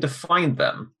can't seem to find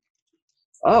them.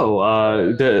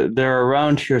 Oh, they're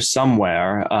around here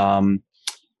somewhere.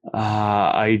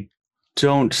 I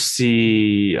don't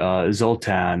see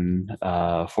Zoltan,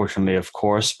 fortunately, of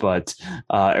course, but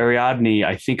Ariadne,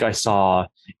 I think I saw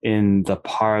in the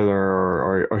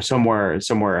parlor or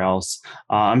somewhere else.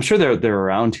 I'm sure they're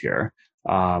around here.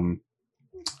 He kind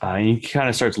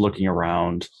of starts looking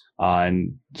around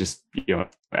and just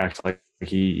acts like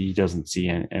he doesn't see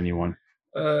anyone.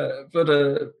 But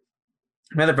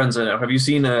my other friends I know, have you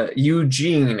seen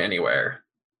Eugene anywhere?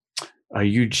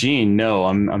 Eugene? No,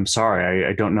 I'm sorry.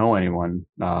 I don't know anyone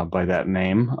by that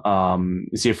name.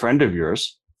 Is he a friend of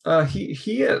yours?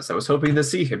 He is. I was hoping to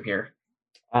see him here.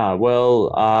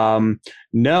 No,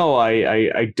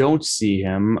 I don't see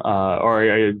him,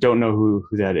 or I don't know who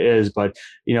that is. But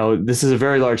this is a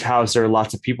very large house. There are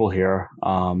lots of people here.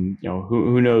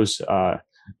 Who knows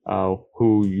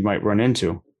who you might run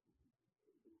into.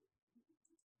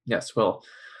 Yes, well,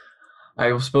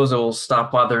 I suppose I will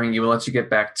stop bothering you and let you get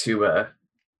back to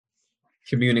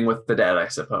communing with the dead, I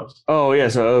suppose. Oh,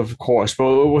 yes, of course.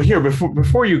 Well, here,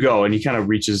 before you go, and he kind of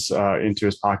reaches into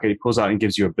his pocket, he pulls out and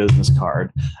gives you a business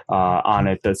card on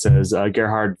it that says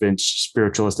Gerhard Vinch,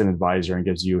 spiritualist and advisor, and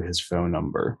gives you his phone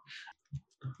number.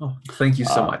 Oh, thank you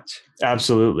so much.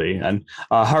 Absolutely. And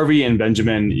Harvey and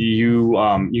Benjamin, you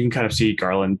can kind of see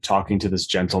Garland talking to this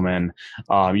gentleman.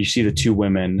 You see the two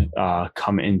women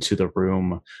come into the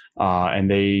room, and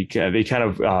they kind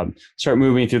of start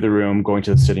moving through the room, going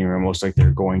to the sitting room, most like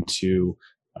they're going to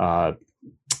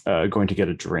get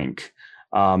a drink.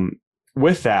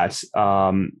 With that,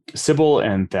 Sybil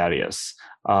and Thaddeus,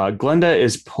 Glenda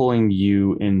is pulling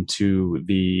you into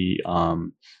the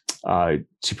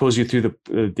she pulls you through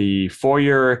the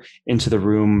foyer into the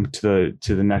room to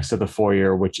the next of the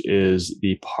foyer, which is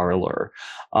the parlor.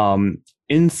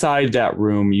 Inside that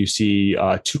room, you see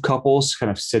two couples kind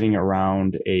of sitting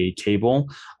around a table.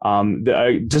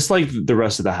 Just like the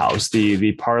rest of the house,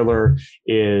 the parlor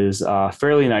is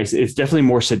fairly nice. It's definitely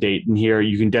more sedate in here.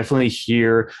 You can definitely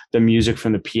hear the music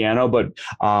from the piano, but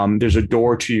there's a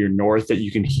door to your north that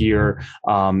you can hear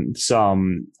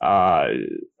some.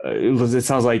 It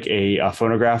sounds like a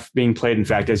phonograph being played. In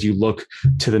fact, as you look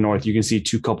to the north, you can see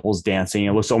two couples dancing.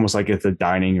 It looks almost like it's a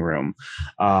dining room.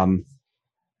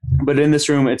 But in this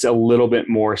room, it's a little bit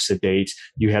more sedate.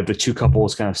 You have the two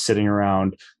couples kind of sitting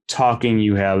around talking.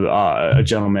 You have a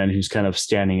gentleman who's kind of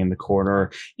standing in the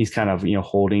corner. He's kind of,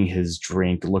 holding his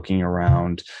drink, looking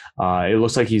around. It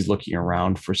looks like he's looking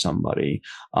around for somebody.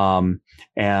 And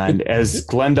as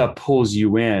Glenda pulls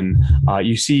you in,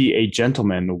 you see a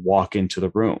gentleman walk into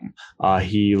the room.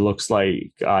 He looks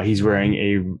like he's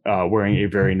wearing a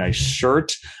very nice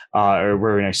shirt, or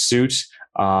very nice suit.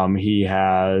 He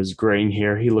has graying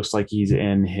hair. He looks like he's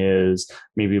in his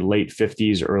maybe late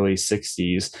 50s, early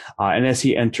 60s. And as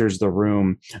he enters the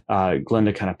room,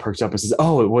 Glenda kind of perks up and says,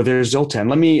 "Oh, well, there's Zoltan.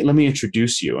 Let me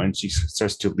introduce you." And she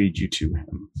starts to lead you to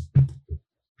him.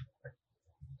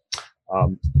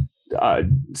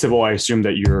 Sybil, I assume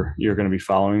that you're going to be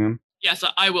following him. Yes,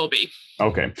 I will be.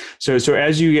 Okay. So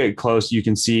as you get close, you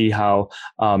can see how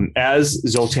as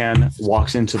Zoltan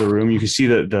walks into the room, you can see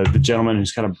the gentleman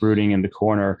who's kind of brooding in the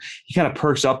corner. He kind of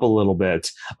perks up a little bit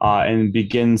and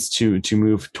begins to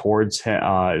move towards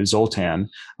Zoltan.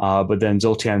 But then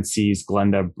Zoltan sees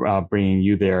Glenda bringing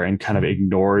you there and kind of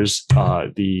ignores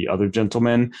the other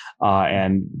gentleman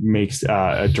and makes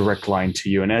a direct line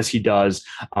to you. And as he does,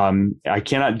 I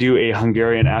cannot do a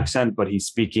Hungarian accent, but he's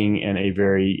speaking in a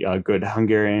very good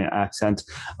Hungarian accent.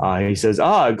 He says,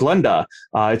 Glenda,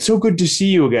 it's so good to see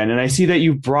you again. And I see that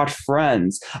you brought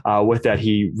friends. With that,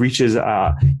 he reaches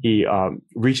out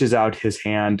his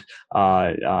hand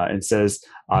and says,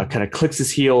 kind of clicks his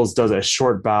heels, does a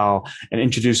short bow, and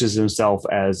introduces himself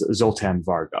as Zoltan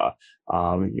Varga,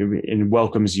 and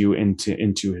welcomes you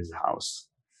into his house.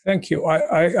 Thank you.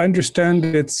 I understand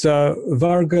it's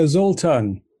Varga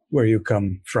Zoltan where you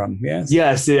come from, yes?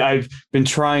 Yes, I've been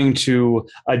trying to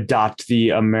adopt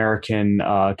the American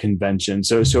convention,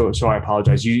 so I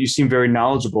apologize. You seem very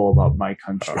knowledgeable about my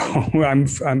country. Oh, I'm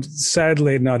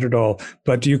sadly not at all,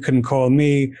 but you can call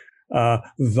me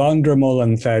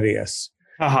Vandermolen Thaddeus.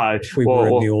 if we were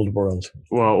in the old world.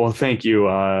 Well, thank you,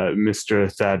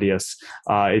 Mr. Thaddeus.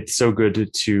 It's so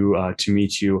good to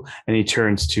meet you. And he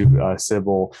turns to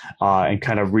Sybil and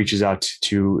kind of reaches out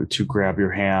to grab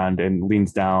your hand and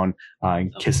leans down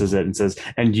and kisses it and says,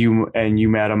 "And you,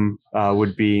 madam,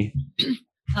 would be."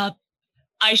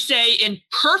 I say in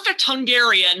perfect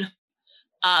Hungarian,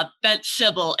 Bent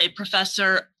Sybil, a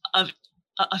professor of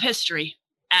history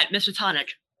at Miskatonic.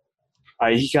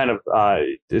 He kind of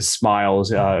smiles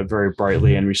very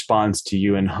brightly and responds to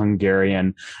you in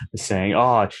Hungarian, saying,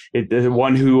 the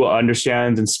one who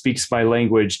understands and speaks my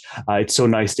language. It's so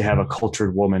nice to have a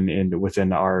cultured woman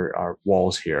within our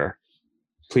walls here.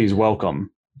 Please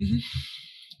welcome." Mm-hmm.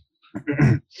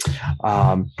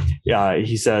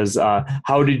 He says,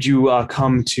 "How did you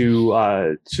come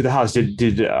to the house?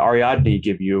 Did Ariadne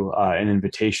give you an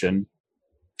invitation?"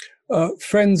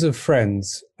 Friends of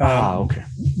friends. Okay.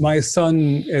 My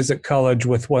son is at college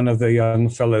with one of the young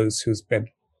fellows who's been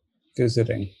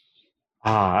visiting.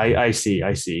 I see.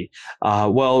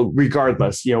 Well,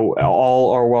 regardless,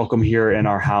 all are welcome here in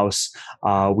our house.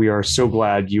 We are so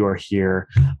glad you are here.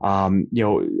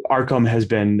 Arkham has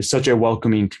been such a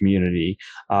welcoming community.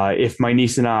 If my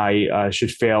niece and I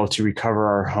should fail to recover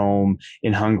our home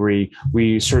in Hungary,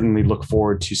 we certainly look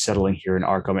forward to settling here in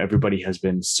Arkham. Everybody has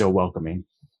been so welcoming.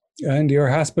 And your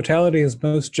hospitality is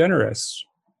most generous.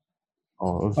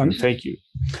 Oh, thank you.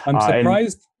 I'm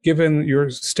surprised, given your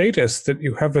status, that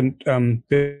you haven't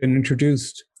been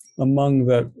introduced among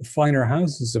the finer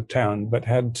houses of town, but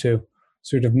had to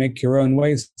sort of make your own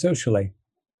ways socially.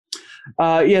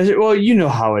 Yes, well, you know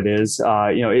how it is.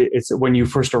 It's when you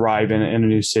first arrive in a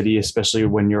new city, especially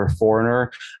when you're a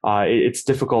foreigner. It's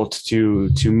difficult to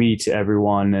meet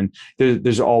everyone, and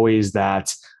there's always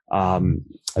that.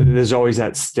 There's always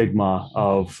that stigma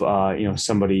of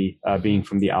somebody being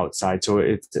from the outside, so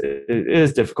it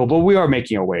is difficult. But we are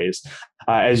making our ways,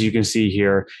 as you can see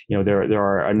here. There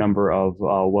are a number of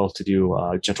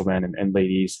well-to-do gentlemen and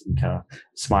ladies, and kind of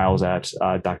smiles at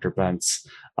Dr. Bentz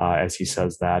as he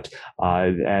says that,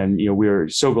 and we're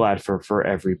so glad for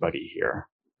everybody here.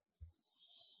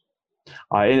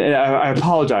 And I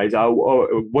apologize.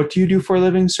 What do you do for a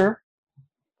living, sir?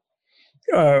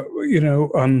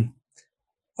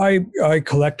 I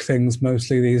collect things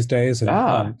mostly these days,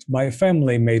 and my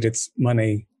family made its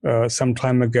money some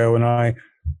time ago, and I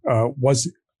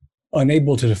was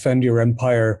unable to defend your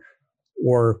empire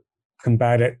or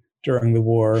combat it during the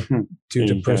war due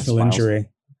to personal injury.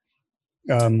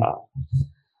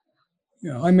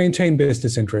 I maintain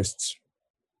business interests.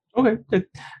 Okay.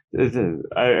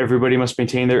 Everybody must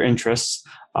maintain their interests.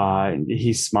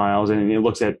 He smiles and he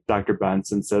looks at Dr.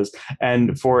 Bentz and says,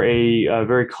 "And for a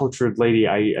very cultured lady,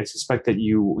 I suspect that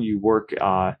you work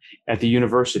at the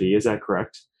university. Is that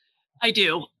correct?" I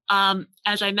do.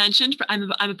 As I mentioned,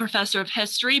 I'm a professor of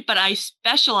history, but I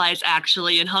specialize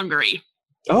actually in Hungary.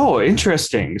 Oh,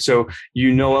 interesting. So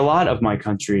you know a lot of my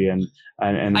country and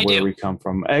where we come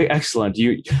from. Excellent.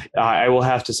 I will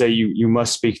have to say you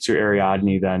must speak to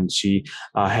Ariadne then. She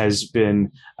has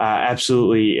been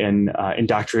absolutely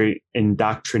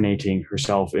indoctrinating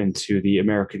herself into the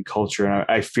American culture. And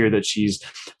I fear that she's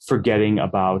forgetting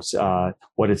about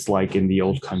what it's like in the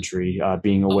old country,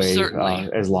 being away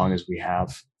as long as we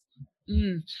have.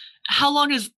 How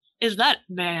long is that,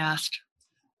 may I ask?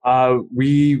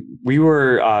 We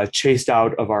were chased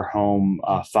out of our home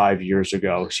 5 years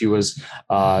ago. She was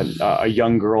a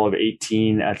young girl of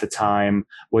 18 at the time,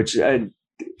 which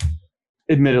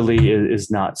admittedly is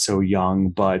not so young,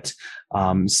 but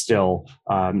still,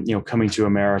 coming to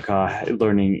America,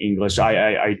 learning English.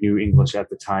 I knew English at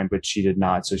the time, but she did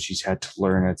not, so she's had to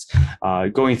learn it.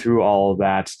 Going through all of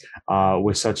that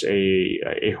with such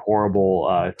a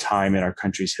horrible time in our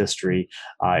country's history,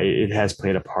 it has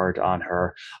played a part on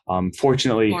her.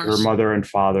 Fortunately, her mother and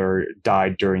father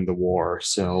died during the war,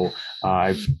 so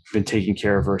I've been taking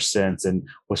care of her since, and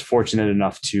was fortunate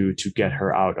enough to get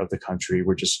her out of the country.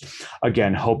 We're just,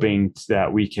 again, hoping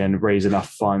that we can raise enough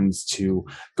funds to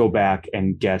go back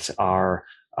and get our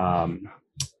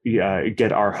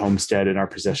homestead and our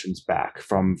possessions back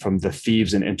from the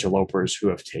thieves and interlopers who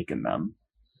have taken them.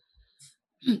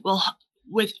 Well,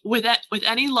 with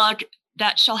any luck,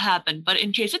 that shall happen. But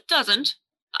in case it doesn't,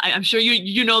 I'm sure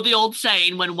you know the old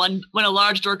saying: when a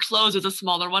large door closes, a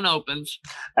smaller one opens.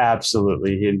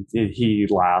 Absolutely, he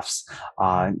laughs,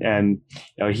 and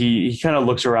he kind of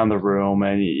looks around the room,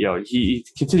 and he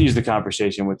continues the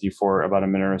conversation with you for about a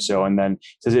minute or so, and then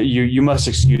says, "You must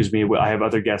excuse me. I have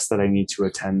other guests that I need to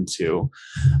attend to,"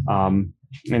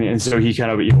 and so he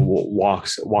kind of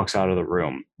walks out of the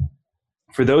room.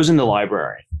 for those in the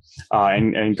library,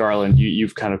 and Garland,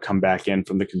 you've kind of come back in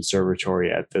from the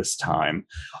conservatory at this time.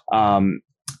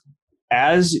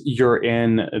 As you're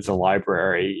in the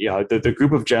library, the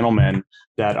group of gentlemen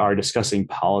that are discussing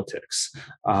politics,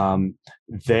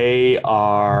 they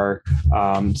are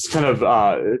kind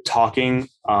of talking,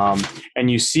 and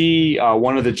you see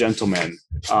one of the gentlemen.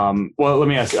 Well, let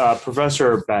me ask,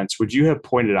 Professor Bentz, would you have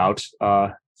pointed out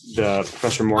the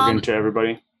Professor Morgan to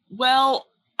everybody? Well,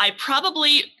 I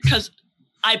probably, because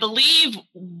I believe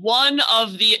one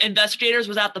of the investigators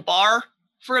was at the bar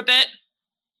for a bit.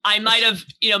 I might have,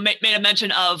 made a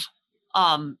mention of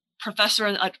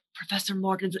Professor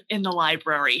Morgan's in the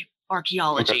library,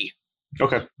 archaeology.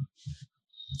 Okay.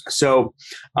 So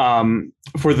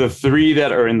for the three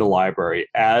that are in the library,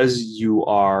 as you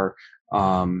are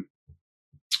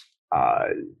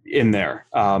in there,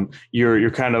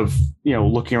 you're kind of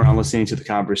looking around, listening to the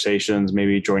conversations,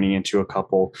 maybe joining into a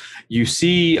couple. You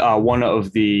see one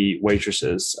of the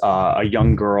waitresses, a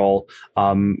young girl.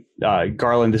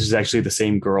 Garland, this is actually the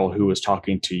same girl who was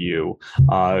talking to you.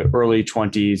 Early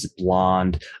 20s,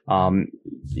 blonde.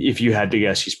 If you had to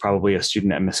guess, she's probably a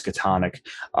student at Miskatonic.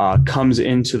 Comes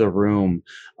into the room.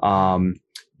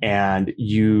 And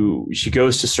she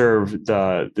goes to serve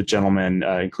the gentleman,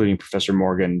 including Professor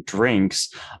Morgan,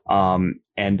 drinks.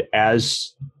 And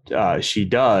as she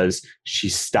does, she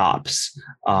stops.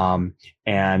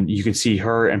 And you can see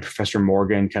her and Professor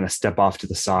Morgan kind of step off to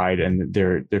the side, and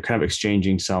they're kind of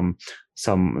exchanging some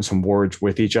words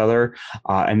with each other.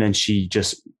 And then she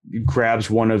just grabs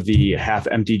one of the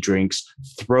half-empty drinks,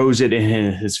 throws it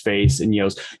in his face, and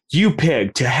yells, "You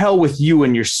pig, to hell with you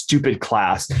and your stupid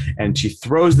class." And she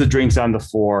throws the drinks on the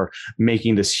floor,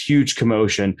 making this huge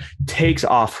commotion, takes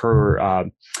off her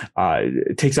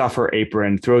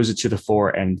apron, throws it to the floor,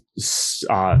 and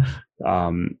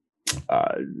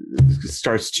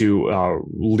starts to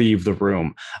leave the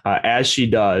room. As she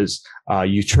does,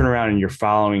 you turn around and you're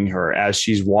following her. As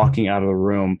she's walking out of the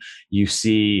room, you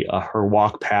see her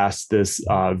walk past this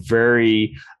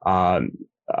very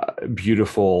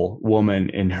beautiful woman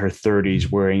in her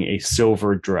 30s wearing a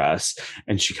silver dress,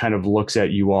 and she kind of looks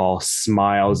at you all,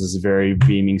 smiles this very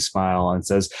beaming smile, and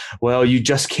says, "Well, you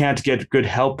just can't get good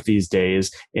help these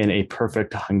days," in a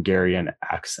perfect Hungarian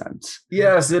accent.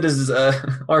 Yes, it is.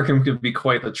 Arkham could be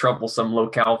quite a troublesome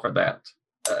locale for that.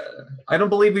 I don't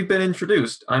believe we've been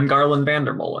introduced. I'm Garland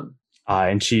Vandermolen.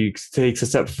 And she takes a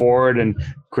step forward and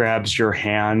grabs your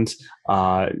hand,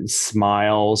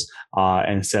 smiles,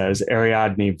 and says,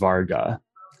 "Ariadne Varga."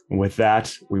 And with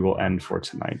that, we will end for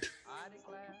tonight.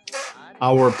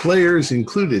 Our players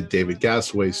included David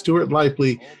Gasaway, Stuart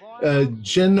Lively,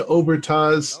 Jen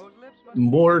Obertaz,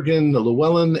 Morgan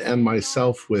Llewellyn, and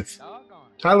myself, with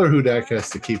Tyler Hudak as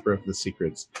the Keeper of the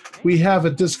Secrets. We have a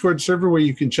Discord server where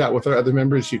you can chat with our other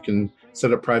members. You can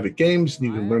set up private games, and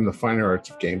you can learn the finer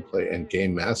arts of gameplay and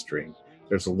game mastering.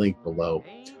 There's a link below.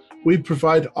 We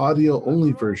provide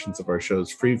audio-only versions of our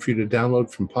shows free for you to download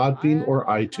from Podbean or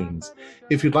iTunes.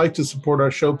 If you'd like to support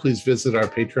our show, please visit our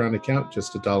Patreon account.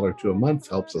 Just $1 a month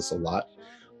helps us a lot.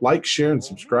 Like, share, and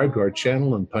subscribe to our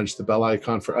channel, and punch the bell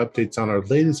icon for updates on our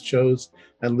latest shows,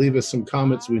 and leave us some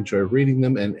comments. We enjoy reading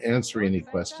them and answering any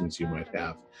questions you might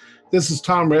have. This is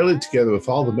Tom Rayleigh, together with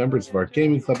all the members of our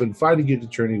gaming club, inviting you to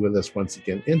journey with us once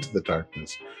again into the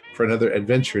darkness for another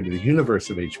adventure into the universe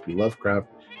of H.P. Lovecraft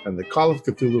and the Call of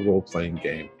Cthulhu role-playing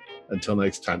game. Until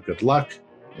next time, good luck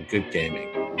and good gaming.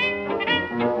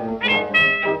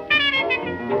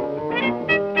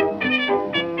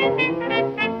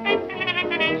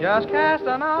 Just cast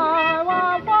an eye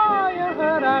while in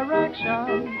her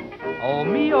direction. Oh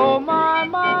me, oh my,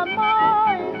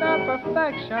 that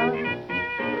perfection.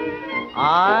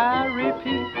 I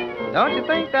repeat, don't you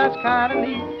think that's kind of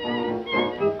neat?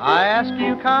 I ask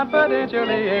you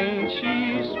confidentially, ain't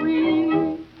she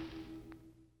sweet?